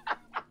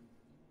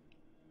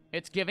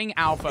 It's giving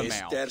alpha male.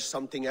 Is there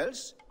something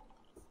else?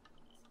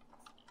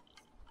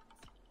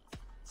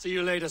 See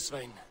you later,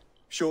 Svein.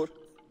 Sure.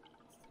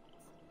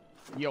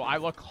 Yo, I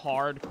look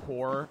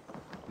hardcore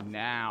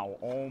now.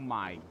 Oh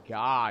my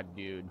god,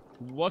 dude.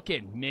 Look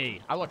at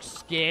me. I look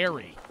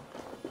scary.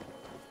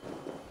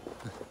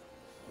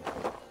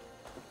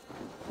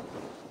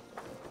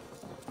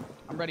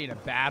 I'm ready to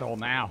battle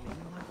now.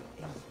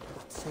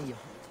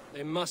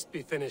 They must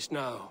be finished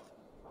now.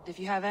 If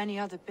you have any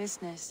other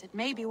business, it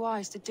may be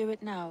wise to do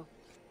it now.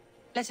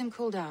 Let him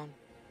cool down.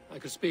 I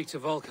could speak to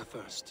Volka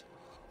first.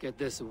 Get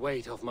this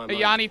weight off my mind. Hey,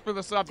 Yanni for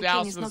the sub, The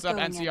Dallas king is for the not sub,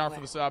 going NCR anywhere.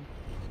 for the sub.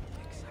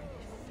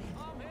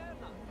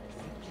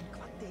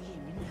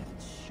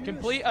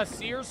 Complete a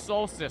seer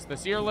solstice. The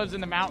seer lives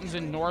in the mountains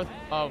in north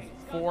of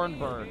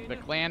Thornburg. The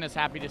clan is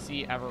happy to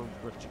see ever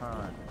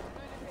return.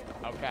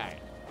 Okay.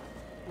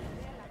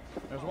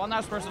 There's one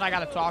last person I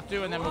gotta talk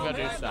to, and then we'll go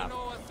do stuff.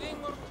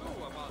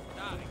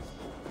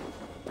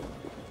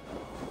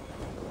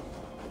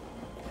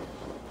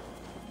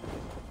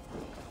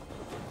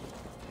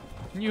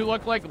 You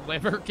look like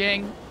Liver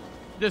King?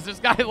 Does this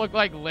guy look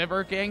like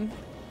Liver King?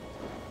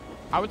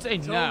 I would say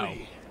no.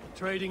 Tony,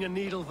 trading a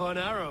needle for an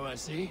arrow, I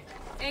see.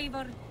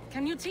 Eivor,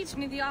 can you teach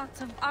me the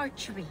art of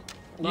archery?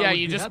 Yeah,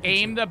 you just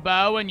aim the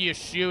bow and you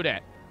shoot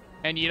it.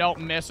 And you don't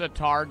miss a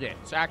target.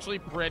 It's actually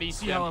pretty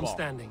See simple. how I'm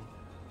standing.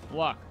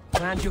 Look.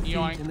 Plant your feet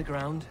Yoink. in the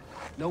ground.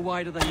 No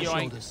wider than your Yoink.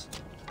 shoulders.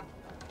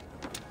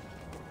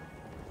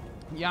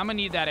 Yeah, I'm gonna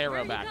need that arrow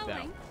Where are back, you though.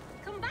 going?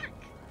 Come back.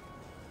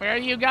 Where are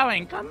you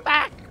going? Come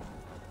back.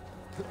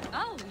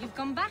 Oh, you've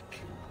come back.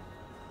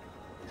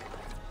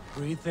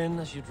 Breathe in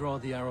as you draw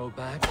the arrow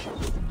back.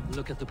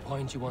 Look at the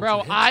point you want Bro,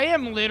 to hit. I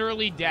am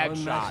literally dead Now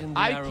shot. imagine the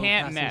I arrow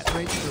can't passing miss.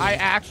 straight through I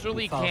it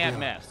actually and far can't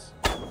beyond. miss.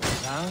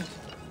 Out,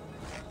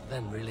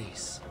 then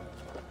release.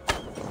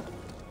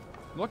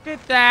 Look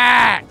at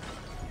that.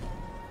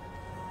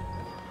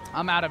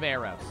 I'm out of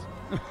arrows.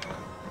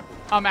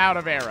 I'm out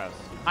of arrows.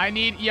 I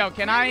need, yo,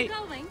 can Where are I, you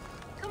going?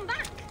 Come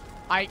back.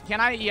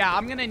 yeah,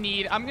 I'm gonna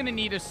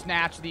need to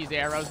snatch these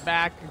arrows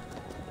back.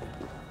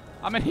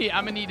 I'm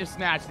gonna need to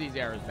snatch these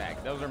arrows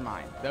back. Those are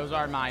mine. Those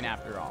are mine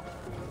after all.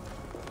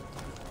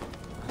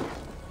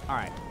 All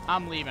right,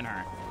 I'm leaving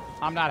her.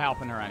 I'm not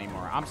helping her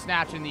anymore. I'm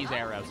snatching these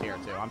arrows here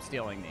too. I'm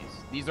stealing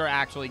these. These are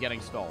actually getting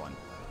stolen.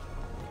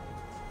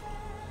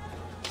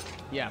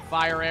 Yeah,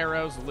 fire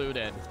arrows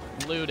looted.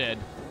 Looted.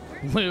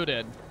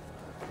 Looted.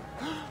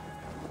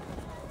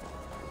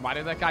 Why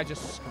did that guy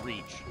just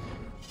screech?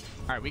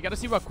 All right, we gotta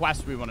see what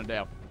quest we want to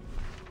do.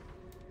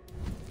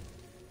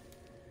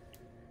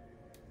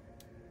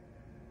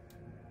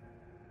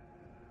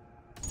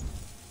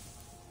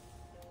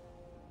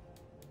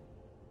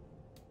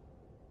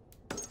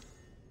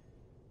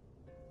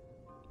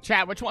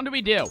 Chat, which one do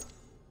we do?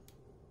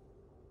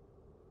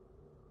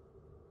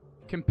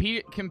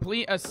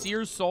 Complete a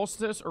Seer's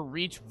Solstice or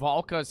reach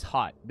Volka's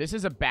hut. This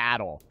is a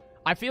battle.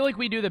 I feel like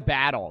we do the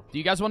battle. Do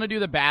you guys want to do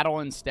the battle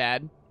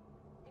instead?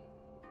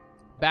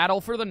 Battle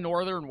for the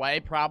Northern Way,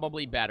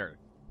 probably better.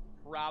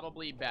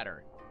 Probably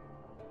better.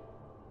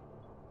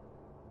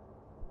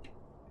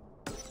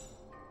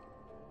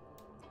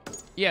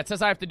 Yeah, it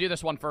says I have to do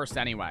this one first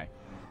anyway.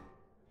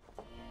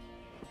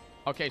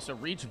 Okay, so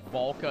reach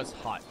Volka's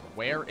hut.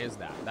 Where is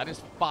that? That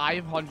is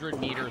 500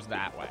 meters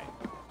that way.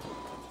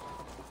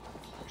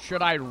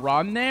 Should I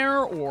run there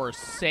or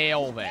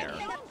sail there?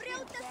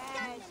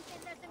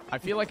 I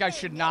feel like I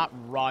should not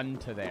run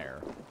to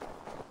there.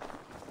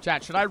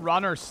 Chat, should I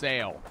run or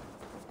sail?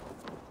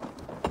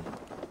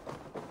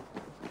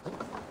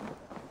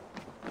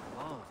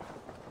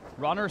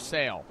 Run or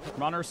sail?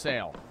 Run or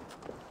sail?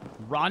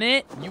 Run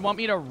it? You want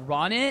me to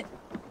run it?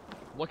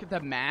 Look at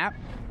the map.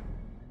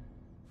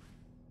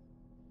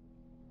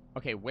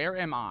 Okay, where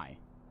am I?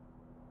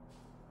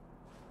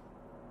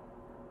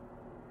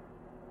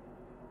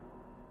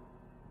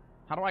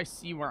 How do I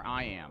see where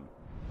I am?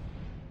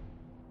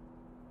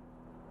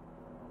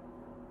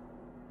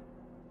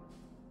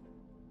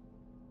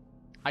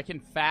 I can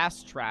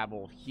fast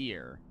travel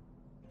here.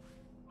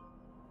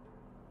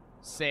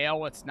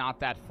 Sail, it's not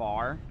that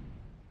far.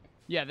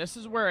 Yeah, this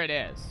is where it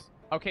is.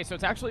 Okay, so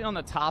it's actually on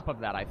the top of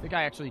that. I think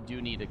I actually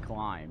do need to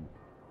climb.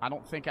 I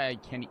don't think I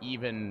can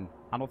even...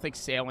 I don't think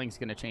sailing's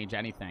going to change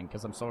anything,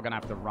 because I'm still going to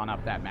have to run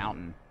up that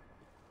mountain.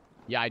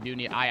 Yeah,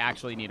 I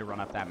actually need to run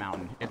up that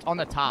mountain. It's on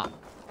the top.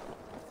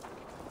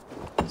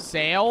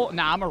 Sail?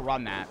 Nah, I'm going to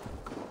run that.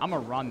 I'm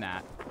going to run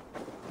that.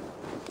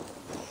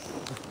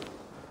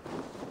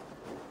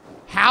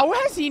 How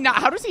does he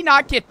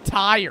not get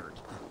tired?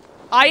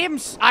 I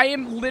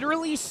am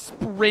literally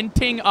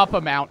sprinting up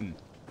a mountain.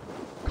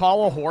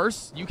 Call a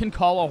horse? You can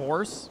call a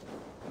horse?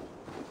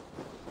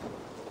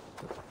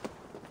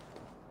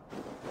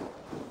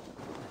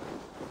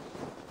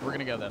 We're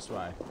gonna go this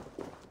way.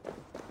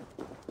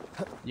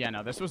 Yeah,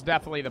 no, this was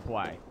definitely the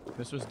play.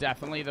 This was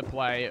definitely the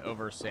play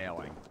over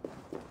sailing.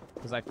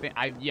 Because I think,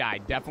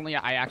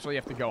 I actually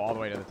have to go all the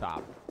way to the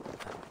top.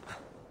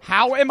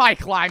 How am I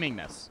climbing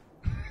this?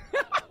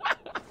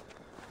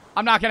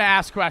 I'm not going to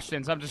ask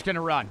questions. I'm just going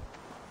to run.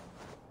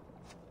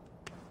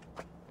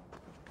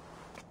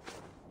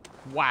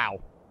 Wow.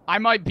 I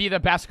might be the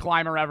best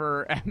climber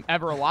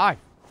ever alive.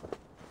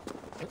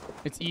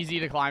 It's easy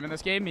to climb in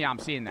this game. Yeah, I'm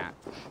seeing that.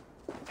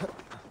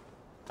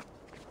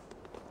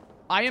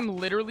 I am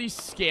literally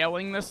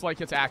scaling this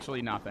like it's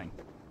actually nothing.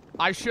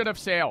 I should have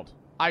sailed.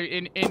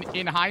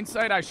 In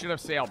hindsight, I should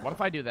have sailed. What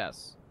if I do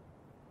this?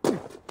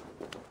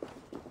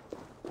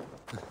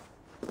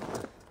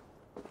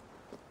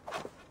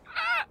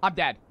 I'm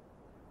dead.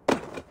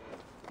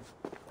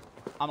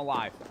 I'm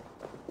alive.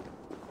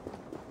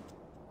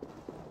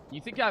 You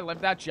think I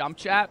lived that jump,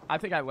 chat? I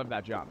think I lived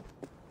that jump.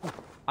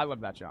 I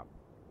lived that jump.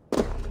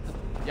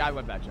 Yeah, I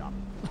lived that jump.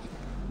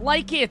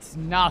 Like it's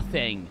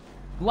nothing.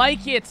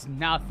 Like it's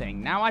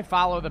nothing. Now I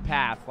follow the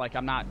path like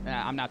I'm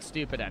not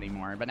stupid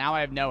anymore, but now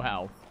I have no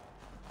health.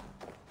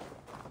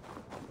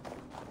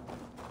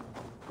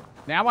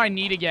 Now I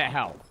need to get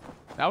health.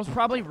 That was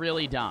probably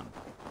really dumb.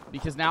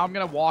 Because now I'm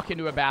going to walk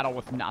into a battle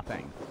with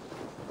nothing.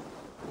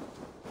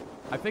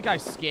 I think I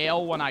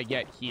scale when I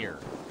get here.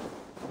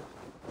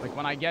 Like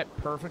when I get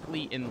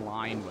perfectly in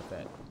line with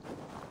it.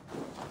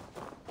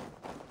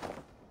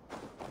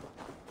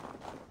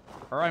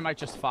 Or I might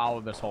just follow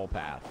this whole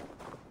path.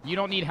 You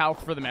don't need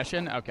health for the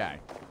mission? Okay.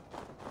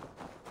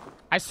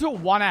 I still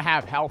want to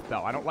have health,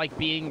 though. I don't like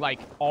being, like,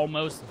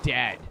 almost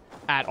dead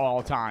at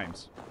all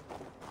times.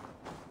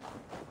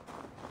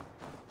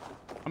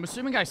 I'm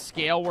assuming I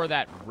scale where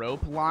that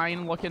rope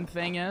line looking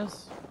thing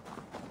is.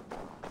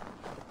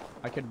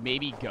 I could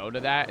maybe go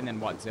to that and then,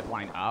 what, zip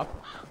line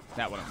up?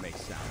 That wouldn't make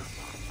sense.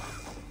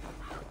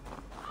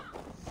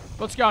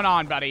 What's going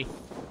on, buddy?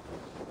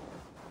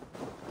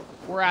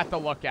 We're at the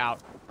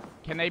lookout.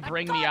 Can they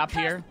bring me up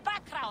here?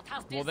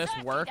 Will this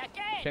work?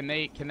 Can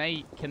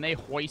they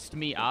hoist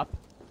me up?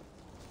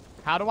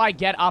 How do I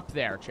get up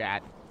there,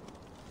 chat?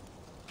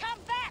 Come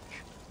back,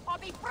 or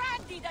be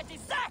branded a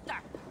deserter.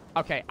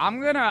 Okay, I'm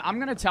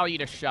gonna tell you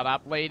to shut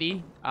up,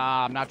 lady.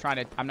 I'm not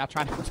trying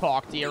to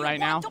talk to you right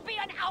now.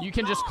 You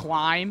can just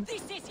climb.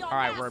 All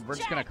right, we're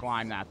just gonna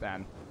climb that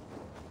then.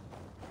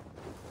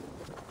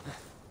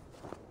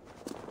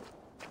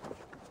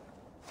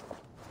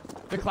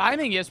 The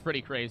climbing is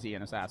pretty crazy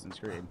in Assassin's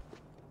Creed.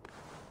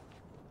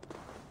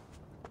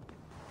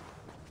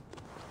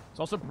 It's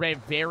also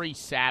very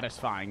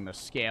satisfying, the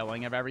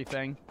scaling of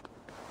everything.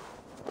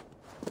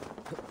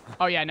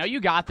 Oh yeah, no, you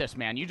got this,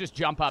 man. You just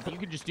jump up. You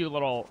can just do a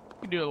little,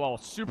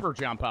 super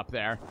jump up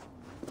there.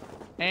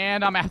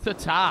 And I'm at the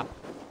top.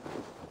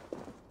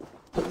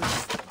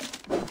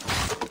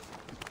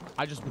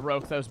 I just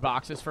broke those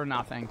boxes for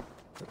nothing.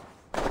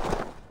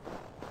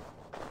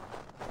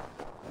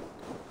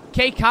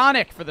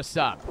 K-Conic for the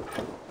sub.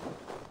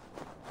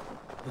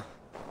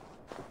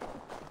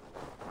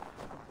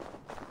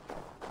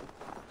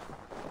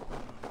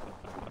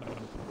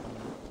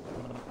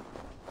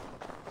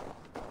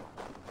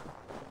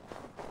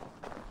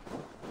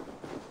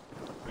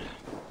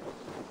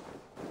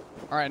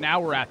 All right,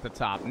 now we're at the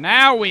top.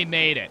 Now we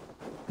made it.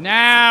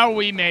 Now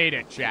we made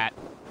it, chat.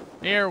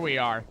 Here we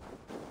are.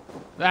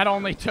 That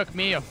only took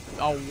me a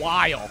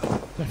while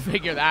to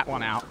figure that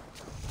one out.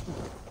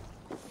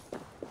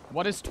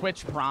 What is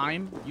Twitch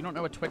Prime? You don't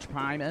know what Twitch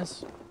Prime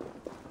is?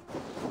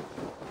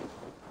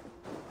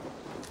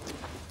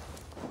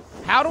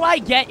 How do I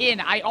get in?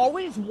 I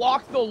always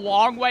walk the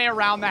long way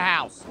around the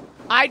house.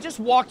 I just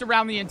walked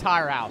around the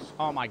entire house.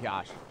 Oh my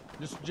gosh.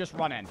 Just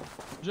run in.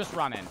 Just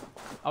run in.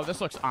 Oh, this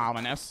looks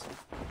ominous.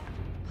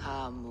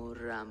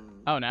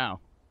 Hamuram. Oh no.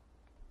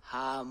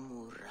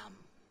 Hamuram.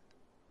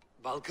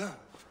 Valka?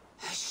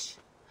 Hush.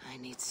 I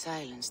need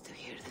silence to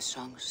hear the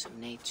songs of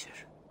nature.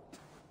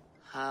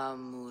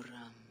 Hamuram.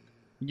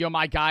 Yo,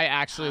 my guy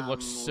actually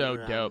looks so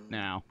dope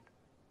now.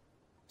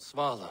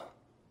 Svala.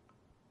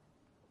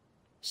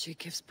 She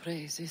gives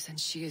praises and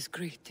she is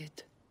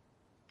greeted.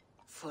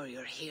 For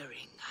your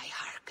hearing, I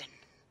hearken.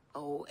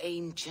 O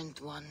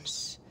ancient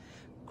ones,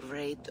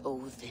 great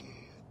Odin,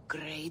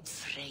 great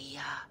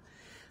Freya,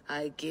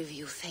 I give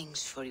you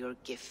thanks for your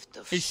gift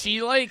of... Is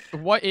she like...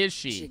 What is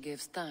she? She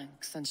gives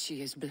thanks and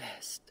she is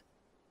blessed.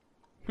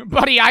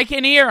 Buddy, I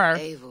can hear her.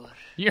 Eivor,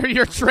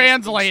 You're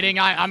translating.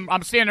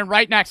 I'm standing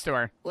right next to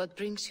her. what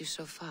brings you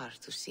so far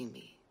to see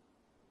me?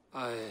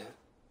 I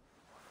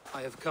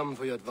have come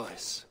for your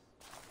advice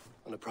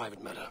on a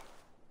private matter.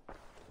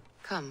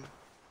 Come.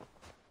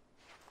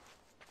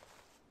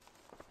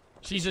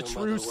 She's a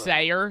true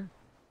sayer.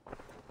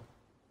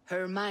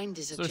 Her mind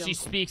is a So she jumble.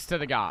 speaks to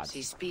the gods.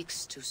 She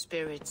speaks to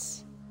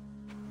spirits.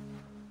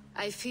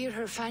 I fear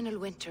her final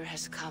winter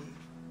has come.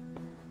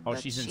 Oh,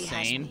 but she's she has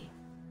insane? me.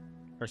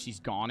 Or she's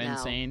gone Now,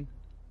 insane?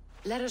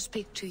 Let her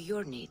speak to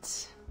your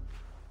needs.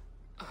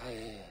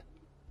 I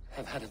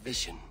have had a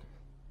vision.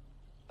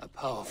 A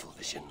powerful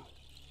vision.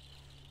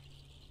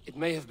 It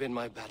may have been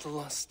my battle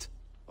lust,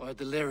 or a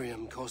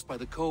delirium caused by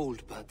the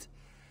cold, but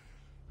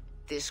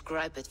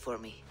Describe it for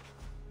me.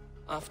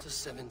 After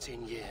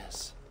 17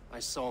 years, I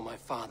saw my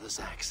father's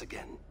axe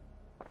again.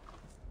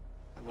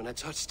 And when I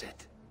touched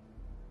it,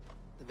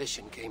 the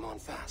vision came on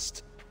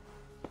fast.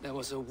 There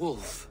was a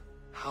wolf,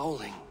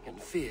 howling and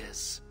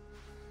fierce.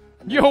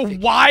 Yo,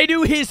 why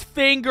do his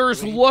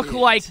fingers look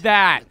like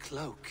that?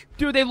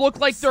 Dude, they look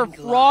like they're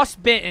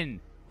frostbitten.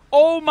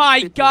 Oh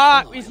my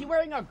god. Is he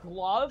wearing a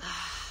glove?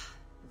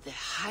 The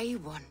High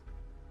One.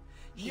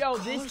 Yo,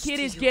 this kid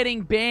is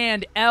getting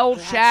banned. L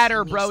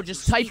chatter, bro.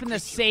 Just typing the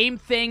same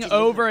thing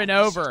over and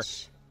over.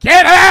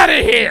 Get out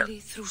of here!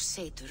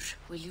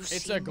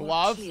 It's a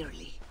glove?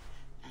 Clearly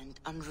and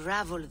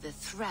unravel the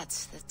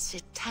threads that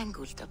sit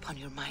tangled upon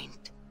your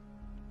mind.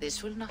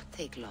 This will not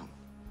take long.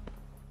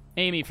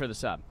 Amy for the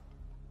sub.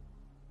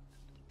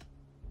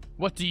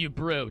 What do you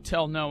brew?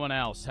 Tell no one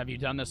else. Have you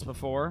done this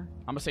before?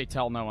 I'm gonna say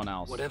tell no one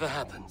else. Whatever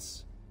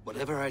happens,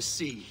 whatever I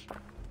see,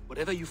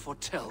 whatever you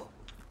foretell,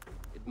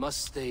 it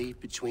must stay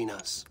between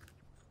us.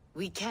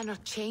 We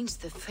cannot change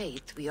the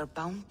fate we are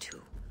bound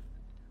to.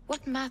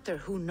 What matter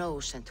who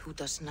knows and who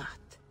does not?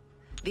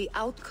 The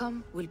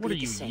outcome will What be are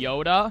you, the same.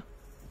 Yoda?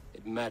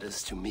 It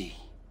matters to me.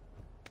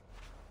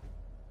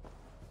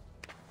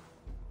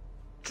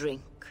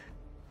 Drink.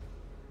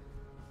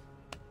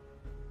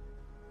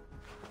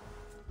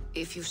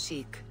 If you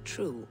seek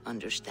true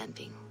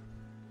understanding.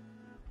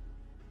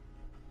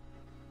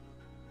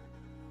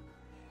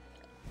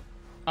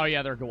 Oh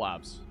yeah, they're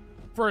gloves.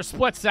 For a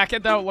split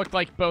second, though, it looked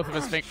like both of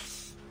his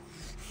fingers.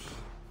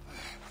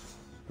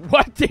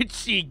 What did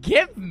she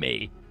give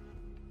me?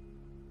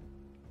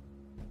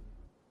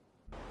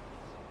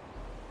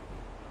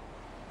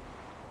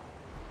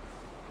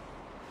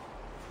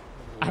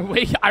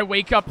 I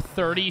wake up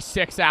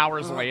 36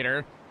 hours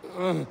later.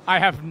 I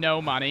have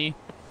no money.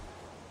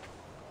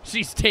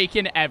 She's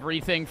taken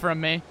everything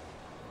from me.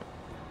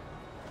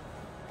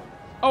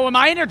 Oh, am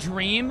I in a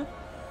dream?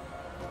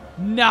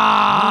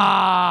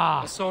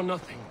 Nah. I saw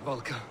nothing,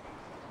 Volka.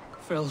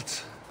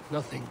 Felt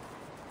nothing.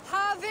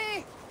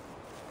 Harvey!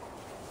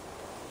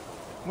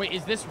 Wait,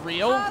 is this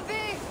real?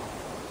 Harvey!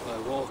 I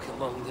walk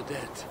among the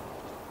dead.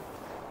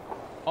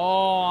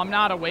 Oh, I'm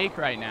not awake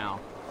right now.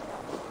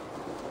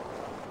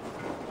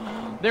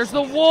 There's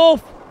the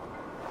wolf!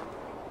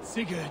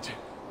 Sigurd.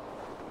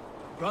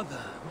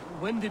 Brother,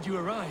 when did you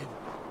arrive?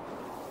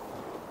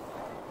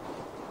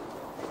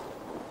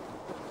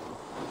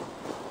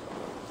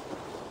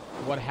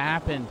 What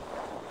happened?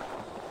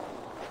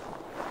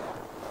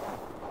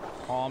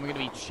 Oh, I'm gonna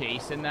be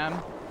chasing them.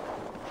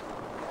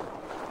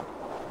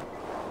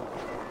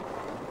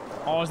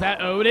 Oh, is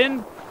that Odin?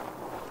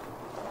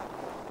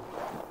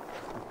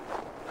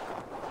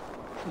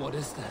 What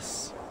is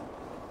this?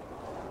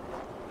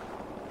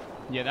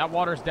 Yeah, that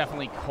water's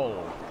definitely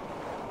cold.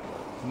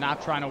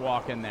 Not trying to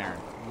walk in there.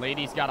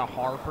 Lady's got a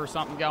harp or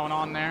something going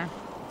on there.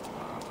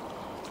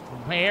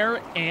 Where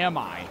am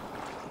I?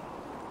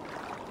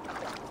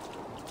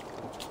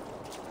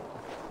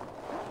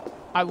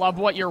 I love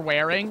what you're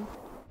wearing.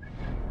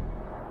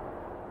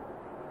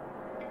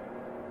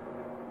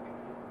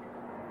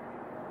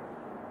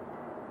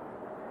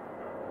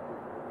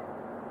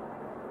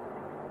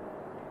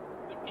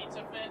 The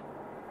pizza fit.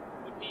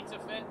 The pizza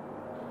fit.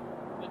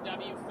 The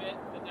W fit.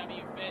 The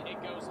W fit.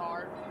 It goes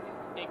hard.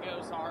 It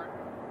goes hard.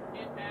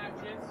 It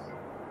matches.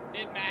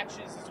 It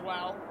matches as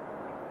well.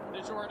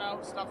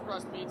 DiGiorno stuffed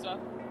crust pizza.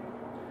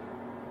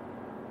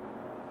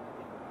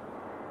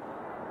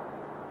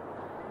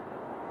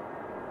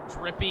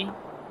 Drippy.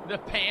 The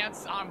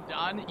pants, I'm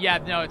done. Yeah,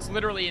 no, it's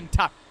literally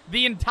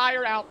the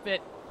entire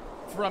outfit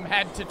from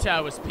head to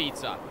toe is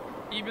pizza.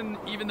 Even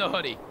the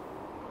hoodie.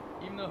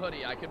 Even the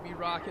hoodie. I could be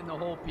rocking the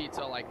whole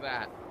pizza like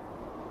that.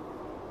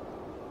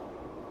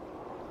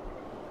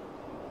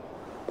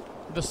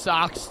 The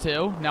socks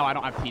too? No, I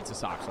don't have pizza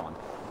socks on.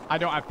 I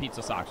don't have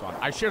pizza socks on.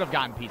 I should have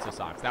gotten pizza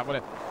socks. That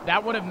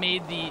would have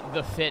made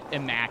the fit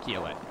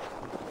immaculate.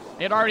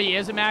 It already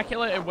is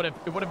immaculate. It would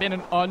have been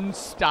an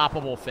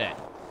unstoppable fit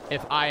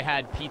if I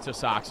had pizza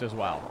socks as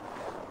well.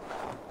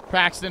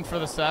 Paxton for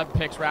the sub.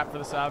 Pix Rap for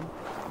the sub.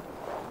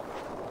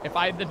 If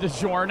I had the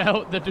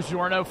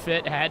DiGiorno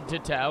fit head to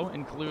toe,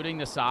 including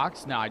the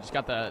socks. No, I just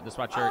got the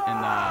sweatshirt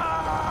and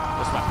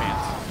the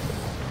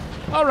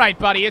sweatpants. All right,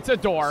 buddy. It's a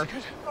door.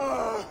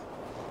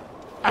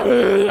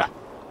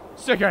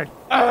 Sigurd.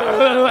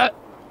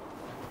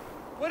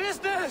 What is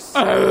this?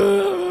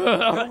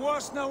 There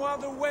was no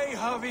other way,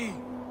 Javi.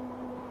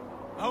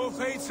 Our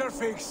fates are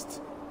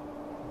fixed.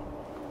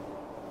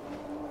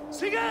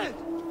 Sigurd!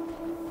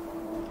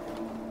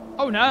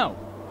 Oh no.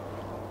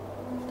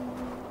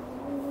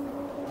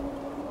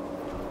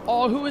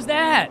 Oh, who is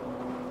that?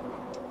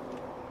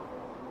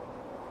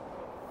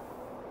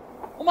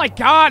 Oh my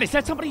god, is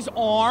that somebody's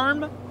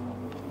arm?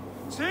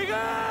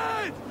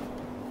 Sigurd!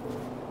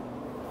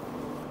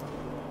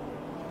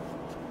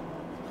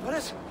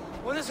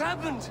 What has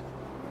happened?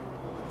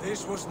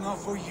 This was not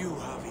for you,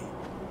 Javi.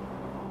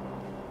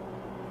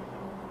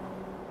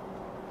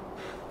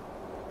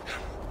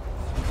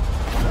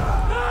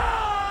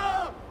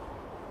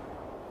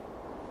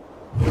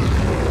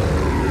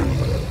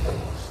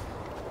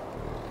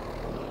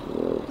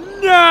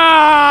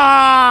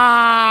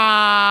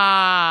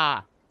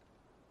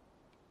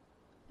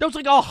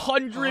 was like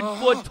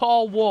 100-foot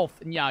tall wolf.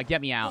 Yeah,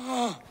 get me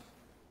out.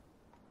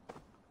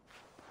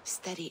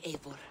 Steady,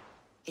 Eivor.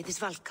 It is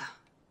Valka.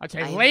 I'd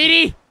say,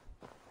 lady!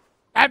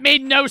 That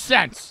made no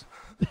sense.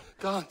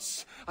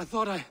 Gods, I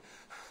thought I...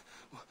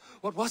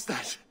 What was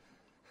that?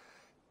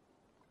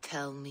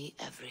 Tell me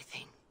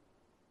everything.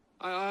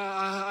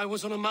 I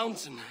was on a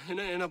mountain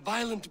in a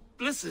violent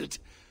blizzard,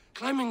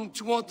 climbing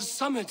toward the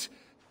summit,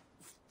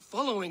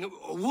 following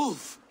a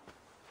wolf.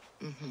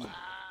 Mm-hmm.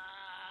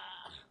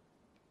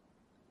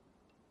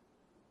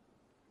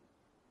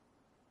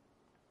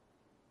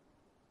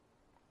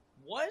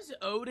 Was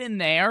Odin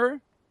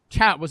there?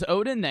 Chat, was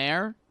Odin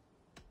there?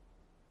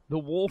 The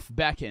wolf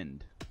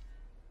beckoned.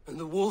 And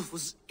the wolf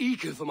was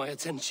eager for my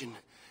attention,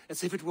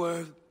 as if it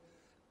were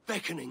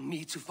beckoning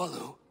me to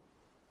follow.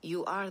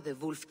 You are the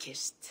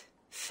wolf-kissed,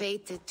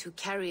 fated to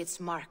carry its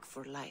mark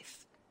for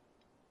life.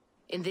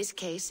 In this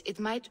case, it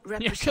might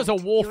represent Yeah, because a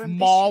wolf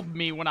mauled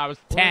me when I was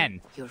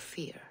 10. Your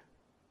fear.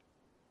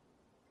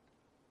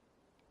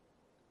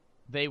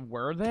 They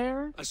were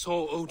there? I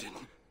saw Odin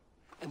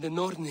and the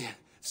Nornir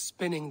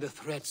spinning the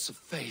threads of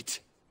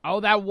fate.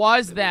 Oh, that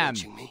was They them. were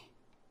watching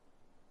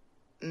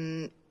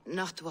me.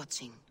 Not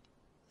watching.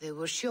 They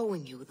were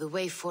showing you the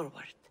way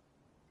forward.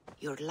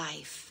 Your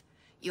life,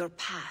 your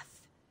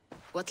path,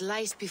 what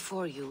lies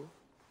before you,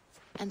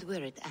 and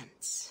where it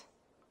ends.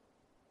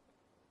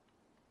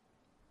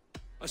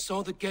 I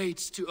saw the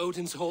gates to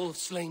Odin's Hall of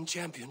Slain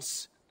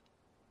Champions.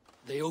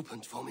 They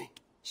opened for me.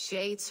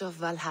 Shades of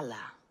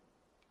Valhalla,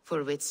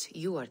 for which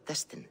you are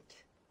destined.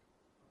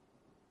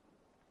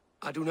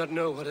 I do not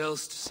know what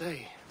else to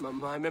say.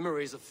 My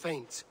memories are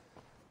faint,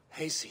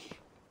 hazy.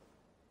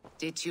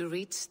 Did you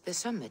reach the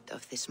summit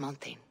of this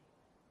mountain?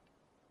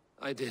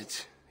 I did,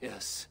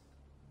 yes.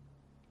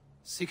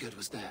 Sigurd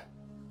was there,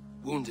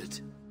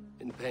 wounded,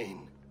 in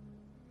pain.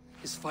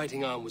 His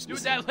fighting arm was Dude,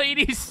 missing. that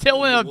lady's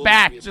still in the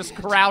back, just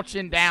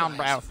crouching down,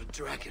 bro.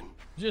 Dragon,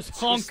 just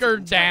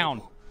hunkered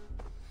down.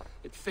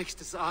 It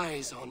fixed its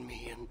eyes on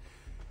me and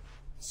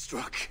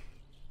struck.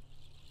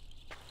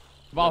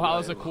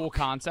 Valhalla's a cool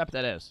concept,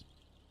 that is.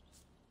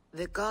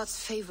 The gods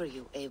favor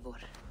you, Eivor.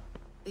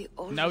 They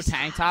No always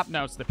tank top?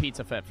 No, it's the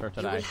pizza fit for You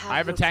today. will have I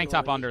have a your tank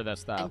top glory, under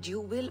this, though. And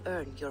you will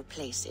earn your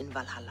place in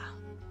Valhalla.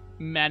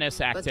 Menace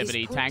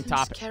activity. Tank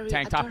top carry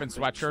and a darker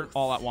sweatshirt truth.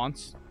 all at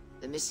once.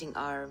 The missing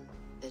arm,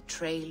 the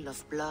trail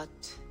of blood,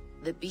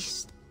 the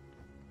beast.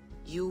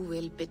 You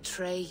will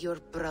betray your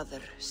brother,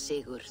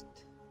 Sigurd.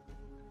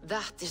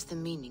 That is the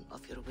meaning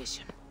of your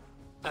vision.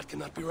 That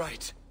cannot be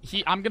right.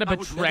 I'm gonna I would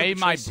betray never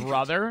my Sigurd.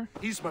 brother?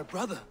 He's my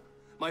brother,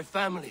 my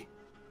family.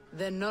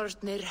 The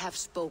Nornir have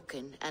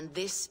spoken, and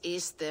this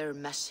is their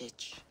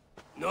message.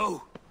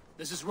 No,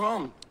 this is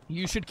wrong.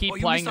 You should keep Or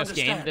you playing this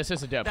game. misunderstand. This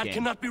is a dope That game.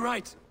 cannot be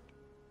right.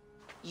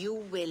 You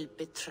will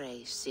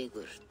betray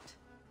Sigurd.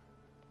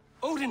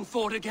 Odin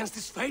fought against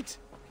his fate.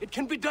 It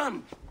can be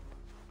done.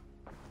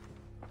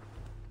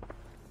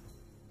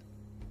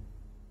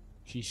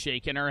 She's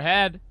shaking her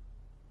head.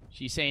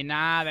 She's saying,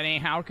 nah, that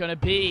ain't how it's gonna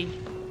be.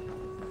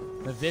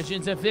 The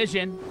vision's a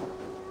vision.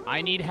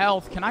 I need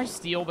health. Can I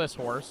steal this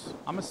horse?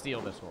 I'm gonna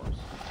steal this horse.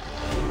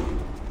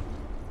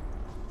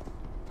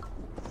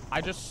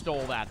 I just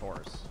stole that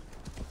horse.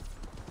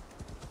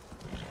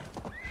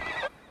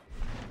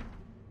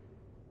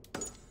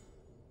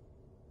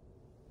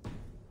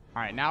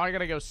 Alright, now I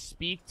gotta go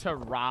speak to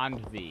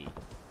Randvi,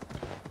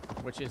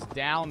 which is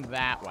down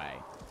that way.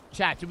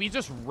 Chat, do we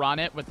just run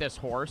it with this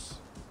horse?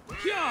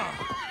 Yeah,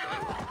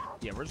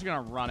 we're just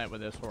gonna run it with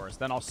this horse.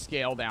 Then I'll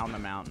scale down the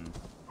mountain.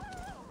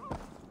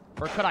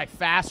 Or could I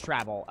fast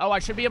travel? Oh, I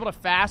should be able to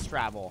fast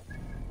travel.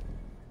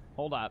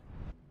 Hold up.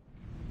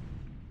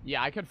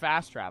 Yeah, I could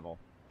fast travel.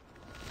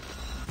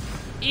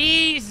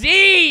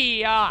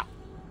 Easy!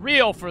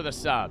 Real for the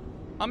sub.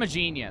 I'm a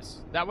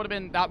genius. That would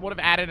have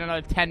added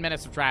another 10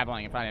 minutes of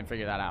traveling if I didn't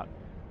figure that out.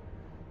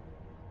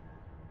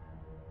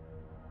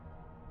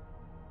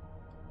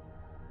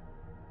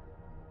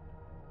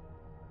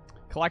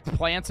 Collect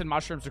plants and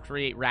mushrooms to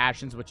create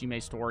rations, which you may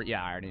store.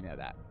 Yeah, I already know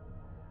that.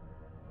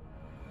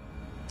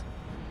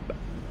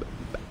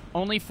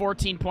 Only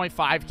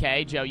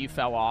 14.5k. Joe, you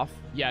fell off.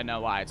 Yeah,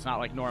 no lie. It's not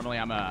like normally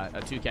I'm a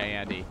 2k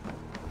Andy.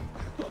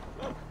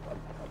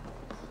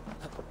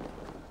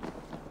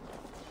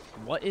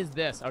 What is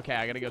this? Okay,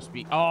 I gotta go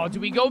speak. Oh, do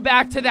we go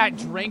back to that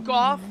drink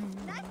off?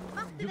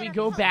 Do we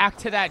go back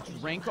to that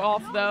drink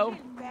off, though?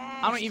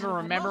 I don't even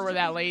remember where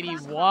that lady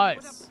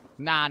was.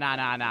 Nah.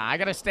 I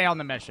gotta stay on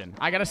the mission.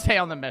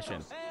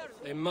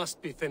 They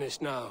must be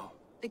finished now.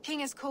 The king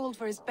has called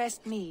for his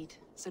best mead,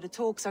 so the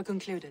talks are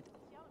concluded.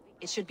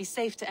 It should be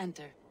safe to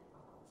enter.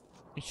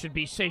 It should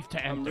be safe to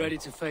enter. I'm ready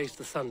to face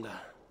the thunder.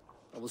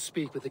 I will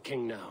speak with the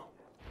king now.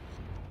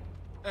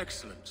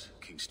 Excellent,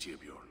 King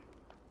Styrbjorn.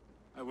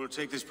 I will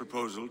take this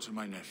proposal to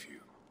my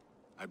nephew.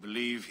 I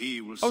believe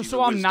he will see. Oh,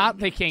 so I'm not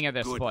the king of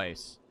this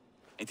place.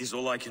 It is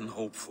all I can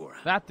hope for.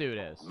 That dude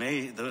is.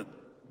 May the...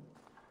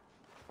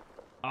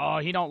 Oh,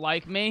 he don't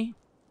like me?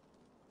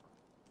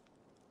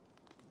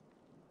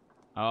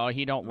 Oh,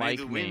 he don't May like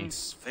the me.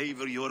 winds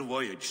favor your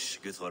voyage,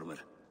 Guthormer.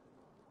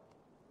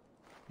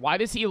 Why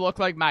does he look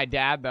like my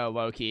dad, though,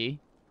 low-key?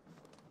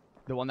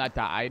 The one that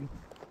died?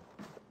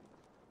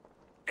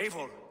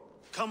 Eivor,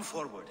 come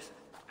forward.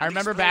 I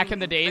remember back in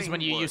the days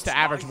when you used to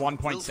average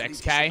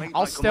 1.6k.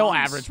 I'll still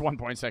average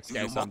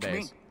 1.6k some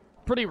days.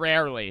 Pretty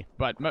rarely,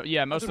 but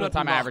yeah, most of the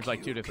time I average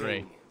like 2 to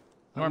 3.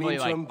 Normally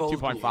like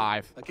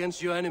 2.5.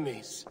 Against your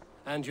enemies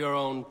and your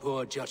own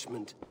poor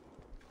judgment.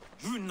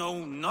 You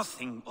know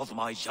nothing of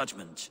my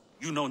judgment.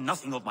 You know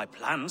nothing of my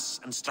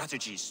plans and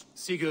strategies.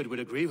 Sigurd would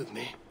agree with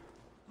me.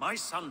 My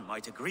son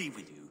might agree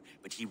with you,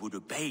 but he would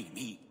obey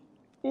me.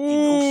 Ooh. He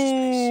knows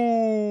his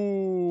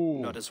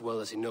place. Not as well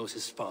as he knows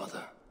his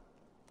father.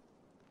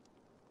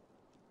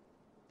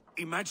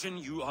 Imagine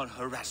you are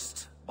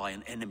harassed by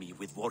an enemy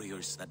with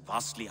warriors that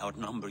vastly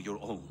outnumber your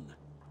own.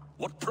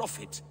 What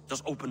profit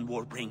does open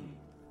war bring?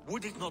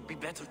 Would it not be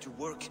better to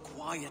work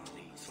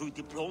quietly through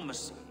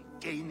diplomacy,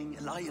 gaining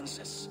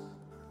alliances?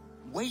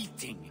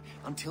 Waiting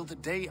until the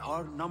day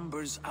our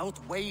numbers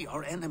outweigh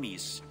our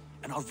enemies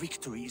and our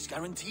victory is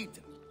guaranteed.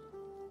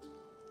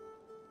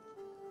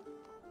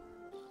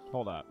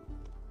 Hold up.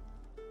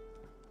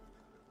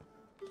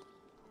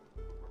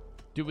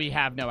 Do we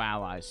have no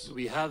allies? Do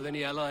we have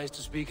any allies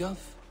to speak of?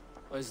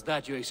 Or is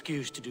that your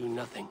excuse to do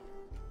nothing?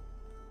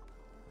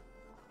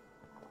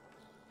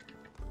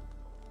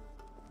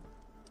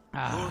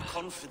 Your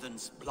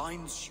confidence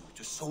blinds you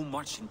to so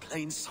much in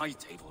plain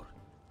sight, Eivor.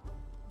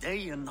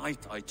 Day and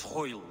night I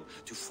toil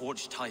to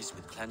forge ties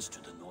with clans to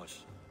the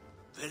north.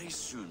 Very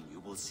soon you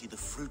will see the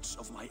fruits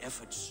of my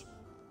efforts.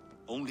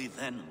 Only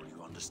then will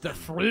you understand. The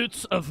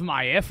fruits of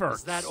my efforts.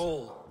 Is that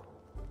all?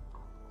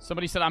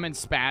 Somebody said I'm in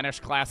Spanish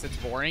class. It's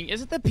boring.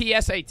 Is it the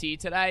PSAT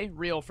today?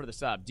 Real for the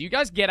sub. Do you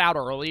guys get out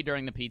early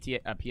during the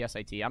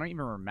PSAT? I don't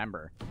even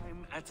remember.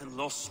 I'm at a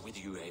loss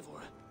with you,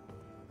 Eivor.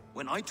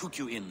 When I took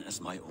you in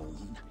as my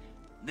own,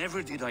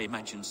 never did I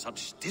imagine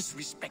such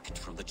disrespect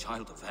from the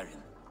child of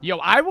Varin. Yo,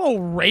 I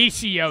will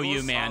ratio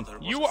you, man.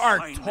 You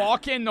are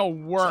talking the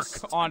work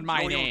on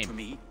my name. To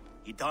me,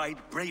 he died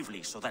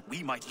bravely so that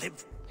we might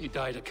live. He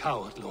died a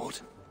coward, Lord.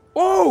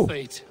 Oh!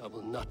 Fate I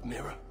will not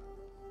mirror.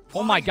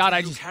 Oh my god,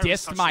 I just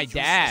dissed my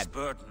dad.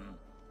 Burden?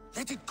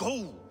 Let it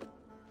go.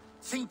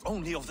 Think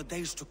only of the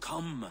days to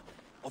come,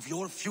 of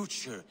your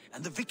future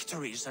and the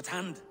victories at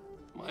hand.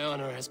 My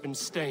honor has been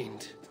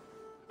stained.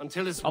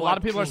 Until it's a lot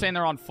of people are saying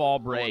they're on fall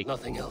break.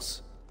 Nothing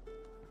else.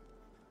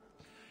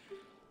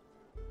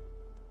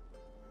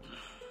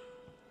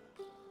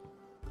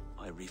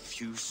 I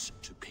refuse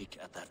to pick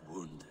at that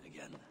wound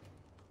again.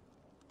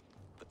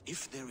 But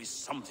if there is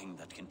something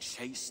that can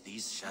chase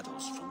these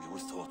shadows from your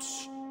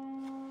thoughts...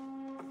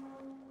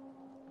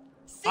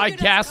 I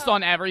guessed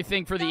on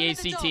everything for the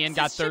ACT and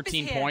got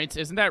 13 points.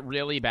 Isn't that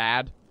really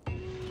bad?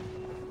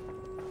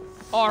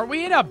 Are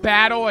we in a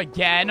battle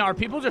again? Are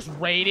people just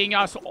raiding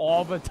us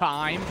all the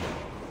time?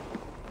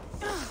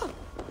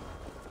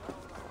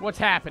 What's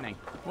happening?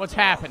 What's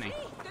happening?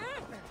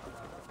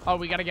 Oh,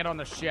 we gotta get on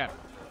the ship.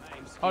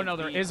 Oh no,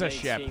 there is a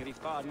ship.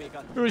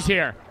 Who's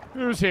here?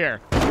 Who's here?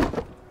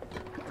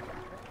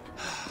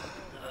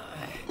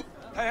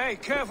 Hey,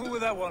 careful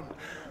with that one.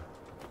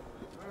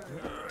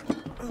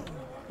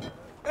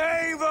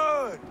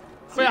 Eivor!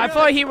 Wait, I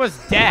thought he was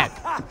dead.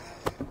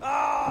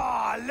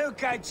 Ah,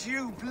 look at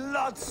you,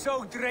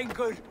 blood-soaked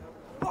drunkard.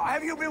 Oh,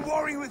 have you been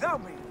worrying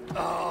without me?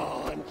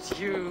 Oh, and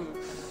you,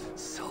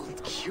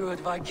 salt-cured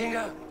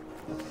Vikinger.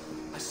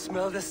 I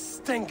smell the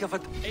stink of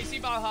it. AC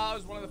Valhalla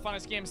is one of the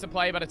funnest games to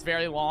play, but it's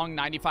very long.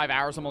 95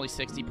 hours, I'm only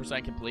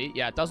 60% complete.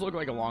 Yeah, it does look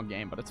like a long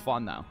game, but it's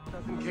fun, though.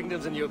 7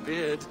 kingdoms in your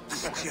beard.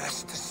 It's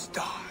just the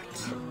start.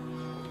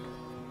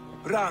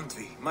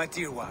 Randvi, my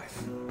dear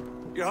wife.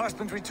 Your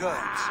husband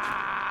returns.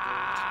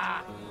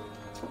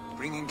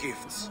 Bringing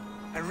gifts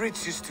and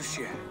riches to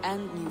share.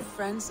 And new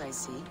friends, I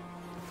see.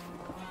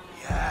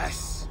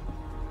 Yes.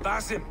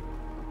 Basim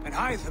and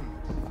Hytham.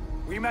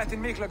 We met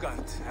in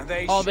Miklagard, and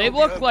they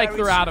look like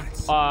they're out of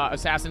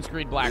Assassin's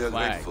Creed Black Flag. We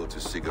are grateful to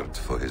Sigurd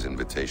for his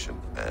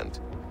invitation, and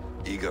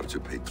eager to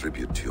pay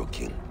tribute to your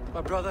king.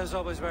 My brother is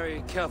always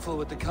very careful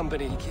with the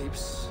company he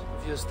keeps.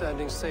 If you're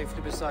standing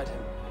safely beside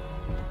him,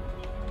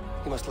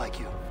 he must like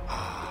you.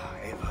 Ah,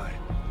 Eivor.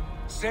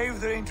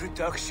 Save their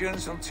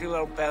introductions until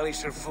our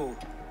bellies are full.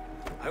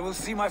 I will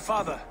see my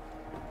father.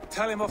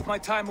 Tell him of my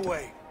time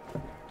away.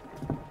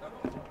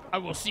 I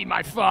will see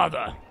my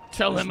father.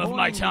 Tell him of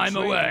my time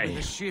away.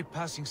 The ship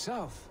passing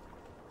south.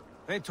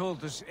 They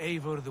told us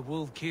Eivor the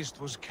Wolf-Kissed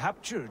was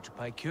captured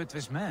by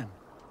Kjotve's men.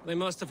 They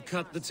must have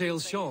cut the tale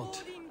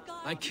short.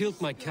 I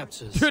killed my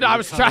captors. Dude, I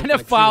was trying to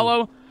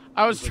follow.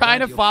 I was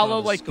trying to follow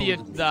like the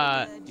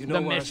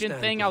mission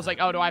thing. I was like,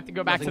 oh, do I have to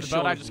go back to the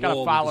boat? I just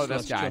gotta follow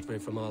this guy.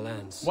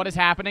 What is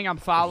happening? I'm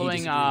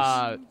following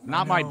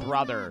not my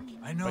brother,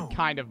 but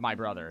kind of my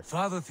brother.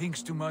 Father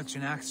thinks too much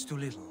and acts too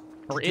little.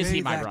 Or is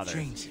he my brother?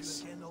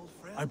 Changes.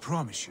 I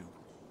promise you.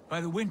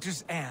 By the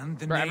winter's end,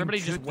 the Bro, name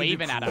everybody's just Kjotve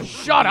waving at us. will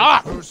Shut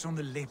up! curse on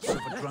the lips of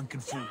a drunken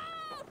fool.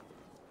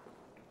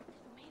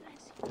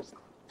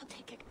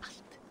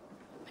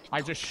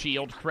 I just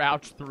shield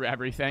crouched through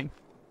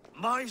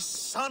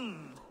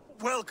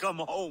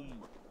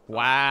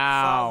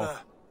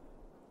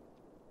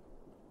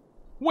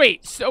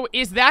Wait, so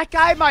is that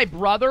guy my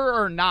brother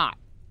or not?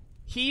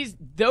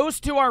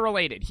 Those two are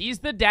related. He's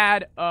the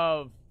dad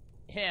of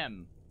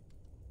him.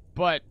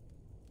 But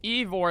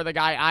Ivor, the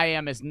guy I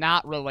am, is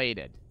not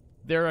related.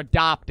 They're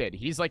adopted.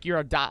 He's like,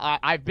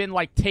 I've been,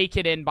 like,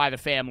 taken in by the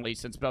family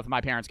since both of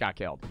my parents got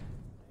killed.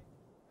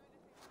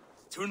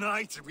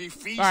 Tonight we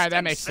feast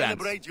that makes sense.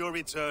 Celebrate your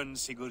return,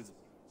 Sigurd.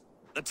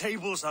 The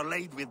tables are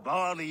laid with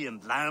barley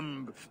and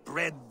lamb,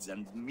 bread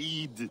and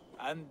mead.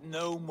 And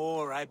no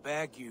more, I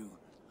beg you.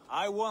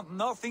 I want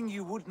nothing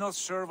you would not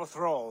serve a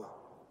thrall.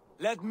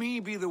 Let me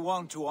be the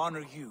one to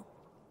honor you.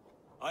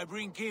 I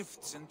bring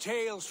gifts and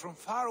tales from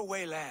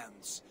faraway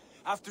lands.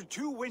 After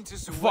 2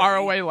 winters away,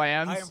 faraway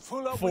lands, I am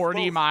full up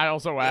 40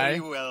 miles away.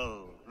 Very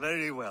well,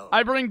 very well.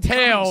 I bring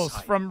tales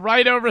from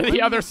right over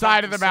the other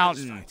side of the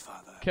mountain.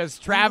 Because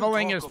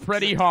traveling is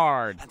pretty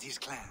hard. And his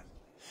clan,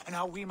 and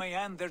how we may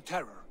end their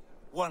terror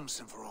once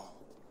and for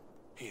all.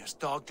 He has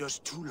dogged us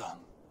too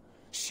long,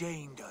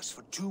 shamed us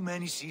for too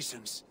many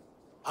seasons.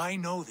 I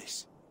know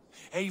this.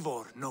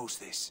 Eivor knows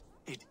this.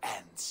 It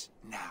ends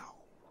now.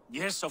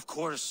 Yes, of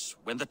course,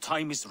 when the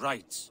time is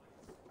right.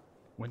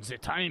 When the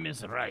time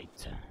is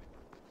right.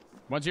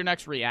 When's your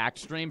next React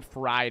stream?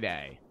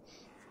 Friday.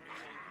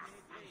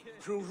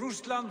 Through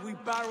Rusland we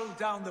barreled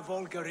down the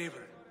Volga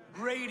River,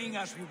 raiding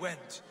as we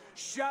went.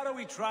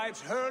 Shadowy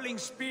tribes hurling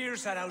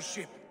spears at our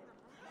ship.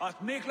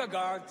 At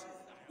Miklagard,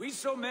 we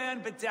saw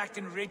men bedecked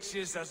in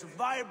riches as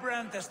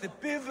vibrant as the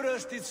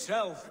Bifrost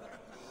itself.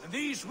 And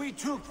these we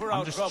took for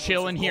our troubles. I'm just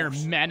chilling here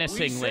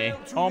menacingly.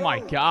 Oh my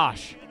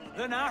gosh.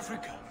 Then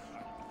Africa,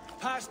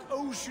 past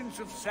oceans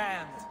of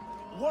sand,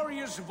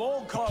 warriors of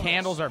all colors. The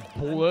candles are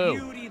blue.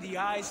 Beauty the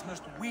eyes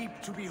must weep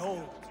to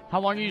behold. How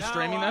long are you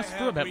streaming this?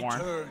 Do a bit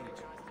more.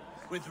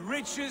 With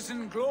riches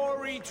and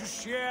glory to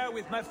share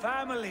with my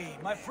family,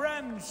 my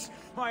friends,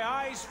 my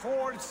eyes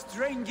forged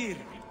Strengir.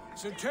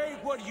 So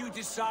take what you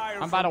desire.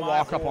 I'm about to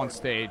walk up on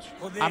stage.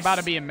 I'm about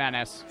to be a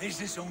menace. This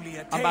is only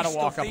a I'm about to taste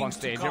walk of up on things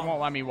to stage. It come. won't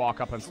let me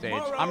walk up on stage.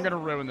 Tomorrow, I'm gonna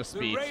ruin the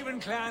speech. The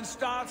Raven clan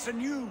starts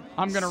anew.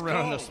 I'm gonna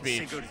ruin the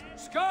speech.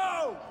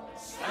 Go!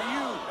 And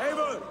you,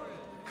 Abel,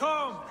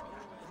 come.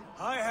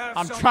 I have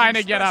I'm something trying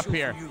to get up special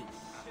here. for you.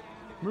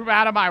 Move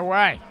out of my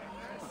way.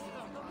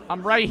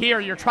 I'm right here.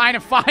 You're trying to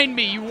find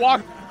me. You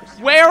walk.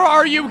 Where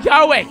are you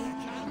going?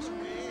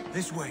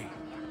 This way.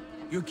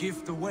 Your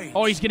gift awaits.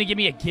 Oh, he's gonna give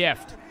me a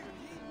gift.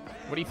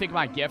 What do you think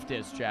my gift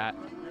is, chat?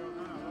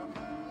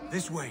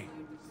 This way.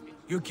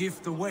 Your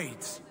gift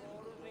awaits.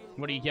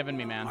 What are you giving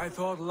me, man? I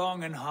thought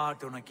long and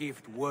hard on a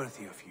gift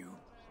worthy of you.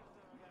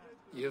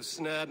 You've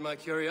snared my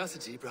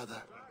curiosity,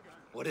 brother.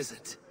 What is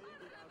it?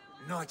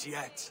 Not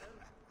yet.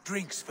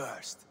 Drinks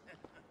first.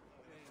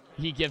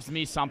 He gives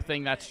me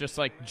something that's just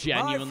like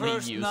genuinely My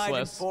first night in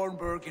useless.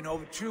 Fornburg in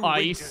over 2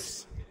 Ice.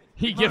 winters.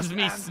 He gives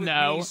me Must end with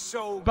snow. me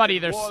soaked Buddy,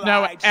 and there's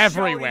snow wall-eyed, shouting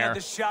everywhere. at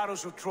the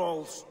shadows of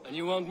trolls. And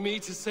you want me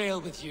to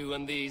sail with you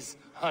on these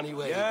honey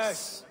waves?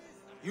 Yes.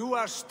 You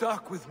are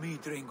stuck with me,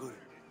 Dringur.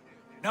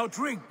 Now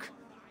drink.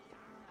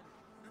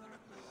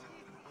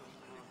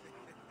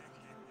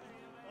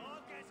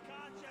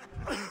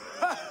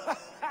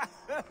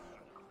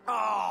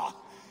 Ah,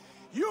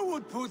 you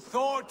would put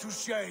Thor to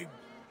shame.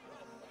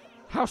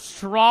 How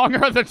strong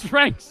are the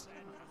drinks?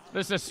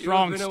 This is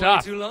strong You've been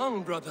stuff. away too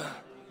long, brother.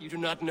 You do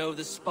not know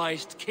the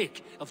spiced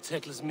kick of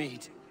Tekla's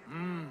mead.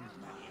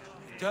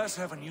 It does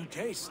have a new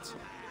taste.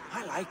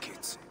 I like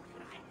it.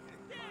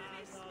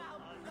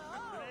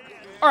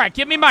 All right,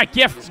 give me my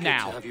gift It's good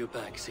now. to have you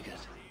back, Sigurd.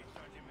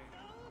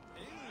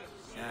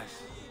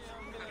 Yes.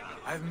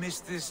 I've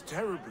missed this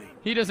terribly.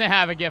 He doesn't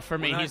have a gift for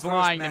me. When I He's first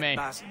lying to met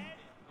me. Basim,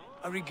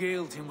 I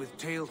regaled him with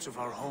tales of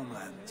our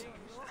homeland.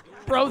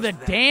 Bro, the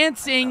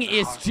dancing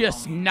is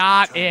just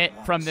not it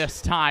from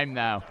this time,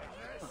 though.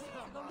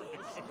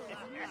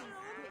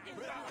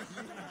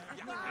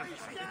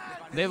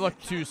 They look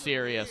too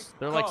serious.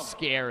 They're like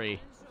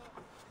scary.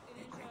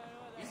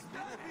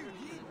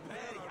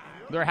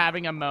 They're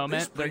having a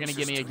moment. They're gonna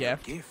give me a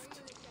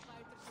gift.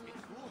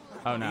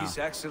 Oh no. These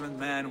excellent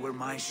men were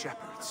my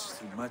shepherds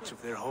through much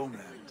of their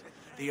homeland,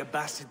 the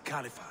Abbasid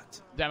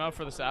Caliphate. Demo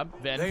for the sub.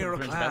 Vin They for are the a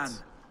fringe clan,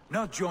 bits.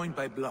 not joined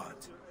by blood,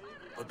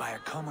 but by a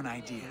common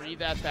idea. Read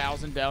that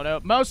 1,000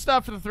 dono. Most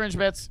stuff for the fringe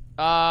bits.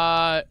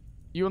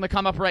 You on the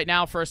come up right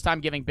now? First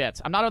time giving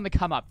bits. I'm not on the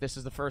come up. This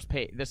is the first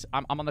page.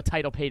 I'm on the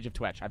title page of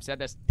Twitch. I've said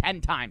this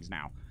 10 times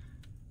now.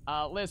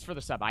 Liz for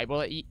the sub. I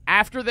will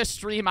after this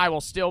stream. I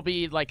will still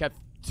be like a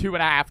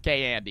 2.5K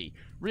Andy.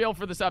 Real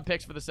for the sub.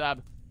 Picks for the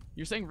sub.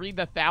 You're saying read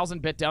the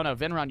 1,000-bit dono.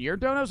 Vinrun, your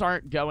donos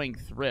aren't going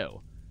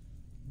through.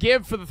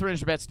 Give for the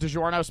fringe bits.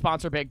 DiGiorno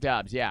sponsor big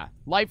dubs. Yeah.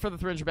 Light for the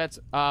fringe bits.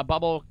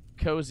 Bubble,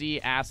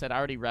 cozy, acid. I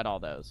already read all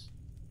those.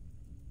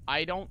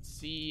 I don't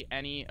see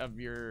any of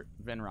your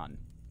Vinrun.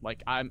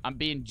 Like, I'm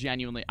being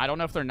genuinely... I don't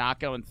know if they're not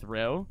going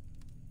through.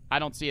 I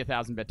don't see a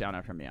 1,000-bit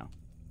dono from you.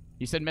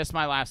 You said miss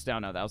my last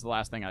dono. That was the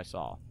last thing I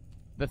saw.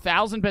 The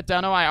 1,000-bit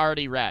dono I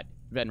already read,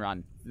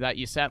 Vinrun. That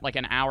you sent like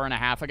an hour and a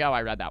half ago.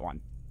 I read that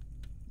one.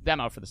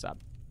 Demo for the sub.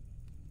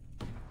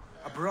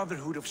 A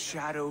brotherhood of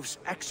shadows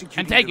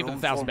executing And thank you their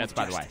for the own 1,000 form bits, of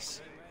by the way.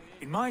 justice.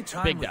 In my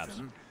time Big with dubs.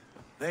 them,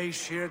 they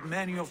shared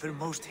many of their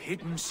most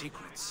hidden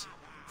secrets,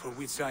 for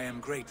which I am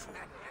grateful.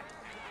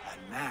 And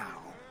now,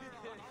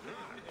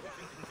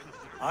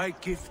 I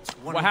gift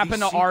one What of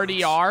happened to these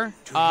secrets RDR?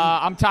 to you.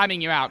 I'm timing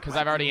you out because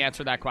I've already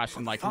answered that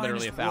question like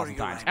literally 1,000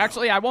 times.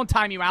 Actually, I won't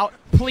time you out.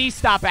 Please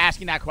stop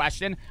asking that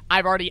question.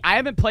 I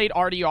haven't played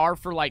RDR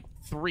for like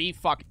 3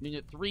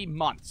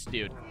 months,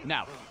 dude.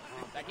 No.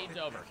 That game's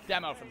over.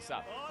 Demo from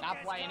sub.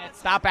 Not playing it.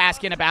 Stop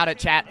asking about it,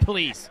 chat,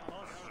 please.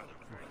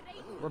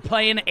 We're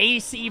playing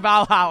AC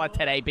Valhalla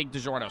today. Big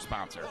DiGiorno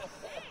sponsor.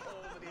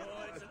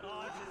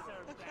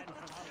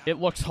 It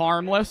looks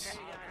harmless.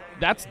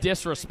 That's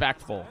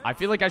disrespectful. I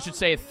feel like I should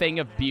say a thing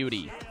of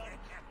beauty.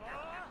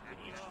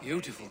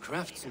 Beautiful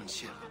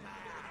craftsmanship.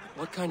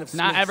 What kind of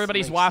Not smiths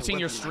everybody's makes a watching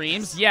your weapon like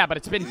streams. this? Yeah, but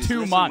it's been It is 2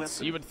 less a months.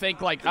 weapon You would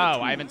think like, than a oh,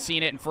 tool. I haven't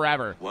seen it in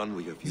forever. One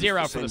we have used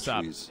 0 for for the sub.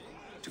 centuries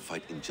to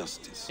fight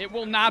injustice. It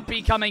will not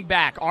be coming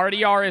back.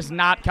 RDR is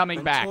not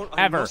coming back.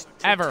 I Ever. must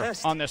Ever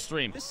protest. on this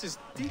stream. This is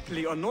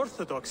deeply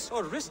unorthodox.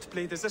 Our wrist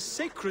blade is a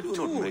sacred Do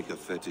tool. not make a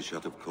fetish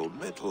out of cold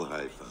metal,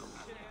 Haifa.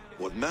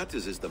 What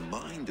matters is the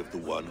mind of the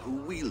one who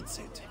wields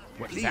it.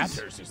 What Please,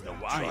 matters is the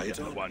try mind it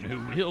of the on. one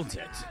who wields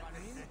it.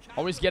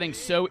 Always getting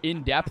so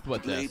in-depth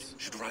with Blade this.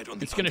 should ride on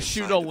the It's going to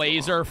shoot underside a of your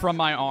laser arm from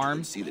my to arm.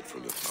 conceal it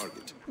from your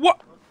target.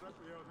 What?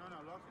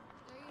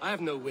 I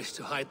have no wish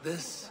to hide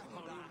this.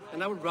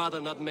 And I would rather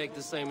not make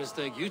the same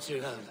mistake you two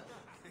have.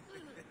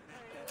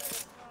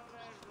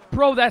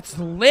 Bro, that's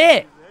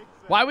lit.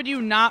 Why would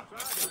you not?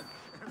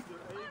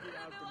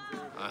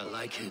 I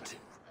like it.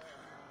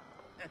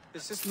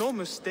 This is no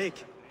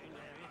mistake.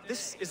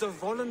 This is a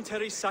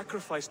voluntary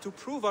sacrifice to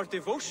prove our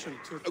devotion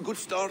to... A good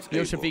start,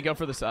 Yo, Abel, Shafiq, go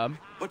for the sub.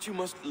 but you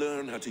must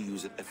learn how to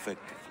use it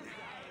effectively.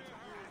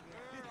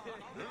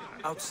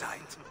 Outside.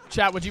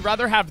 Chat, would you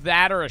rather have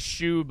that or a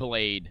shoe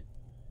blade?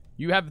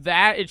 You have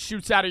that, it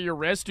shoots out of your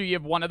wrist, or you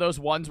have one of those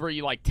ones where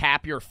you, like,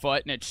 tap your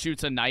foot and it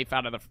shoots a knife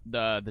out of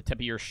the tip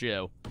of your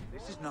shoe?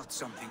 This is not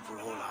something for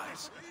all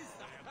eyes.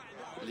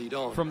 Lead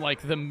on. From,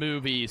 like, the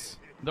movies.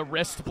 The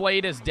wrist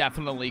blade is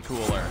definitely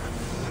cooler.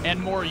 And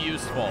more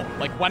useful.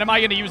 Like, when am I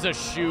going to use a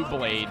shoe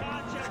blade?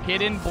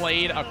 Hidden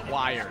blade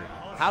acquired.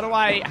 How do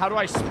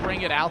I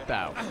spring it out,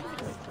 though?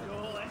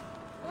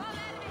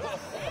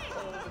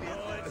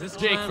 This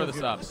Jake plan for the of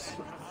subs.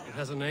 yours, it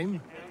has a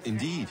name?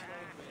 Indeed.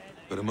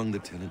 But among the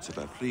tenets of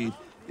Afrid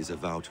is a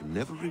vow to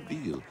never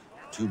reveal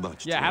too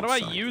much Yeah, to how do I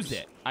outsiders. use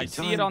it? I In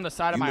see time, it on the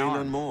side of you my may arm.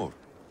 learn more,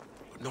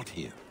 but not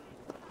here,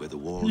 where the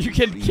war You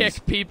can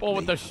kick people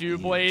with the shoe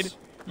blade?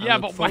 Yeah,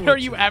 but when are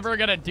you ever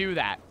going to do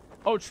that?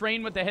 Oh,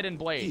 train with the hidden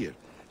blade. Here,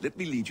 let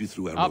me lead you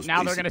through our Oh, most now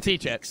they're basic going to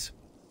teach it. techniques.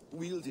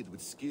 Wielded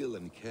with skill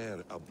and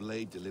care, a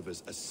blade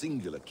delivers a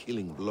singular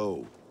killing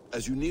blow.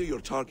 As you near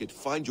your target,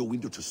 find your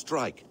window to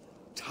strike.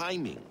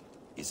 Timing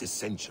is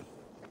essential.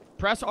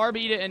 Press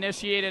RB to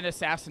initiate an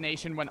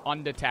assassination when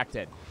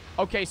undetected.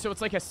 Okay, so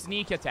it's like a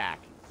sneak attack.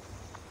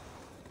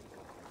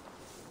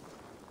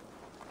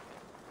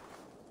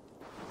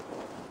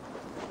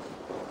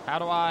 How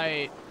do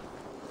I...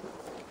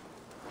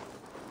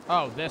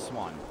 Oh, this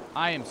one.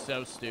 I am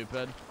so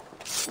stupid.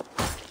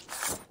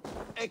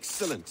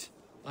 Excellent.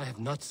 I have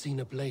not seen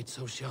a blade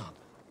so sharp.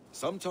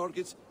 Some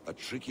targets are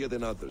trickier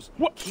than others.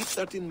 What? Keep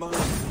that in mind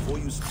before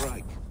you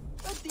strike.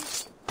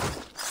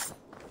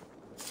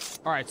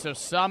 All right, so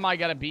some I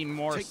gotta be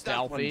more Take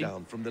stealthy. that one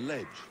down from the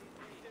ledge.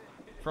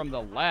 From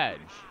the ledge.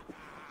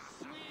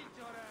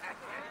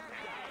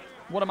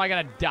 What am I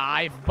gonna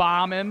dive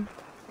bomb him?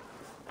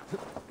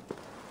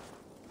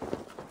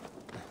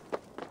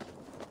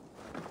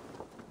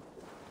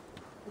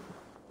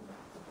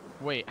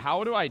 Wait,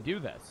 how do I do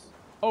this?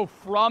 Oh,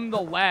 from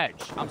the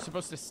ledge. I'm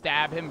supposed to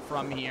stab him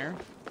from here.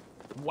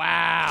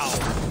 Wow.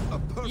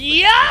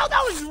 Yo,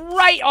 that was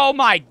right. Oh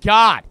my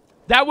god.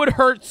 That would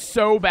hurt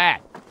so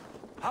bad.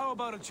 How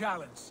about a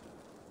challenge?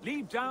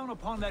 Leap down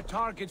upon that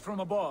target from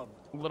above.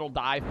 Little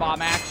dive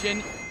bomb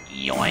action.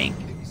 Yoink.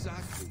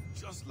 Exactly,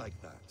 just like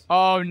that.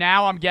 Oh,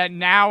 now I'm an Use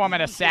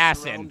your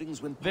assassin.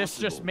 surroundings when This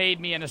just possible. made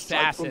me an Strike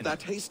assassin. from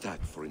that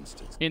haystack, for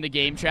instance. In the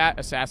game chat,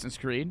 Assassin's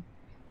Creed.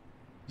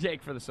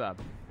 Jake for the sub.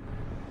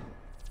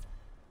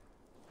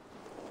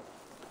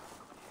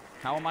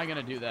 How am I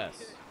gonna do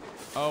this?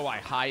 Oh, I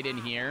hide in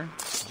here,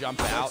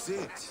 jump out,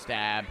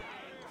 stab.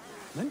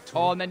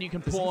 Oh, and then you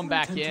can pull him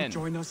back in.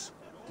 Join us?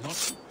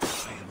 Not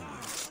I am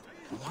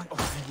aware. Why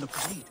open the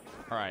blade?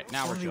 All right,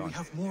 now we're Surely going. we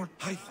have more.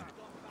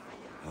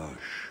 Hush.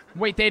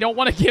 Wait, they don't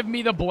want to give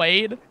me the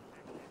blade?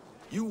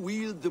 You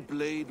wield the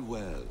blade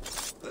well.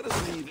 Let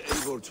us leave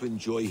Eivor to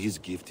enjoy his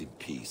gift in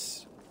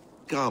peace.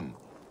 Come.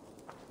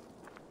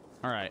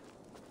 All right.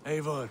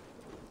 Eivor,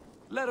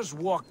 let us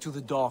walk to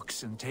the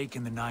docks and take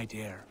in the night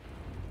air.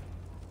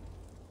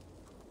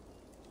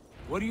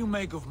 What do you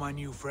make of my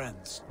new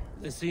friends?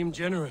 They seem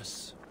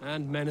generous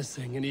and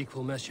menacing in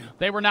equal measure.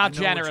 They were I not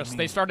know what you generous. They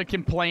mean. started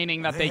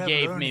complaining that they have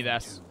gave me learning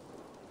this. to.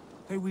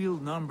 They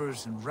wield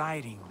numbers and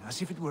writing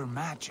as if it were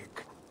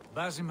magic.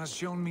 Basim has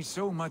shown me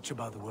so much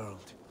about the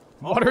world.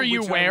 What all are of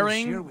you which I will share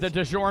wearing? with The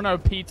you.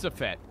 DiGiorno pizza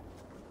fit.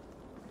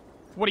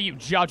 What are you,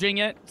 judging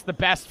it? It's the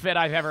best fit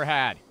I've ever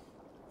had.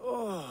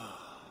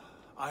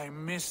 I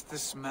miss the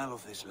smell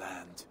of this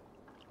land.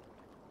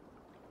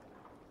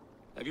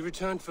 Have you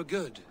returned for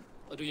good?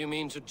 Or do you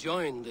mean to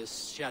join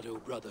this Shadow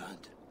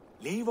Brotherhood?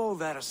 Leave all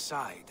that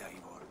aside,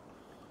 Eivor.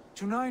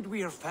 Tonight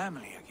we are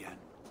family again.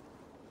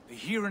 The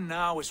here and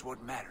now is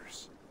what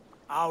matters.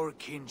 Our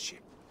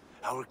kinship,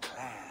 our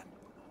clan,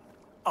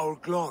 our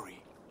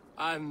glory.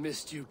 I've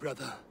missed you,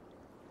 brother.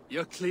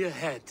 Your clear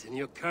head and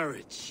your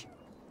courage.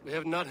 We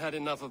have not had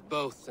enough of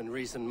both in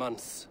recent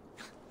months.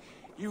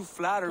 You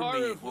flatter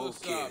me,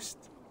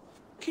 Wolf-Kissed.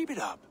 Keep it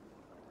up.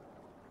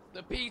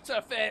 The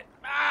pizza fit.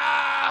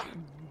 Ah!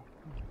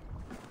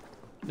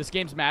 This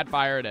game's mad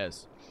fire it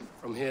is.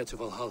 From here to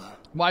Valhalla.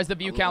 Why is the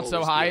view count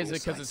so high? Is it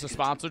because excited. it's a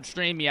sponsored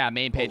stream? Yeah,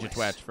 main page of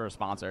Twitch for a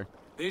sponsor.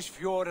 This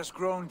fjord has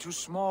grown too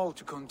small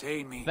to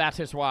contain me. That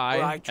is why.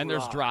 Right And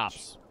there's large.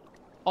 drops.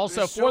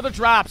 Also, There's for the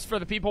drops, for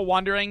the people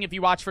wondering, if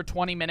you watch for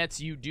 20 minutes,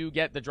 you do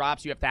get the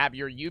drops. You have to have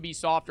your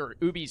Ubisoft or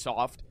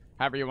Ubisoft,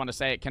 however you want to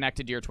say it,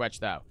 connected to your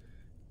Twitch, though.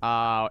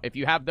 If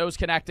you have those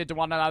connected to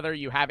one another,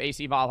 you have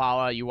AC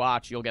Valhalla, you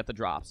watch, you'll get the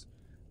drops.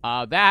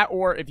 That,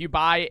 or if you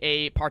buy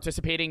a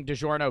participating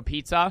DiGiorno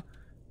pizza,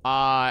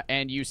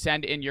 and you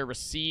send in your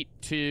receipt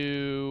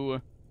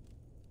to...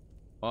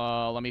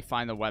 let me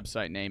find the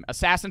website name.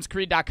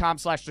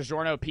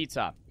 Assassin'sCreed.com/DiGiorno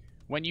Pizza.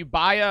 When you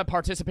buy a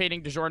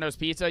participating DiGiorno's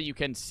pizza, you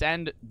can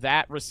send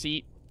that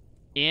receipt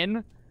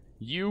in.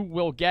 You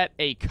will get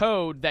a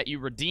code that you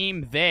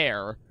redeem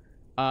there,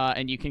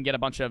 and you can get a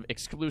bunch of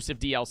exclusive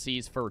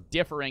DLCs for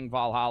differing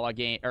Valhalla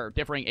game or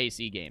differing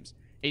AC games.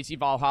 AC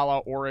Valhalla,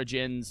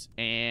 Origins,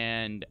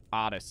 and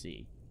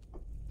Odyssey.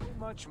 So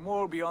much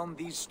more beyond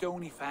these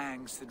stony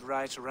fangs that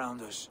rise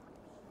around us.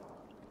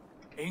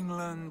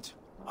 England,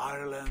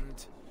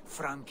 Ireland,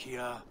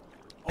 Francia.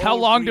 How all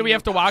long do we green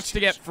have to watch to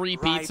get free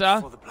ripe pizza?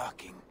 for the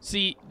plucking.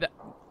 See,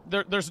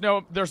 there's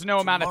no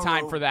amount of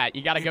time for that.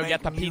 You got to we go make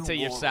get the new pizza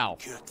war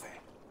yourself. in Kjotve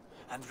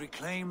and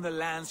reclaim the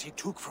lands he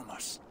took from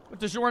us. But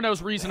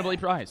DiGiorno's reasonably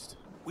priced.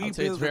 We I'd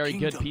say it's build a very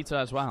good kingdom pizza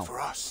as well.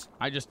 for us.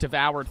 I just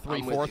devoured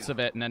I'm with 3/4 you. of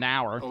it in an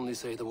hour. Only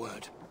say the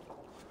word.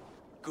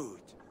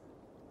 Good.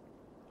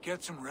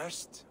 Get some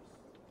rest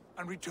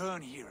and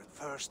return here at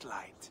first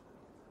light.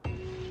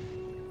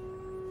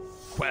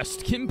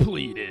 Quest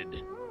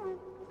completed.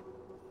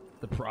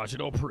 The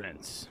Prodigal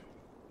Prince.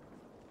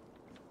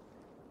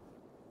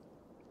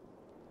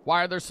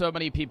 Why are there so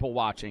many people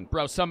watching?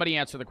 Bro, somebody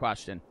answer the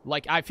question.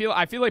 Like, I feel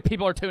like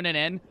people are tuning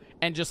in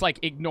and just, like,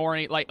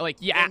 ignoring,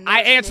 yeah,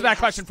 I answered that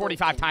question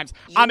 45 times.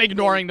 I'm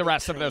ignoring the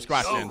rest of those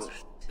questions. No,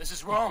 this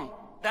is wrong.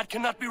 That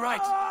cannot be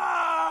right.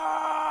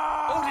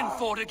 Odin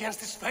fought against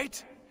his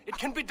fate. It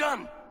can be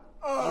done.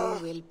 You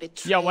will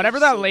betray. Yo,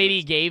 whatever that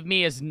lady gave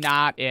me is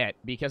not it,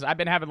 because I've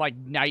been having, like,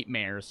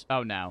 nightmares.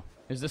 Oh, no.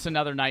 Is this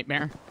another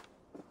nightmare?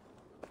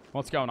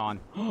 What's going on?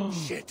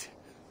 Shit.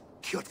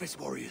 Kjotve's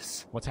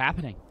warriors. What's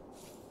happening?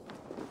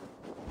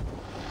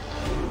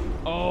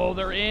 Oh,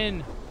 they're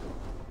in.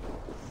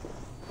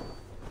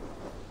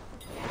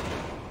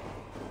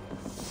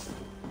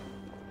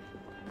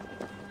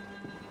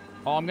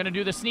 Oh, I'm gonna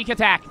do the sneak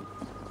attack.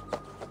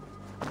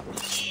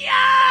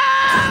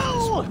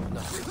 Yo!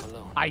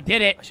 I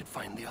did it. I should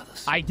find the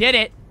others. I did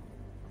it.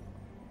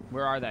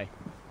 Where are they?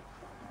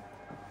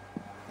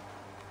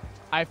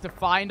 I have to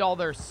find all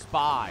their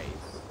spies.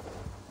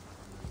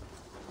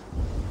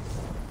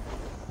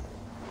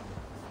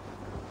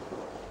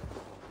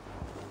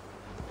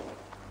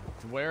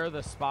 Where are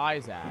the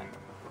spies at?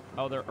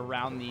 Oh, they're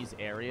around these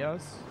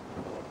areas?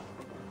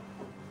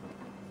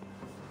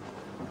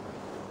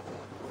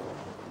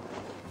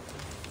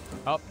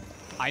 Oh,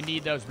 I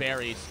need those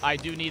berries. I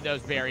do need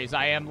those berries.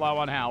 I am low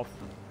on health.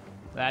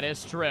 That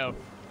is true.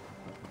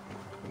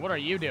 What are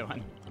you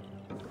doing?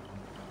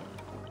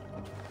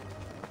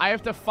 I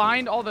have to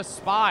find all the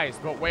spies,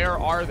 but where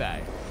are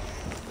they?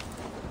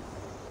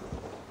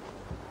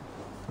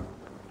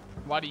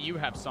 Why do you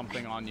have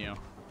something on you?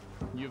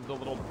 You have the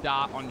little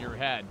dot on your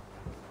head.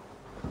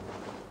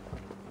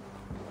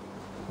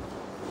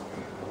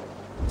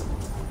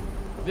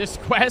 This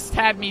quest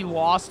had me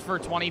lost for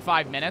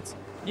 25 minutes.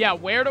 Yeah,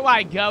 where do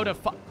I go to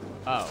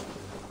Oh.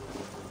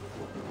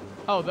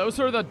 Oh, those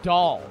are the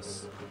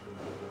dolls.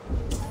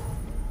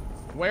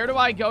 Where do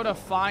I go to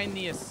find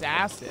the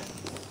assassins?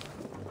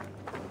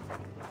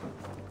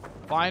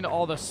 Find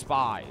all the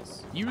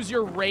spies. Use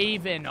your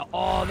raven.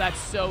 Oh, that's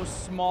so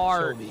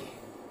smart.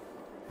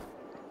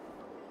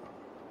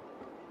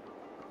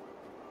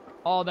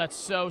 Oh, that's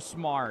so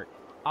smart.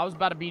 I was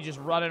about to be just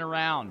running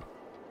around.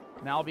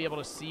 Now I'll be able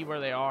to see where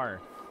they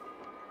are.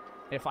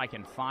 If I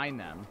can find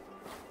them.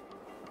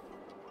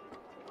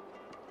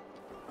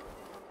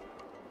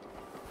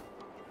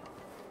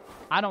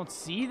 I don't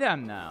see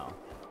them, though.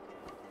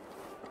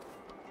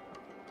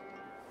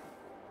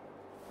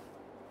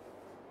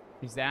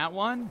 Is that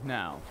one?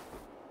 No.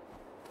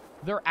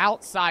 They're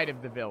outside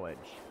of the village.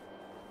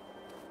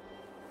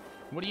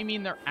 What do you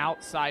mean they're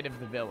outside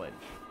of the village?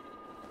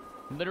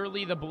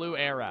 Literally the blue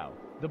arrow.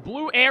 The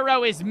blue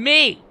arrow is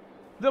me!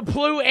 The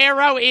blue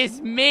arrow is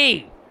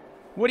me!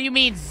 What do you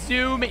mean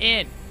zoom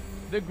in?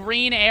 The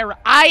green arrow.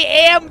 I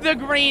am the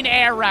green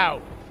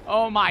arrow!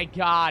 Oh my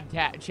God,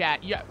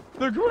 chat. Yeah,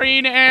 the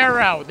green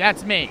arrow.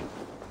 That's me.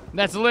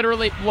 That's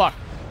literally, look.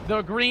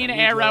 The green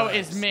arrow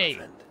is me.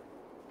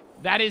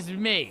 That is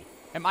me.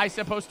 Am I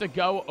supposed to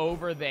go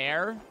over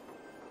there?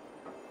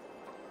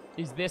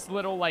 Is this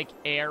little, like,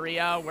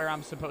 area where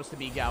I'm supposed to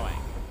be going?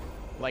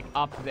 Like,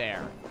 up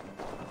there.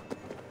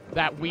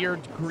 That weird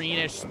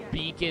greenish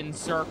beacon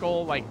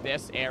circle, like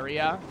this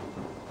area.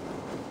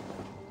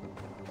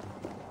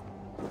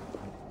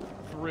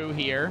 Through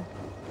here.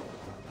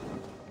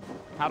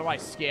 How do I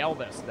scale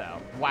this, though?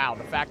 Wow,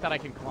 the fact that I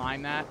can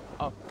climb that.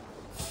 Oh.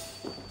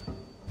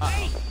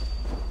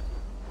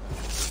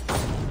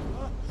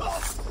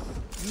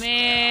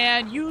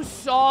 Man, you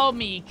saw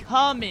me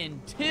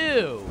coming,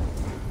 too.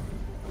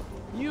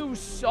 You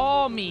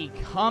saw me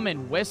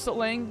coming,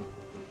 whistling.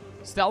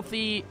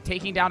 Stealthy,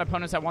 taking down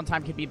opponents at one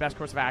time could be best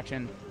course of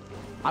action.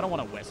 I don't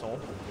want to whistle.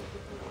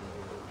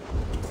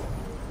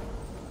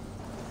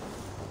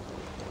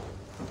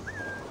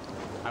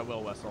 I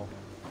will whistle.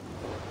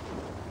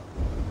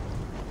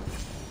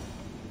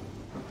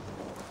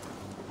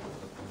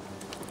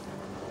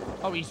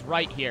 Oh, he's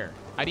right here.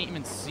 I didn't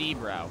even see,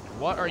 bro.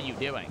 What are you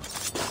doing?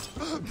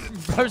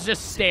 Bro's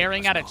just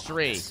staring at a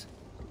tree.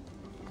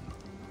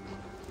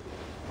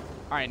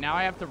 All right, now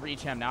I have to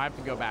reach him. Now I have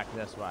to go back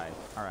this way.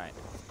 All right.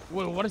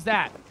 Whoa, what is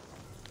that?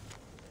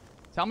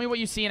 Tell me what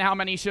you see and how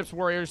many ships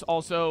warriors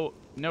also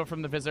know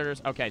from the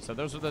visitors. Okay, so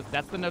those are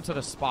that's the notes of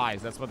the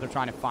spies. That's what they're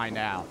trying to find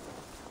out.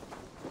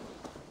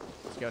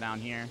 Let's go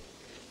down here.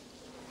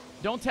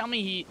 Don't tell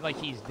me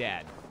he's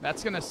dead.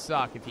 That's gonna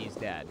suck if he's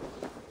dead.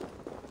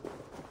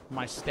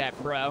 My step,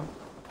 bro.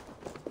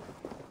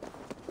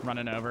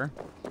 Running over.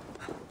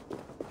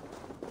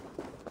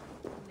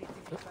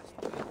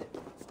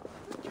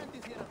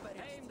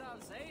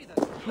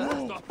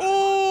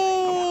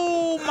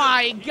 Oh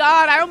my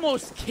God, I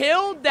almost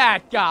killed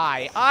that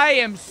guy. I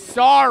am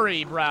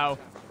sorry, bro.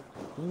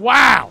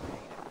 Wow.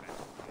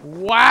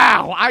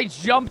 Wow, I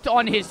jumped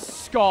on his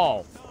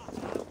skull.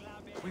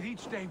 With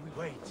each day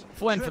we wait,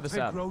 Flynn for the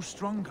sub. grows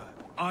stronger.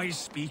 I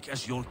speak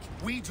as your...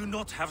 We do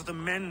not have the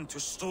men to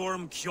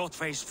storm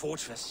Kjotve's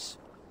fortress.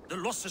 The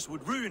losses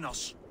would ruin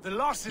us. The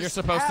losses You're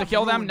supposed to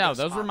kill them? No,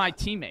 those were my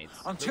teammates.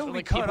 Until those we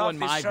like cut people off in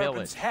this my serpent's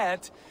village.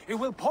 head, it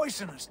will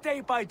poison us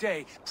day by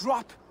day,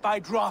 drop by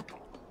drop.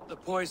 The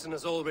poison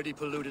has already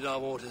polluted our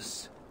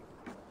waters.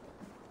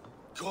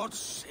 God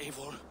save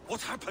her.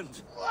 What happened?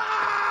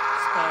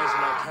 Spies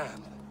in our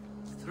camp.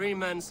 3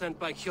 men sent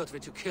by Kjotve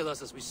to kill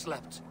us as we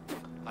slept.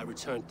 I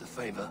returned the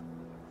favor.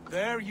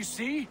 There, you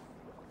see?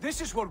 This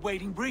is what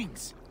waiting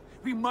brings.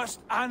 We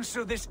must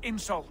answer this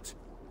insult.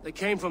 They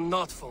came from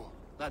Notful,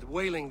 that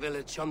whaling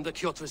village under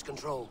Kjotve's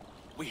control.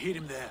 We hid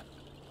him there.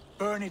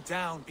 Burn it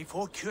down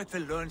before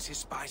Kjotve learns his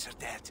spies are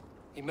dead.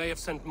 He may have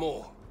sent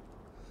more.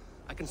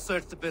 I can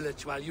search the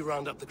village while you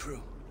round up the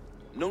crew.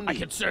 No need. I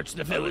can search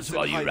the village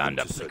while you round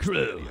up the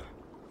crew.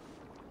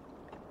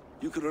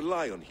 You can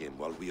rely on him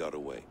while we are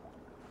away.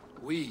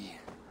 We?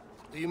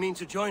 Do you mean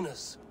to join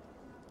us?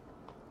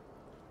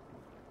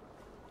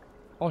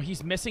 Oh,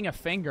 he's missing a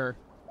finger.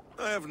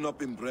 I have not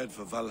been bred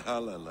for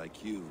Valhalla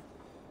like you,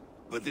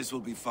 but this will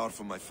be far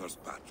from my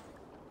first battle.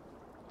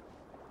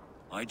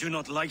 I do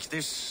not like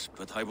this,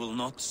 but I will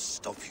not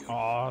stop you.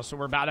 Oh, so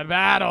we're about to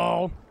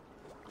battle.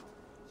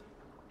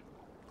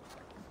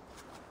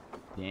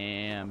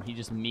 Damn, he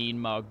just mean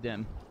mugged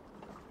him.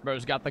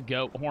 Bro's got the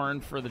goat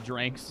horn for the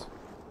drinks.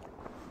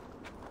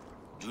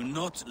 Do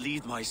not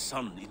lead my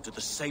son into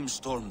the same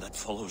storm that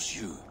follows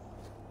you.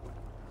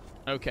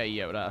 Okay,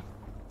 Yoda.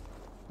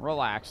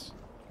 Relax.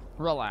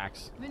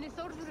 Relax.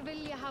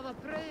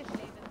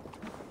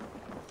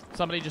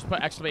 Somebody just put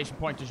exclamation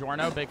point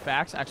DiGiorno. Big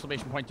facts.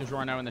 Exclamation point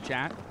DiGiorno in the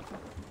chat.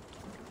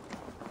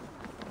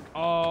 Oh,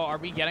 are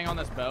we getting on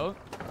this boat?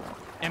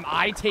 Am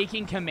I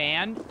taking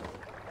command?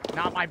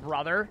 Not my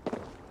brother.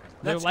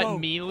 They're letting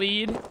me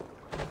lead.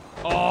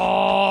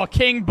 Oh,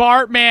 King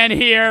Bartman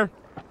here.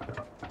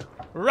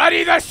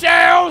 Ready the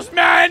sails,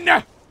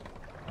 men!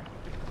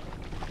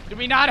 Do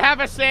we not have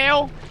a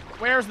sail?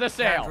 Where's the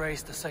sail? Can't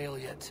raise the sail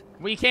yet.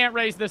 We can't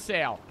raise the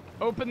sail.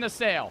 Open the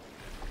sail.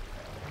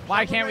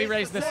 Why can't we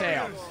raise the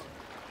sail?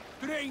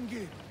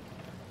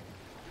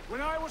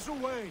 When I was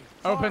away,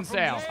 Open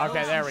sail.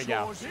 Okay, there we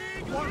go.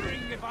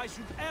 Wondering if I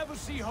should ever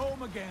see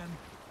home again,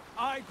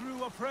 I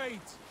grew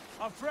afraid.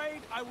 Afraid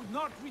I would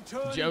not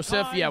return.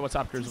 Joseph, yeah, what's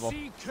up, Crucible?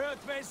 See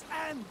Kjotve's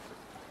end.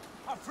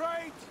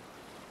 Afraid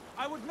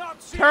I would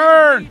not see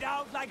Turn! bleed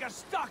out like a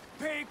stuck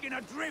pig in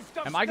a drift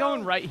of Am I going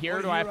stone. right here,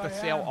 or do I have to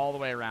Here sail am, all the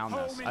way around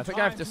home this? in I think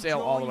I have time to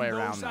sail all the way join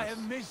around those I this.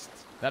 have missed,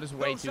 That is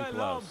way those too I close.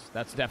 love.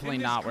 That's definitely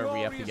In this not where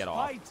we have to glorious get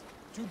off. fight,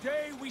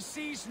 today we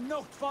seize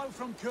Notfall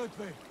from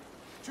Kjotve.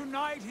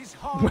 Tonight his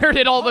heart Where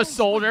did all the hunts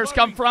soldiers with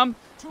come worry. from?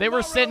 They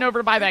were Tomorrow sitting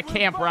over by that it will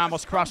camp where I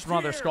almost burst crushed from one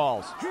of their fear.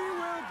 skulls. He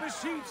will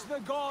beseech the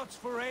gods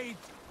for aid,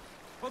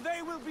 for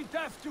they will be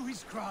deaf to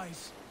his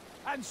cries.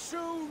 And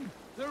soon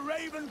the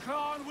Raven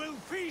clan will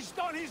feast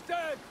on his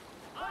dead.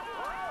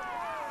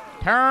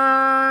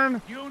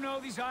 Turn! You know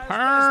these isles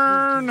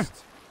Turn! best,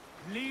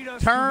 Wilkist. Lead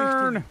us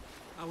Turn! to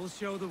victory. I will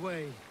show the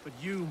way, but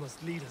you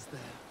must lead us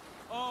there.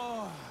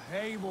 Oh,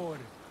 Eivor.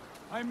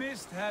 I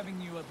missed having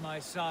you at my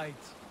side.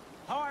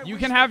 You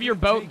can have your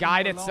boat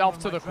guide itself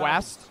to the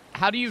quest.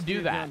 How do you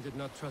do that? Did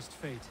not trust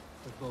fate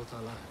with both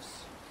our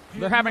lives.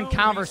 They're having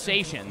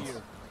conversations.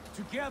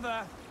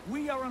 Together,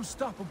 we are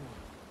unstoppable.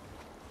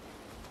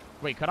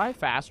 Wait, could I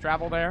fast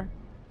travel there?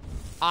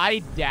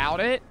 I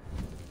doubt it.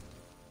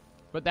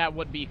 But that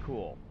would be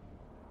cool.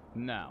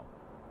 No.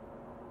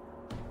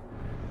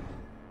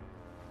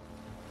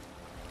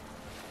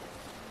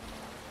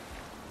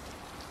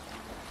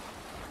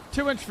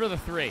 $2 for the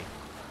 3.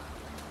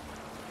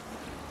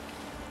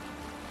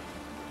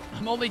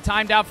 I'm only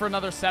timed out for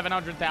another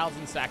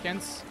 700,000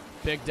 seconds.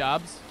 Big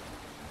dubs.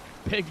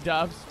 Big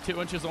dubs. 2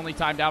 inches only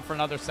timed out for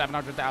another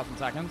 700,000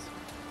 seconds.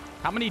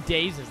 How many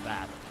days is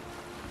that?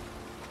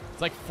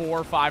 It's like 4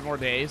 or 5 more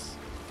days.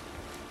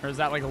 Or is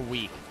that like a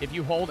week? If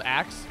you hold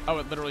X, oh,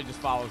 it literally just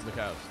follows the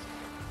coast.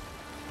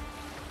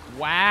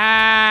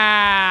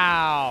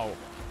 Wow.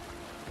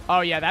 Oh,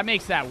 yeah, that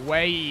makes that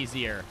way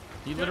easier.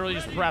 You literally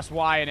just press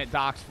Y and it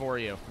docks for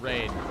you.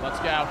 Raid. Let's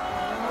go.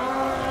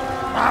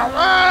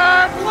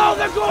 Blow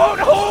the gold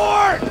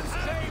horn!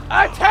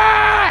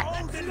 Attack!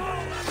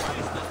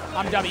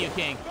 I'm W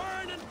King.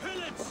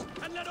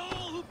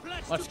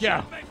 Let's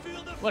go.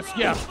 Let's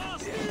go.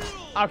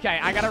 Okay,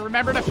 I gotta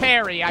remember to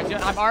parry.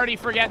 I'm already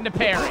forgetting to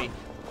parry.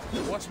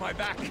 Watch my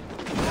back.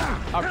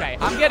 Okay,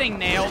 I'm getting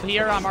nailed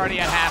here. I'm already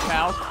at half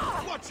health.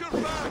 Watch your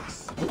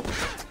backs.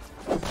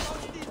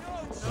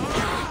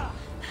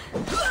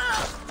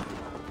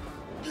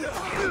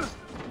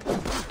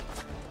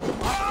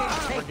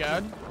 We're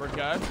good. We're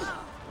good.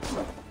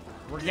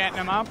 We're getting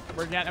them up.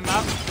 We're getting them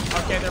up.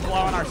 Okay, they're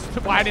blowing our...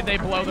 Why did they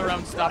blow their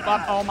own stuff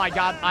up? Oh my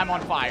god, I'm on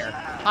fire.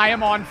 I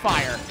am on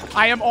fire.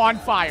 I am on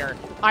fire.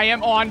 I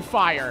am on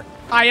fire.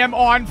 I am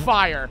on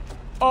fire.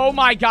 Oh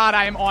my god,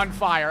 I am on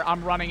fire.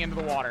 I'm running into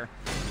the water.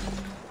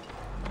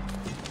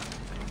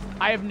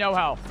 I have no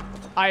health.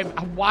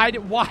 Why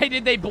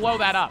did they blow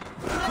that up?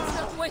 Let's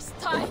not waste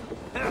time.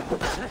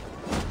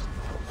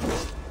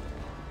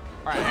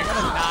 Alright, I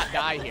gotta not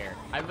die here.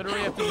 I literally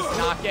have to just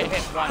not get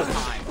hit one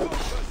time.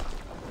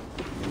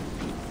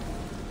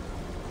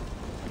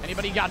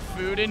 Anybody got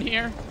food in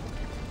here?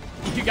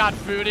 If you got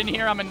food in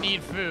here, I'm gonna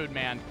need food,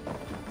 man.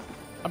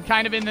 I'm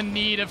kind of in the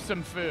need of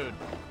some food.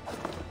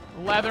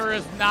 Leather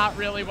is not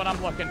really what I'm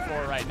looking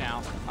for right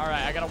now.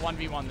 Alright, I gotta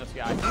 1v1 this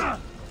guy.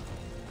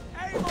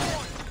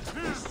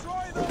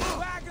 Destroy those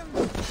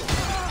wagons!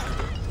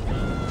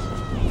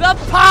 The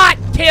pot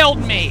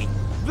killed me!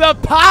 The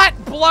pot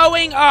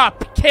blowing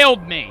up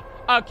killed me.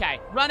 Okay,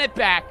 run it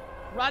back.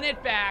 Run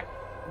it back.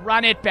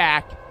 Run it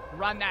back.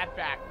 Run that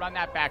back. Run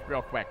that back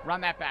real quick.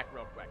 Run that back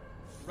real quick.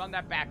 Run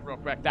that back real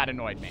quick. That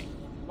annoyed me.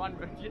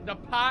 The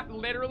pot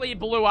literally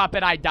blew up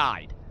and I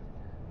died.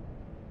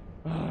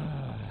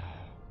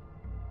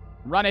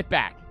 Run it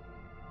back.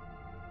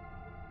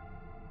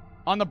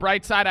 On the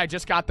bright side, I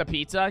just got the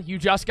pizza. You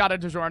just got a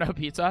DiGiorno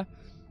pizza.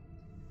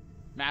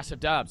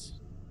 Massive dubs.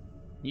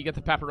 You get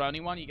the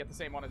pepperoni one. You get the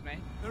same one as me.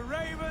 The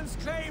Ravens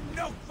claim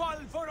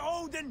Nokfall for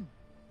Odin.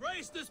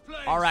 Race this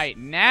place. All right,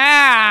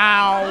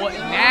 now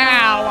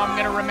I'm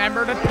gonna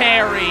remember to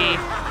parry.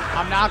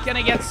 I'm not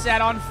gonna get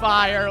set on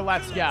fire.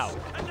 Let's go.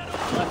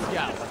 Let's go.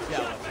 Let's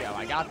go. Let's go.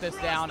 I got this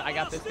down. I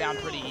got this down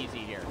pretty easy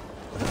here.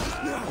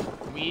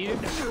 Weave.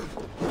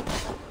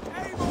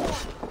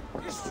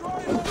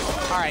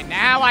 All right,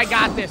 now I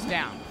got this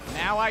down.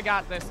 Now I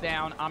got this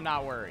down. I'm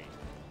not worried.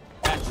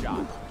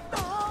 Headshot.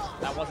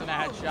 That wasn't a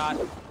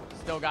headshot.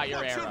 Still got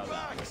your arrow, though.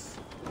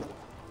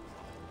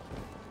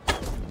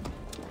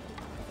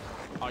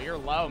 Oh, you're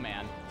low,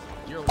 man.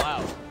 You're low.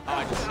 Oh,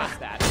 I just missed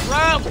that.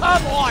 Bro,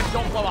 come on!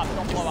 Don't blow up.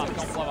 Don't blow up.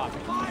 Don't blow up.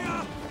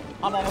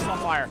 I'm almost on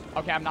fire.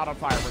 Okay, I'm not on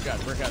fire. We're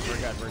good. We're good. We're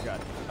good. We're good.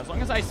 As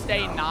long as I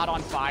stay not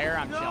on fire,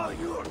 I'm chilling.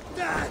 You're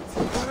dead.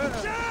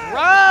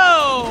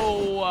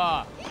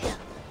 Bro!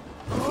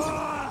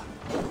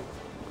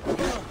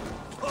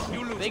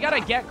 They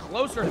gotta get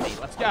closer to me.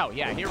 Let's go.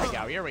 Yeah, here we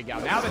go. Here we go.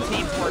 Now the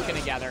team's working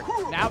together.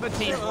 Now the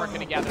team's working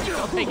together.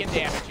 Still taking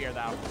damage here,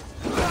 though.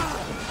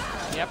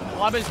 Yep,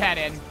 club his head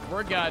in.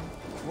 We're good.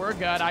 We're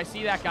good. I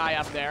see that guy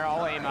up there.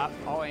 I'll aim up.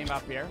 I'll aim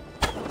up here.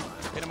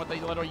 Hit him with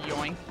a little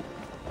yoink.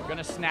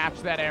 Gonna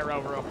snatch that arrow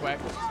real quick.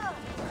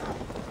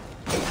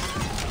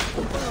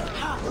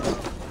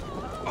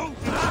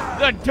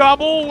 The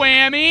double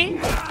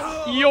whammy.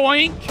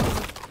 Yoink.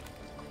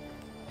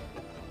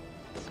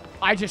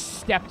 I just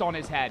stepped on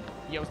his head.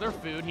 Yo, is there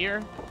food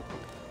here?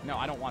 No,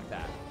 I don't want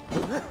that.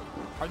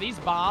 Are these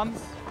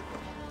bombs?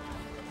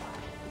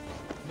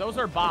 Those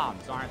are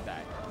bombs, aren't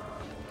they?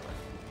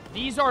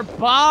 These are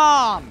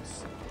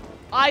bombs!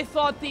 I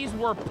thought these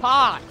were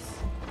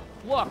pots.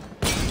 Look.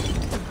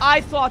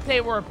 I thought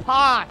they were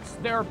pots.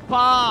 They're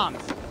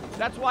bombs.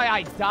 That's why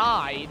I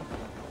died.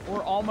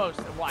 Or almost.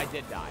 Well, I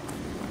did die.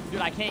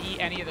 Dude, I can't eat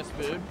any of this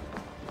food.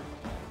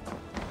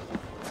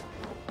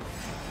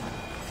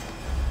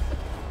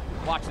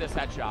 Watch this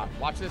headshot.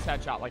 Watch this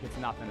headshot like it's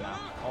nothing now.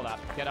 Hold up.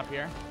 Get up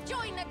here.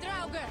 Join the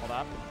Draugr. Hold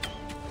up.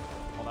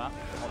 Hold up.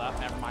 Hold up.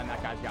 Never mind.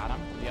 That guy's got him.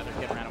 The other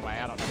kid ran away.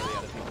 I don't know who the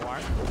other people are.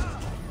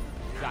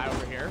 Guy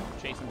over here.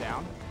 Chase him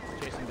down.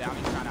 Chase him down.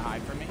 He's trying to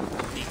hide from me.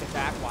 Sneak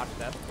attack. Watch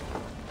this.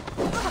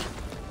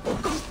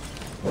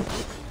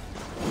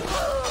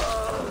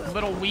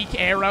 Little weak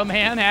arrow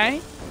man, eh?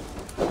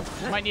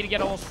 Might need to get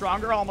a little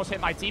stronger. Almost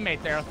hit my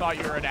teammate there. I thought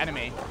you were an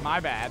enemy.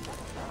 My bad.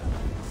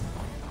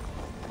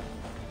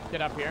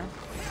 Get up here.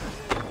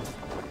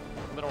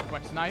 Little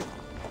quick snipe.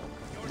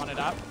 Run it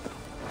up.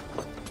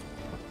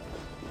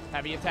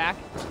 Heavy attack.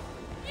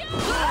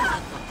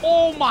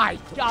 Oh my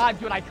god,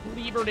 dude. I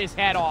cleavered his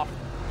head off.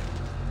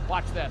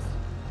 Watch this.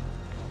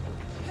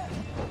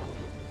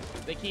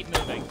 They keep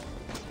moving.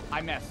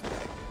 I missed.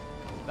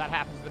 That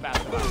happens to the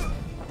best of us.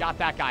 Got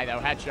that guy, though.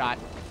 Headshot.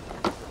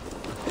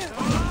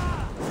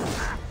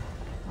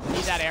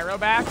 Need that arrow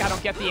back? I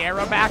don't get the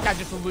arrow back. I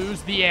just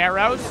lose the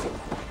arrows.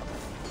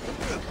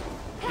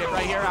 Get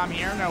right here. I'm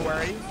here. No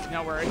worries.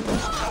 No worries.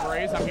 No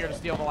worries. I'm here to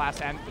steal the last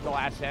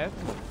hit.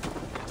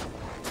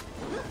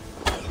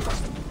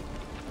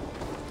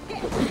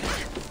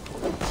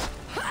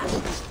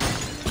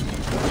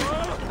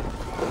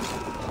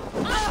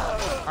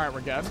 All right,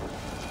 we're good.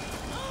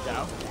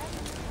 Go.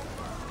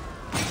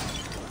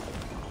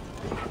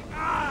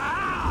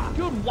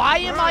 Dude, why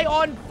am I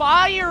on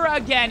fire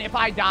again? If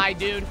I die,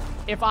 dude.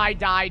 If I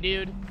die,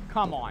 dude.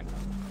 Come on.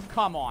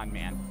 Come on,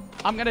 man.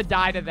 I'm gonna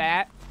die to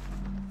that.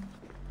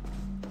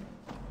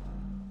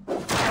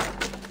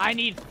 I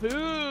need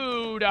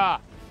food.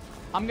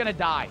 I'm gonna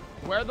die.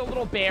 Where are the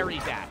little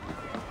berries at?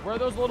 Where are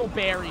those little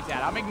berries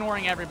at? I'm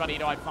ignoring everybody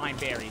till I find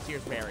berries.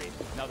 Here's berries.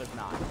 No, there's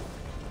not.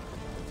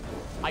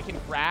 I can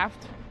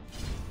craft.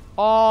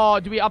 Oh,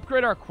 do we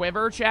upgrade our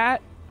quiver,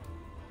 chat?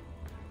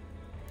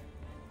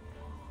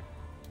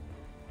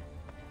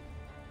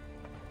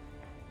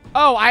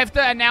 Oh, I have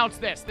to announce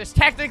this. This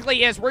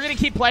technically is, we're going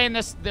to keep playing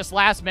this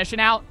last mission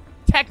out.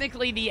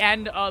 Technically the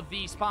end of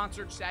the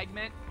sponsored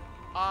segment.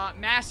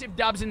 Massive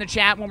dubs in the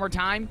chat one more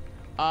time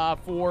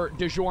for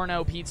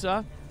DiGiorno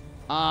Pizza.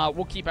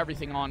 We'll keep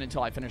everything on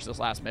until I finish this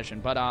last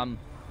mission. But,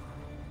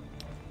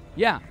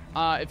 yeah,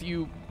 if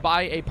you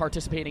buy a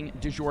participating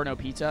DiGiorno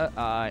Pizza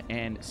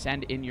and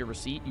send in your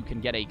receipt, you can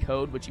get a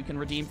code which you can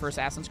redeem for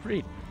Assassin's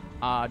Creed.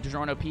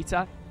 DiGiorno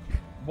Pizza.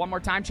 One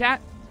more time,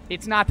 chat.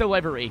 It's not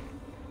delivery.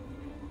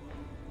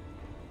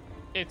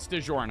 It's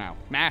DiGiorno.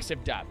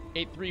 Massive dub.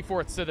 Ate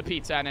 3/4 of the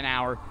pizza in an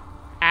hour.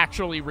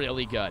 Actually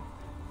really good.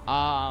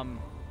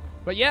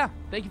 But yeah,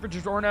 thank you for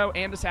DiGiorno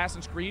and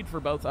Assassin's Creed for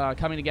both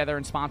coming together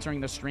and sponsoring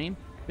the stream.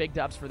 Big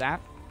dubs for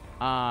that.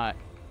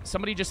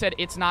 Somebody just said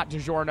it's not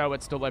DiGiorno,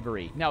 it's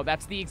delivery. No,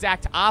 that's the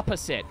exact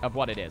opposite of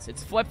what it is.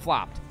 It's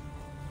flip-flopped.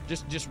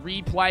 Just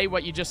replay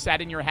what you just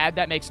said in your head.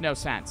 That makes no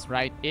sense,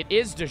 right? It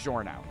is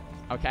DiGiorno,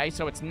 okay?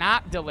 So it's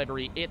not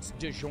delivery, it's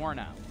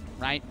DiGiorno,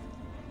 right?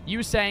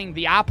 You saying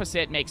the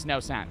opposite makes no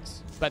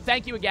sense. But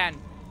thank you again,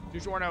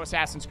 DiGiorno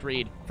Assassin's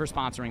Creed, for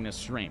sponsoring this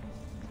stream.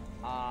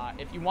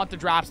 If you want the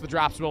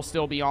drops will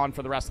still be on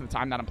for the rest of the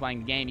time that I'm playing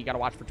the game. You got to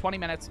watch for 20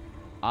 minutes,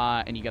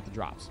 and you get the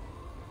drops.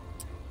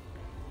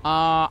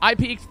 I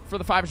peaked for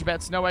the 500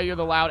 bits. No way you're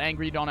the loud,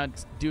 angry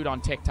dude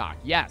on TikTok.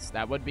 Yes,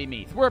 that would be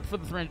me. Thwerp for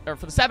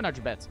the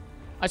 700 bits.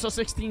 I saw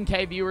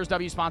 16K viewers.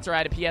 W sponsor. I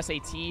had a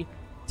PSAT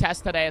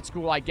test today at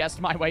school. I guessed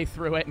my way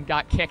through it and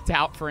got kicked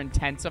out for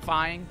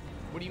intensifying.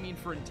 What do you mean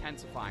for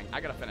intensifying?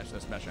 I gotta finish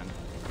this mission.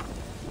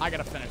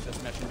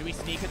 Do we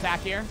sneak attack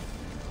here?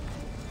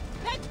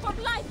 Head for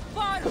life,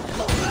 Bart!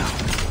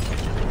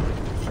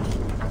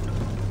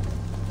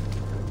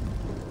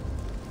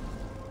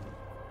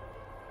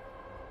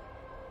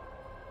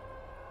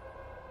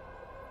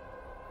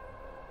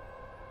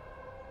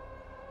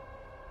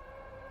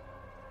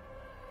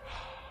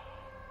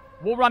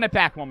 We'll run it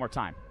back one more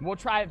time. We'll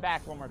try it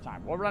back one more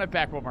time. We'll run it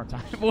back one more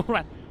time.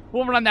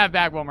 We'll run that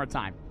back one more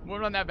time.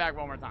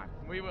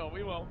 We will.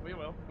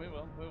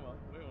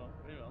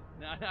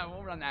 No,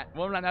 we'll run that.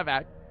 We'll run that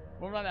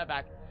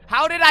back.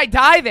 How did I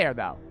die there,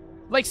 though?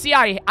 Like, see,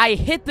 I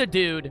hit the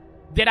dude.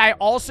 Did I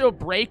also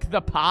break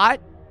the pot?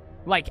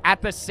 Like,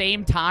 at the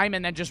same time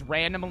and then just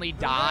randomly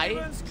die? The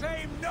ravens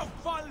claim no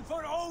fall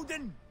for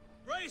Odin!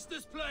 Raise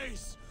this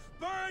place!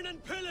 Burn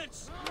and pillage!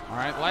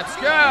 Alright, let's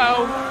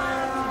go!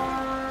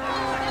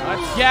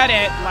 Let's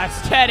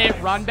get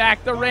it! Run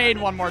back the raid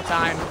one more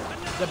time.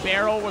 The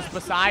barrel was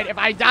beside. If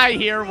I die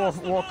here,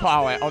 we'll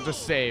call it. I'll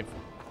just save.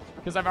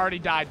 Because I've already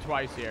died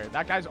twice here.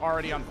 That guy's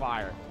already on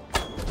fire.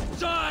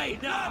 Die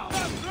now!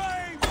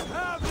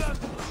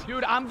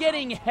 Dude, I'm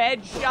getting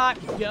headshot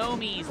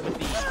domies with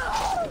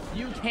these.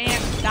 You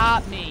can't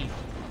stop me.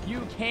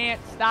 You can't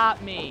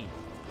stop me.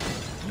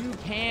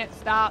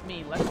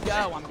 Let's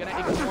go. I'm gonna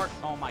ignore.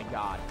 Oh my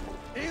god.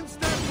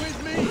 Instant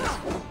with me!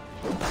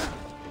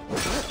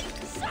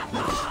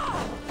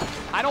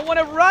 I don't want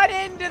to run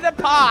into the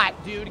pot,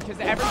 dude, because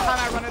every time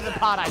I run into the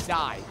pot, I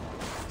die.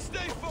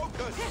 Stay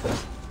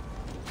focused!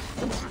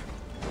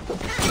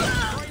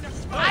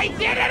 I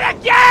did it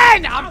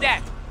again! I'm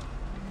dead.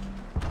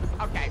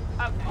 Okay,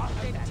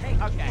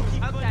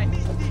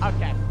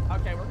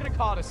 we're gonna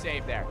call it a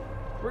save there.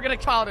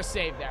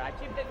 I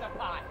keep hitting the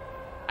pot.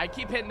 I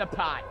keep hitting the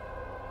pot.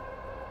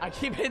 I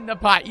keep hitting the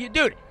pot.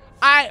 Dude,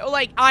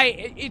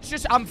 it's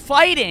just, I'm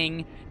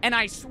fighting, and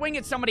I swing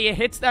at somebody, it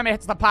hits them, it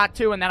hits the pot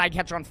too, and then I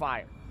catch on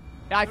fire.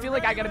 I feel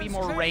like I gotta be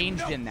more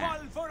ranged in that.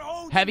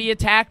 Heavy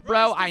attack,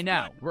 bro. I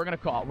know. We're gonna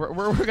call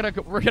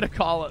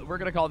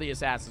the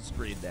Assassin's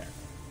Creed there.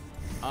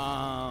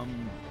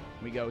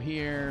 We go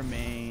here,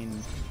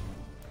 main.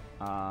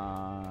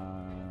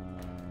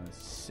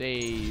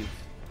 Save.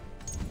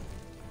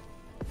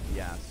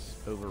 Yes,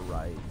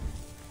 overwrite.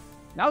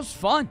 That was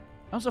fun.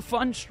 That was a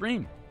fun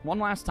stream. One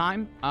last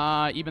time,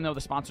 even though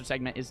the sponsor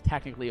segment is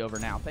technically over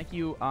now. Thank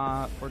you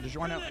for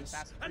DiGiorno and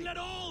Assassin's Creed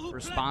for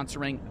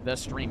sponsoring the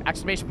stream.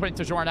 Exclamation point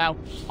DiGiorno.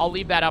 I'll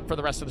leave that up for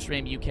the rest of the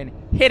stream. You can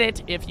hit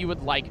it if you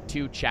would like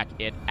to check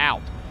it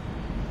out.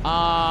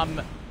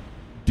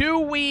 Do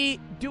we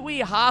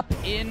hop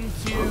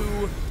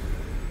into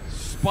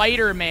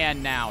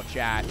Spider-Man now,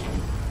 chat?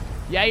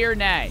 Yay or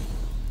nay?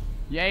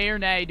 Yay or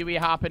nay, do we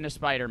hop into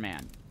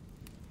Spider-Man?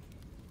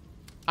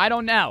 I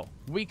don't know.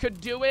 We could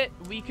do it.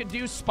 We could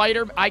do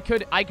I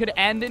could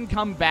end and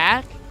come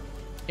back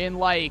in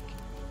like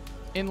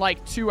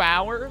 2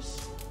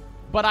 hours.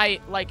 But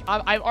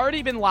I've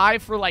already been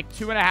live for like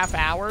 2.5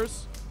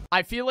 hours.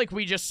 I feel like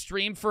we just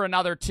stream for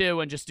another 2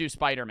 and just do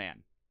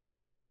Spider-Man.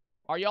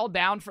 Are y'all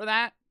down for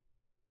that?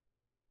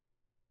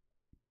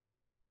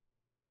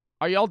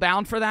 Are y'all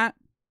down for that?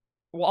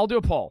 Well, I'll do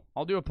a poll.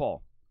 I'll do a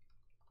poll.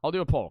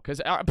 Because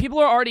people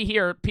are already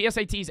here.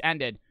 PSAT's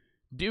ended.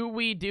 Do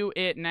we do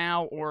it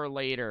now or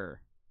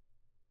later?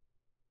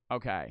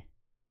 Okay.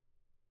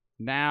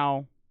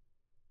 Now,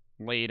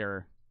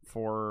 later,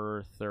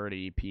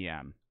 4:30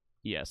 p.m.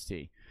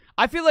 EST.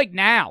 I feel like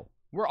now.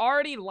 We're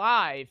already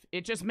live.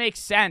 It just makes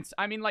sense.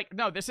 I mean, like,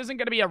 no, this isn't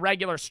going to be a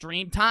regular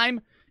stream time.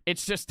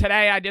 It's just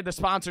today I did the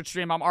sponsored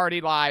stream. I'm already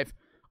live.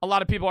 A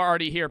lot of people are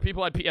already here.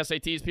 People had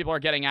PSATs. People are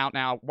getting out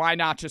now. Why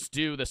not just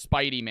do the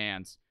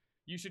Spidey-Mans?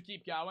 You should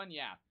keep going?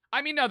 Yeah.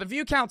 I mean, no, the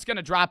view count's going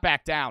to drop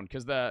back down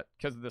because the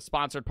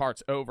sponsored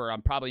part's over.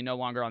 I'm probably no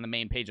longer on the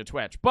main page of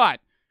Twitch. But,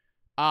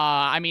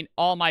 I mean,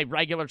 all my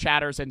regular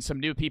chatters and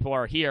some new people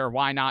are here.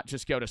 Why not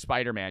just go to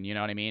Spider-Man? You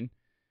know what I mean?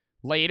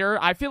 Later?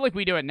 I feel like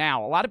we do it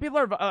now.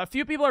 A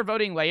few people are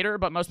voting later,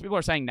 but most people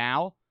are saying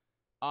now.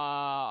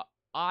 I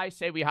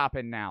say we hop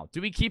in now. Do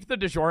we keep the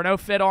DiGiorno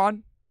fit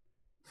on?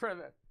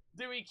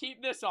 Do we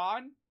keep this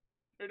on?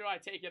 Or do I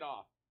take it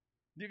off?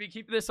 Do we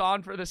keep this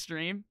on for the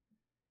stream?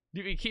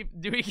 Do we keep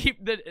the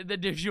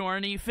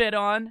DiGiorno fit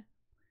on?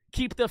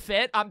 Keep the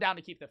fit? I'm down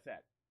to keep the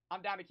fit.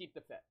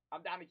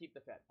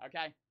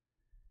 Okay?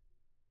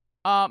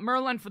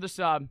 Merlin for the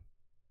sub.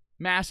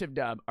 Massive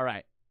dub.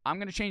 Alright. I'm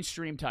gonna change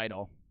stream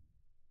title.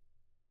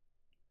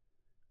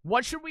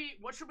 What should we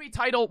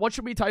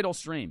title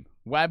stream?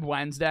 Web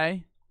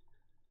Wednesday?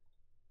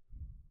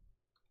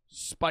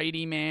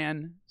 Spidey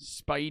Man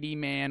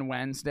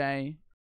Wednesday.